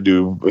you want to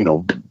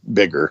do,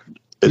 bigger.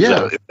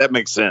 If that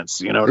makes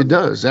sense, It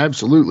does,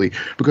 absolutely.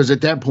 Because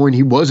at that point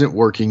he wasn't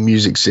working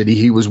Music City.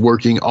 He was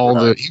working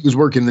he was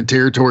working the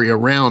territory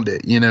around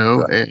it,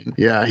 Right.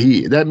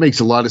 And that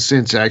makes a lot of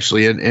sense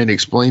actually, and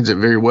explains it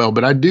very well.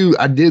 But I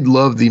did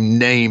love the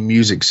name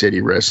Music City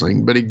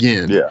Wrestling. But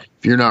again,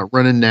 if you're not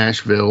running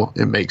Nashville,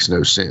 it makes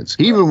no sense.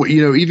 Even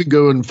even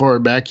going far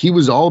back, he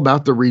was all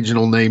about the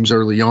regional names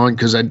early on,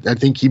 because I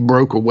think he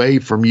broke away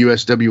from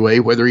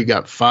USWA, whether he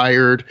got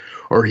fired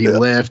or he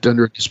left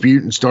under a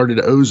dispute and started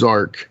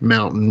Ozark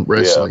Mountain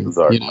Wrestling.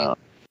 Ozark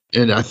Mountain.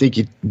 And I think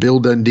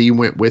Bill Dundee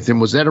went with him.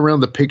 Was that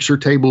around the picture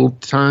table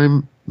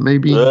time?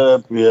 maybe.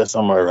 Yeah,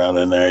 somewhere around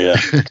in there.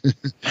 Yeah.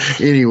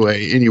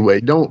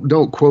 Anyway,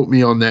 don't quote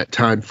me on that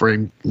time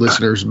frame,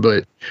 listeners.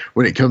 But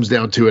when it comes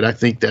down to it, I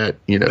think that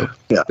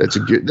that's a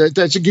good.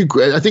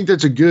 I think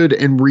that's a good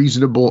and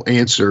reasonable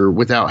answer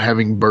without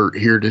having Bert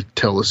here to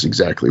tell us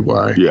exactly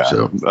why. Yeah,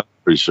 so I'm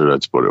pretty sure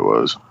that's what it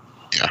was.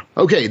 Yeah.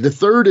 Okay. The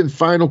third and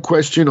final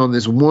question on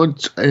this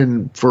once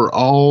and for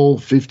all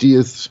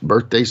 50th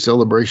birthday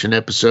celebration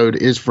episode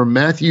is from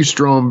Matthew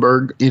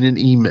Stromberg in an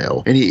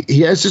email. And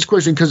he asked this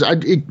question because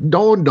it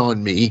dawned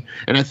on me,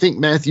 and I think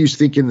Matthew's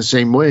thinking the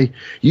same way.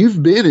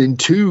 You've been in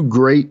two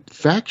great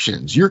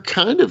factions. You're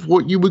kind of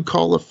what you would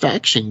call a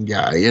faction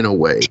guy in a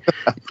way.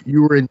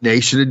 You were in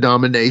Nation of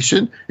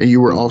Domination, and you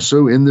were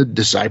also in the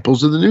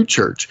Disciples of the New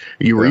Church.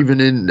 You were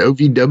even in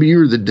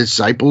OVW or the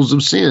Disciples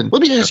of Sin.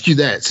 Let me ask you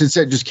that, since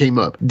that just came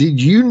up.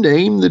 Did you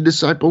name the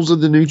Disciples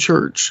of the New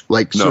Church?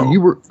 Like, no. So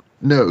you were,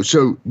 no,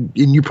 so, and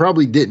you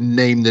probably didn't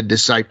name the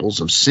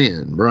Disciples of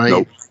Sin, right?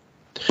 Nope.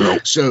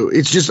 So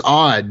it's just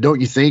odd, don't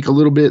you think, a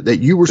little bit, that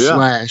you were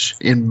Slash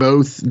in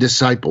both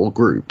disciple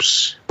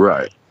groups?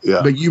 Right.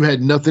 Yeah. But you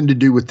had nothing to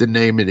do with the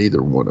name in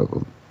either one of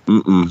them.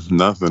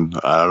 Nothing.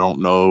 I don't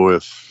know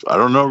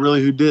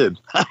really who did.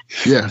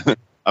 Yeah.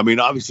 I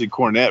mean, obviously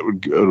Cornette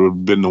would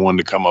have been the one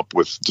to come up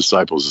with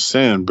Disciples of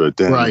Sin, but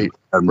then I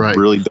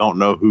really don't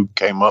know who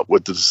came up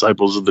with the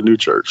Disciples of the New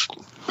Church.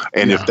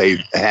 And if they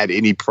had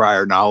any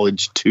prior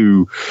knowledge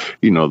to,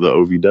 the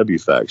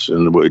OVW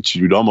faction, which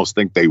you'd almost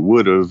think they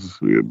would have,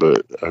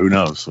 but who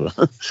knows?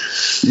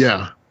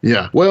 Yeah.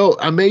 Well,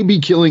 I may be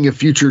killing a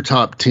future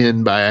top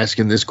 10 by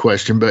asking this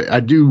question, but I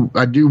do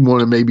want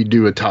to maybe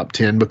do a top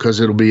 10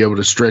 because it'll be able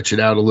to stretch it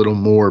out a little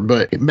more.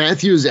 But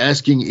Matthew is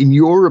asking, in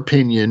your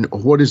opinion,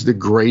 what is the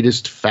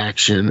greatest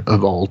faction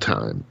of all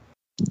time?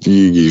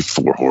 The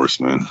Four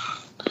Horsemen.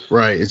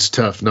 Right. It's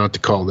tough not to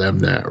call them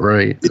that,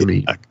 right? I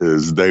mean,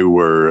 because they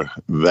were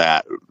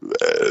that.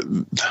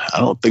 I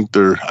don't think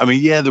they're. I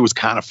mean, there was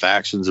kind of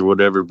factions or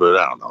whatever, but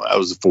I don't know. That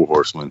was the Four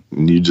Horsemen,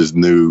 and you just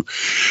knew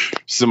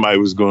somebody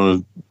was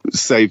going to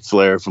save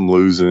Flair from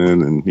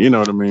losing, and you know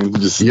what I mean.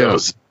 That was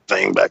the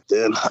thing back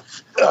then.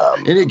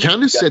 And it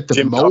kind of set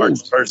the mold.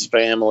 Hart's first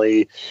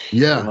family,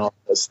 and all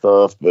that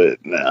stuff. But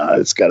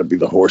it's got to be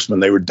the Horsemen.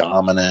 They were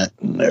dominant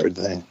and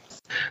everything.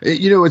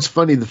 It's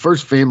funny. The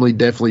first family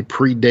definitely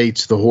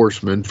predates the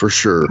Horsemen for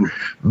sure.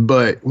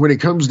 But when it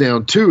comes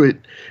down to it,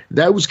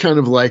 that was kind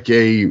of like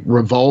a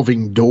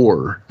revolving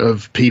door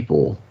of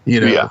people,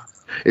 Yeah.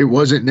 It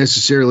wasn't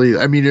necessarily,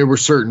 I mean, there were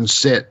certain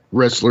set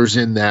wrestlers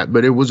in that,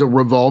 but it was a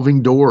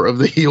revolving door of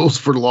the heels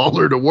for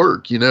Lawler to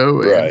work,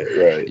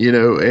 Right.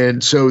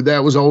 And so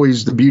that was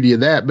always the beauty of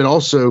that. But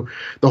also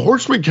the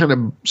Horsemen kind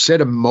of set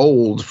a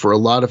mold for a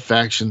lot of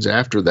factions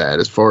after that,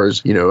 as far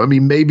as, I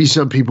mean, maybe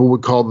some people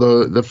would call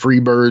the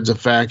Freebirds a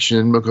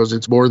faction because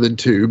it's more than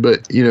two,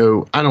 but,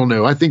 I don't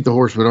know. I think the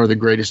Horsemen are the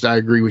greatest. I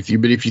agree with you.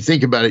 But if you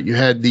think about it, you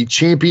had the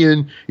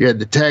champion, you had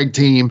the tag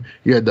team,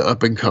 you had the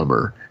up and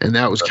comer, and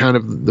that was kind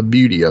of the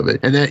beauty of it.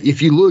 And that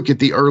if you look at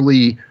the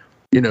early,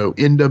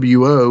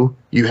 NWO,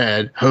 you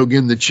had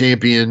Hogan, the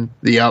champion,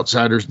 the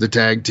Outsiders, the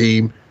tag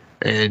team,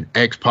 and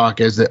X-Pac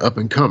as the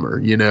up-and-comer,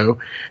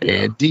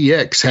 And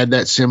DX had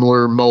that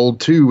similar mold,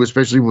 too,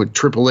 especially with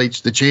Triple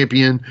H, the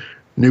champion,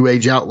 New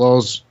Age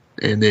Outlaws,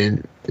 and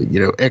then,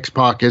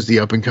 X-Pac as the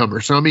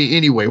up-and-comer. So, I mean,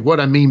 anyway, what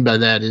I mean by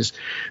that is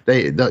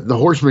the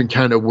Horsemen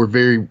kind of were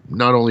very,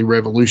 not only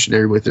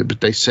revolutionary with it,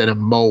 but they set a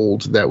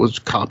mold that was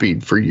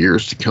copied for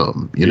years to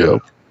come, Yeah,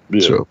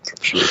 so,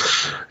 sure.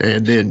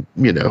 And then,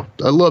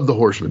 I love the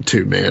Horsemen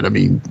too, man. I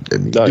mean,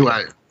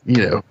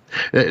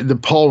 the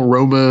Paul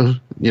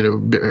Roma,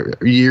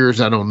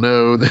 years, I don't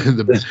know,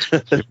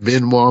 the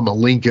Benoit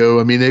Malenko.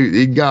 I mean,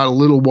 it got a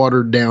little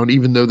watered down,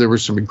 even though there were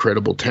some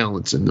incredible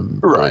talents in them.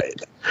 Right.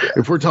 But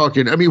if we're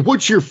talking, I mean,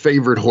 what's your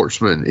favorite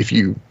Horseman if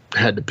you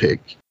had to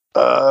pick?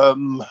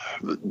 I'm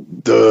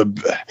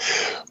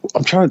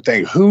trying to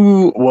think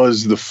who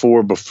was the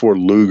four before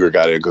Luger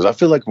got in, because I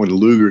feel like when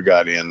Luger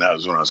got in, that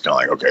was when I was kind of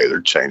like, okay,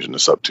 they're changing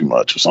this up too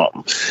much or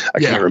something. I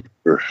can't remember.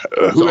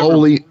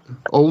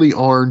 Ole,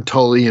 Arn,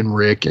 Tully, and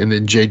Rick, and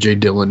then J.J.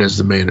 Dillon as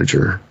the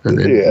manager, and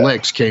then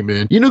Lex came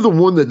in. The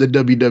one that the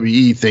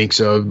WWE thinks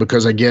of,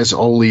 because I guess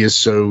Ole is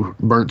so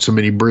burnt so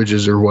many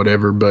bridges or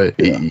whatever, but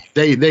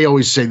they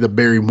always say the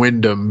Barry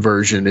Windham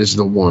version is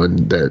the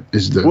one that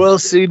is the. Well,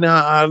 see, now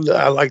I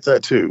like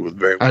that too with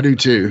Barry. I do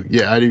too.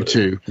 Yeah, I do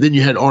too. Then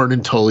you had Arn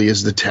and Tully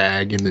as the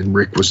tag, and then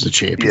Rick was the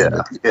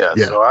champion. Yeah.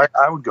 So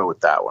I would go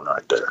with that one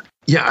right there.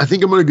 Yeah, I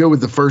think I'm going to go with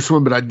the first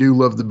one, but I do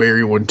love the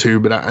Barry one too.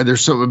 But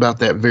there's something about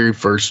that very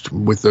first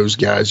with those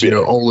guys,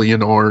 Ole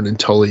and Arn and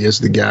Tully as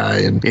the guy.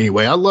 And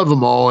anyway, I love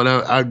them all, and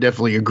I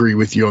definitely agree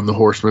with you on the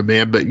Horseman,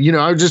 man. But,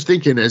 I was just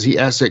thinking as he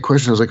asked that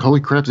question, I was like,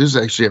 holy crap, this is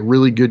actually a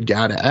really good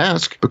guy to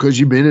ask, because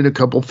you've been in a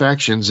couple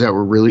factions that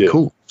were really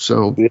cool.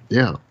 So,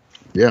 yeah.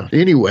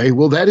 Anyway,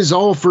 well, that is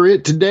all for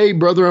it today,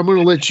 brother. I'm going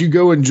to let you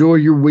go enjoy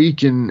your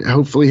week and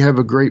hopefully have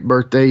a great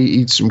birthday,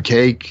 eat some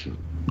cake.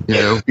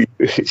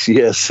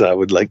 Yes, I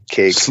would like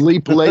cake.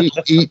 Sleep late,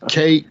 eat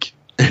cake,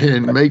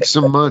 and make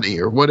some money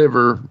or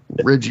whatever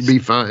Reggie B.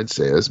 Fine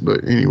says.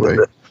 But anyway,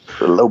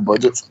 the low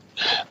budgets.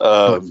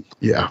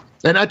 Yeah.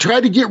 And I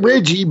tried to get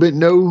Reggie, but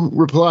no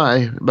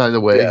reply, by the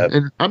way. Yeah.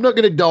 And I'm not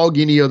going to dog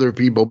any other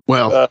people.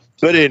 Well,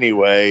 but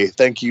anyway,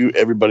 thank you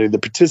everybody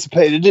that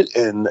participated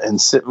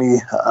and sent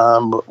me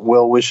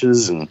well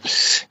wishes and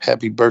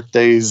happy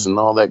birthdays and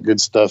all that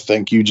good stuff.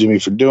 Thank you, Jimmy,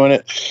 for doing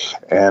it.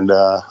 And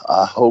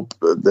I hope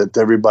that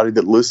everybody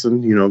that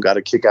listened, got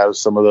a kick out of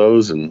some of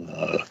those and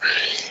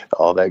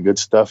all that good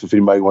stuff. If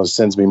anybody wants to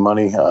send me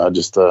money,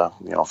 just for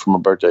my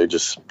birthday,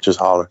 just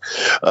holler.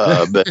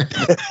 But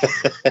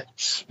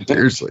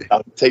seriously,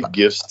 I'll take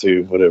gifts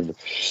too, whatever.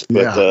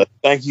 But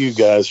thank you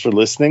guys for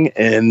listening,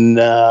 and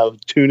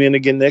tune in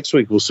again next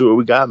week. We'll see what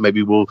we got.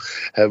 Maybe we'll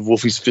have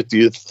Wolfie's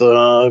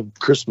 50th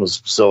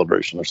Christmas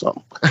celebration or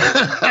something.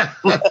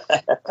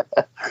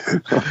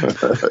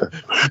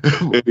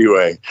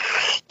 Anyway,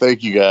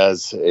 thank you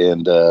guys,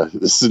 and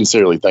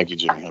sincerely, thank you,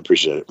 Jimmy. I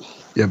appreciate it.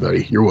 Yeah,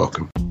 buddy, you're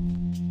welcome.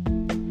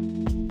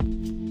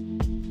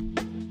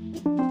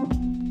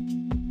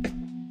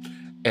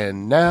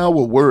 And now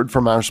a word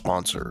from our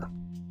sponsor.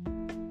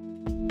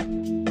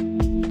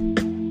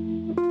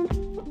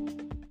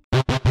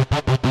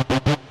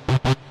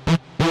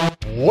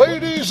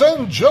 Ladies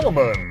and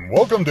gentlemen,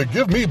 welcome to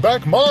Give Me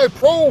Back My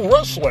Pro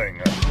Wrestling,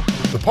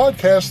 the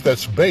podcast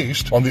that's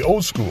based on the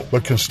old school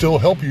but can still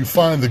help you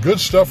find the good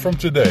stuff from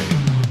today.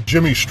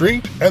 Jimmy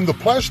Street and the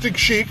Plastic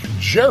Chic,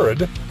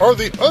 Jared, are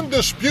the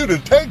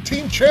undisputed tag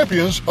team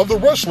champions of the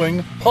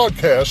wrestling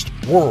podcast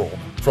world.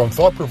 From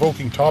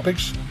thought-provoking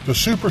topics to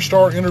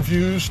superstar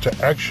interviews to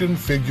action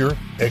figure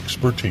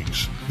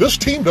expertise. This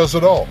team does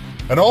it all,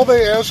 and all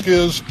they ask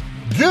is,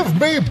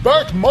 give me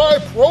back my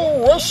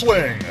pro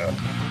wrestling!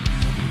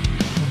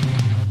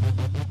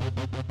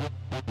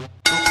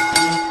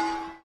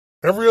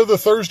 Every other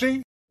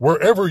Thursday,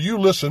 wherever you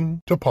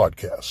listen to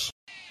podcasts.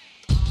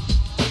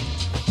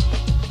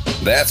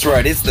 That's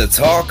right, it's the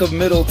Talk of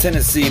Middle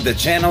Tennessee, the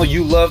channel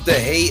you love to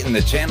hate and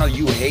the channel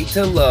you hate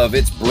to love.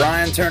 It's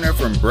Brian Turner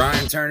from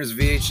Brian Turner's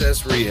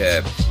VHS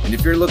Rehab. And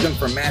if you're looking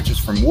for matches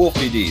from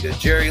Wolfie D to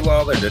Jerry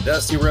Lawler to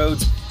Dusty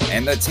Rhodes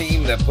and the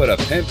team that put a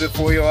pimp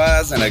before your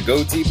eyes and a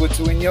goatee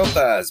between your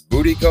thighs,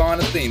 Booty Call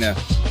and Athena,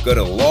 go to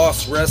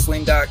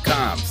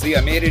lostwrestling.com. See, I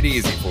made it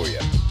easy for you.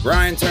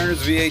 Brian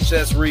Turner's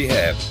VHS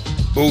Rehab.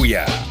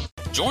 Booyah.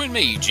 Join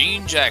me,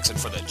 Gene Jackson,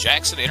 for the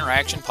Jackson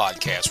Interaction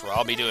Podcast, where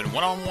I'll be doing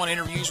one-on-one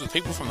interviews with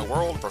people from the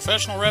world of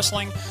professional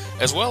wrestling,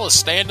 as well as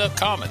stand-up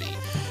comedy.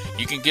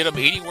 You can get them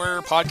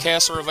anywhere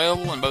podcasts are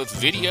available in both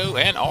video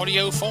and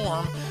audio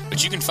form,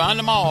 but you can find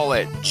them all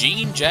at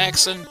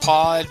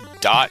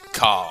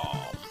GeneJacksonPod.com.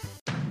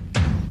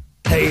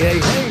 Hey,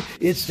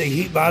 it's the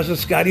Heat Miser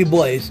Scotty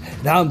Blaze,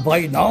 and I'm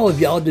inviting all of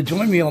y'all to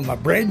join me on my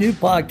brand new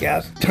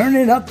podcast,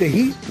 Turning Up the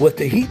Heat with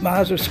the Heat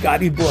Miser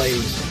Scotty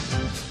Blaze.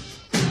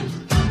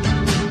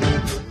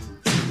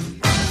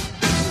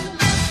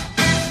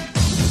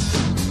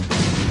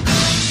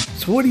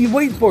 So what are you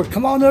waiting for?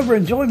 Come on over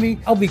and join me.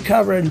 I'll be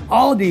covering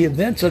all the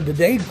events of the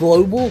day,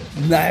 global,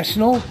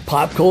 national,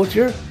 pop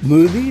culture,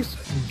 movies,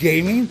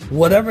 gaming,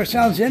 whatever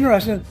sounds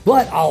interesting.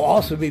 But I'll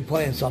also be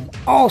playing some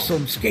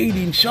awesome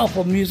skating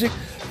shuffle music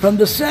from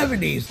the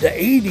 70s, the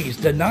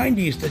 80s, the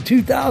 90s, the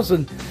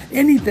 2000s.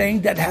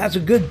 Anything that has a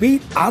good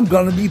beat, I'm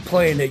going to be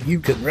playing it. You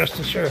can rest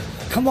assured.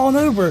 Come on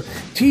over,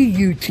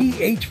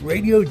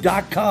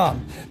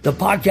 TUTHradio.com. The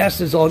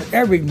podcast is on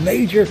every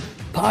major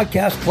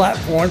podcast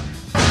platform.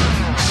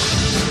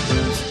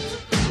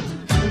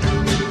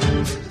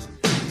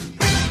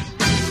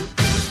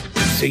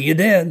 See you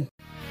then.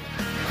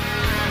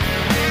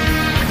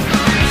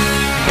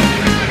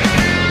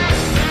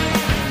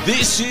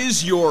 This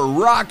is your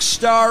rock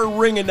star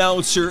ring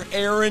announcer,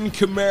 Aaron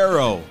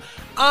Camaro.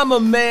 I'm a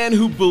man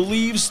who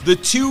believes the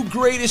two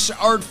greatest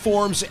art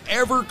forms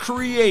ever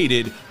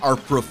created are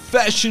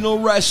professional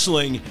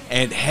wrestling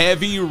and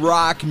heavy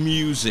rock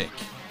music.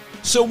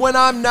 So when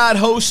I'm not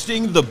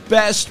hosting the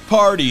best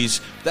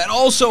parties that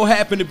also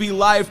happen to be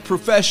live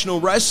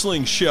professional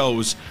wrestling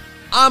shows,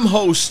 I'm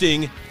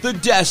hosting the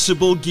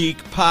Decibel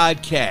Geek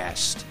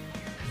Podcast.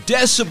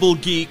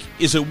 Decibel Geek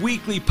is a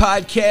weekly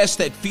podcast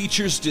that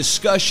features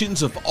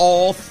discussions of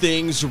all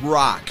things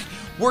rock.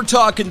 We're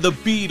talking the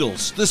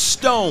Beatles, the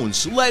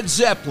Stones, Led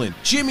Zeppelin,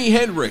 Jimi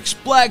Hendrix,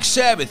 Black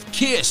Sabbath,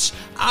 Kiss,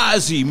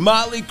 Ozzy,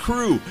 Motley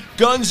Crue,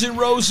 Guns N'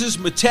 Roses,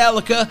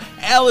 Metallica,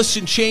 Alice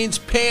in Chains,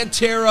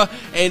 Pantera,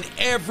 and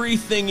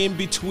everything in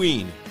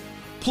between.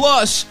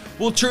 Plus,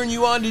 we'll turn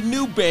you on to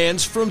new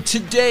bands from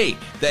today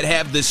that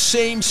have the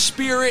same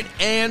spirit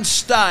and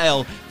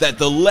style that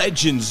the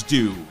legends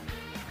do.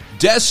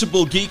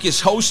 Decibel Geek is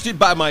hosted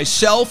by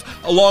myself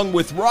along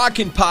with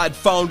Rockin' Pod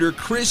founder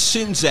Chris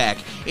Sinzak,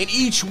 and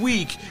each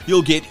week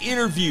you'll get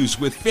interviews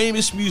with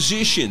famous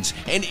musicians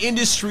and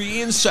industry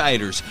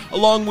insiders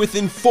along with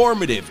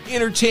informative,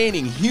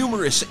 entertaining,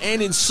 humorous,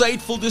 and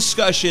insightful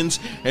discussions,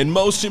 and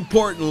most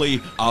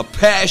importantly, a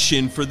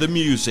passion for the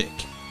music.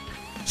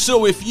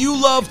 So if you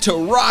love to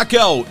rock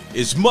out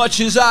as much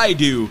as I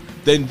do,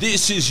 then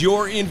this is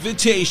your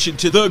invitation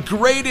to the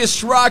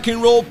greatest rock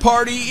and roll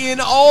party in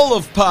all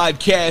of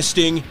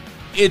podcasting.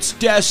 It's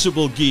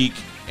Decibel Geek,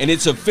 and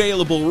it's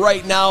available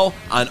right now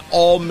on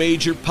all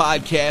major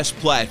podcast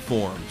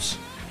platforms.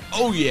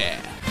 Oh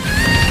yeah.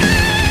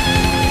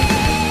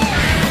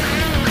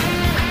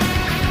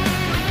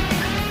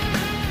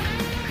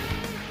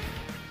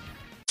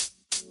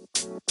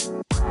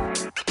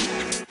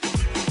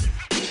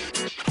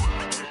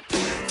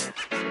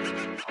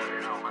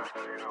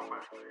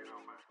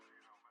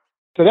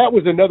 So that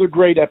was another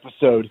great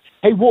episode.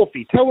 Hey,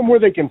 Wolfie, tell them where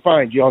they can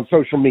find you on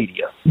social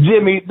media.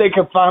 Jimmy, they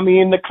can find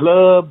me in the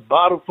club,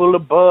 bottle full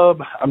of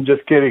bub. I'm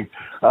just kidding.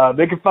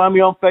 They can find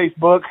me on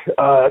Facebook.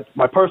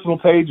 My personal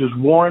page is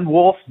Warren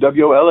Wolf,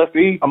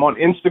 WOLFE. I'm on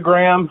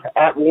Instagram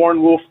at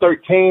Warren Wolf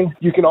 13.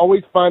 You can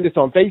always find us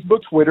on Facebook,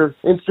 Twitter,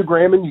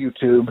 Instagram, and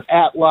YouTube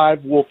at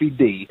Live Wolfie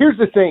D. Here's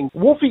the thing.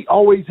 Wolfie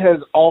always has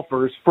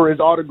offers for his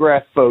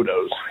autographed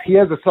photos. He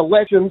has a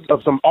selection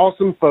of some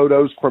awesome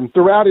photos from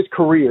throughout his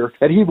career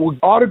that he will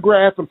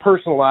autograph and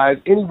personalize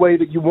any way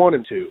that you want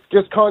him to.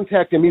 Just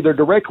contact him either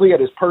directly at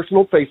his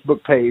personal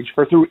Facebook page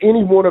or through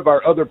any one of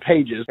our other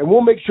pages, and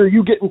we'll make sure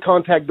you get in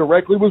contact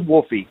directly with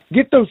Wolfie.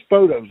 Get those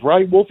photos,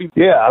 right, Wolfie?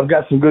 Yeah, I've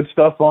got some good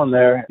stuff on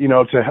there,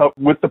 to help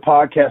with the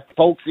podcast.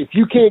 Folks, if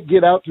you can't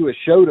get out to a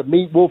show to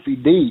meet Wolfie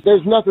D,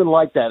 there's nothing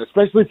like that,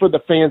 especially for the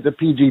fans of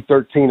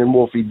PG-13 and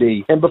Wolfie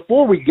D. And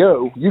before we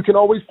go, you can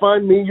always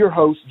find me, your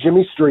host,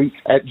 Jimmy Street,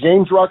 at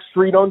James Rock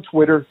Street on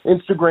Twitter,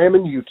 Instagram,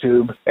 and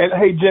YouTube. And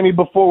hey, Jimmy,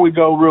 before we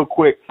go real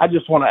quick, I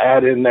just want to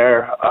add in there,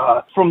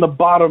 from the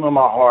bottom of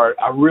my heart,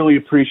 I really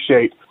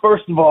appreciate,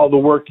 first of all, the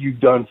work you've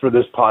done for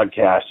this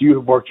podcast. You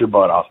have worked your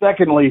butt off.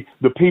 Secondly,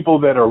 the people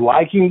that are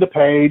liking the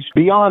page.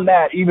 Beyond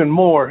that, even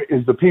more,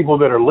 is the people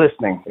that are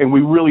listening, and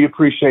we really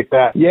appreciate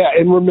that. Yeah,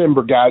 and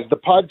remember, guys, the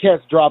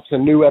podcast drops a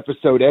new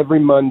episode every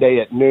Monday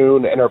at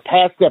noon, and our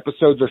past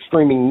episodes are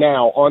streaming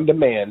now on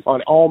demand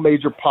on all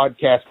major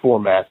podcast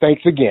formats.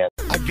 Thanks again.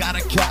 I got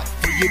a cap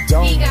for your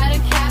dome. He got a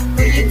cap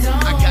for your dome.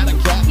 I got a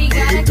cap for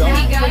your dome.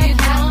 He got a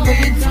cap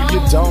for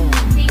your dome.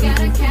 He got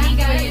a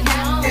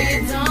cap for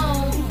your dome.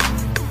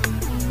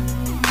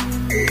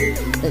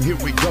 And here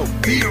we go.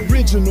 The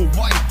original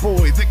white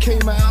boy that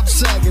came out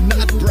sagging,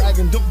 not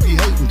bragging, don't be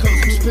hating, cause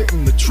I'm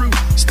spitting the truth.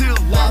 Still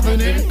livin'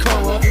 in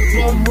color.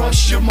 Bum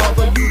rush your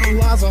mother,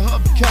 utilize a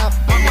hubcap,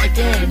 unlike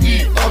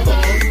any other.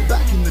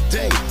 Back in the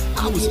day,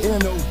 I was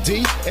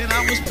NOD, and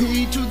I was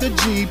P to the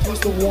G, plus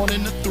the 1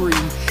 and the 3.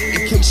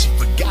 In case you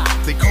forgot,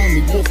 they call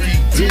me Wolfie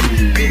D.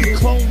 Been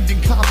cloned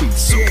and copied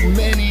so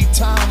many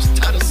times,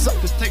 tired of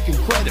suckers taking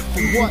credit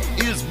for what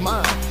is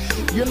mine.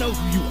 You know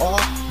who you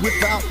are,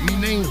 without me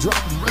name dropping.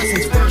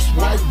 Wrestling's first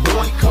white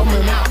boy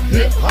coming out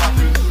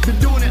hip-hopping. Been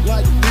doing it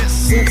like this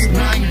since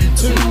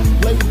 92.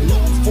 Laid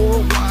low for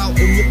a while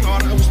and you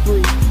thought I was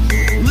through.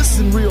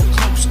 Listen real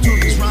close to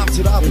these rhymes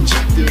that I've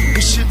injected.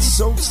 This shit's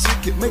so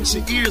sick it makes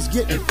your ears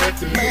get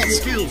infected. Mad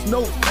skills,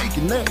 no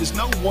faking, there is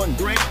no one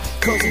great.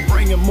 Cause I'm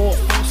bringing more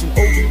folks than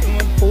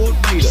Obi-Wan or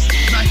Vader.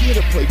 Not here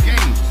to play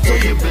games, so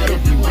you better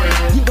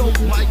beware. You don't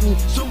like me,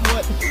 so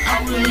what?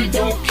 I really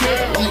don't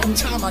care. Like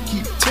time I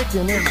keep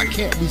ticking and I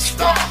can't be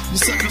stopped. You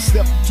sucker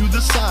step to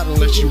the side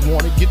unless you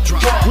wanna get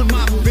dropped. With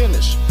my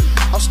finish,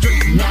 I'll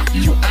straight knock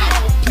you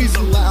out. Please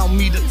allow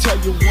me to tell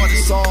you what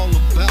it's all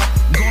about.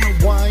 I'm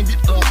gonna wind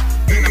it up,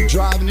 then I'm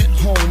driving it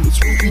home. It's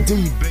Wolfie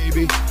D,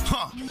 baby.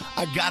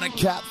 I got a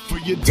cap for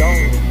your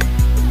dome.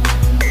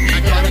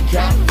 I got a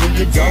cap for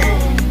your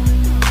dome.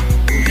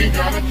 We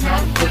got a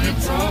cap for your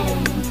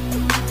dome.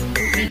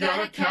 We got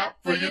a cap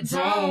for your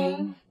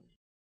dome.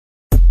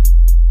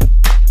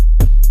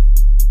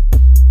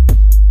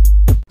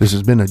 This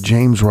has been a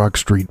James Rock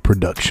Street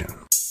production.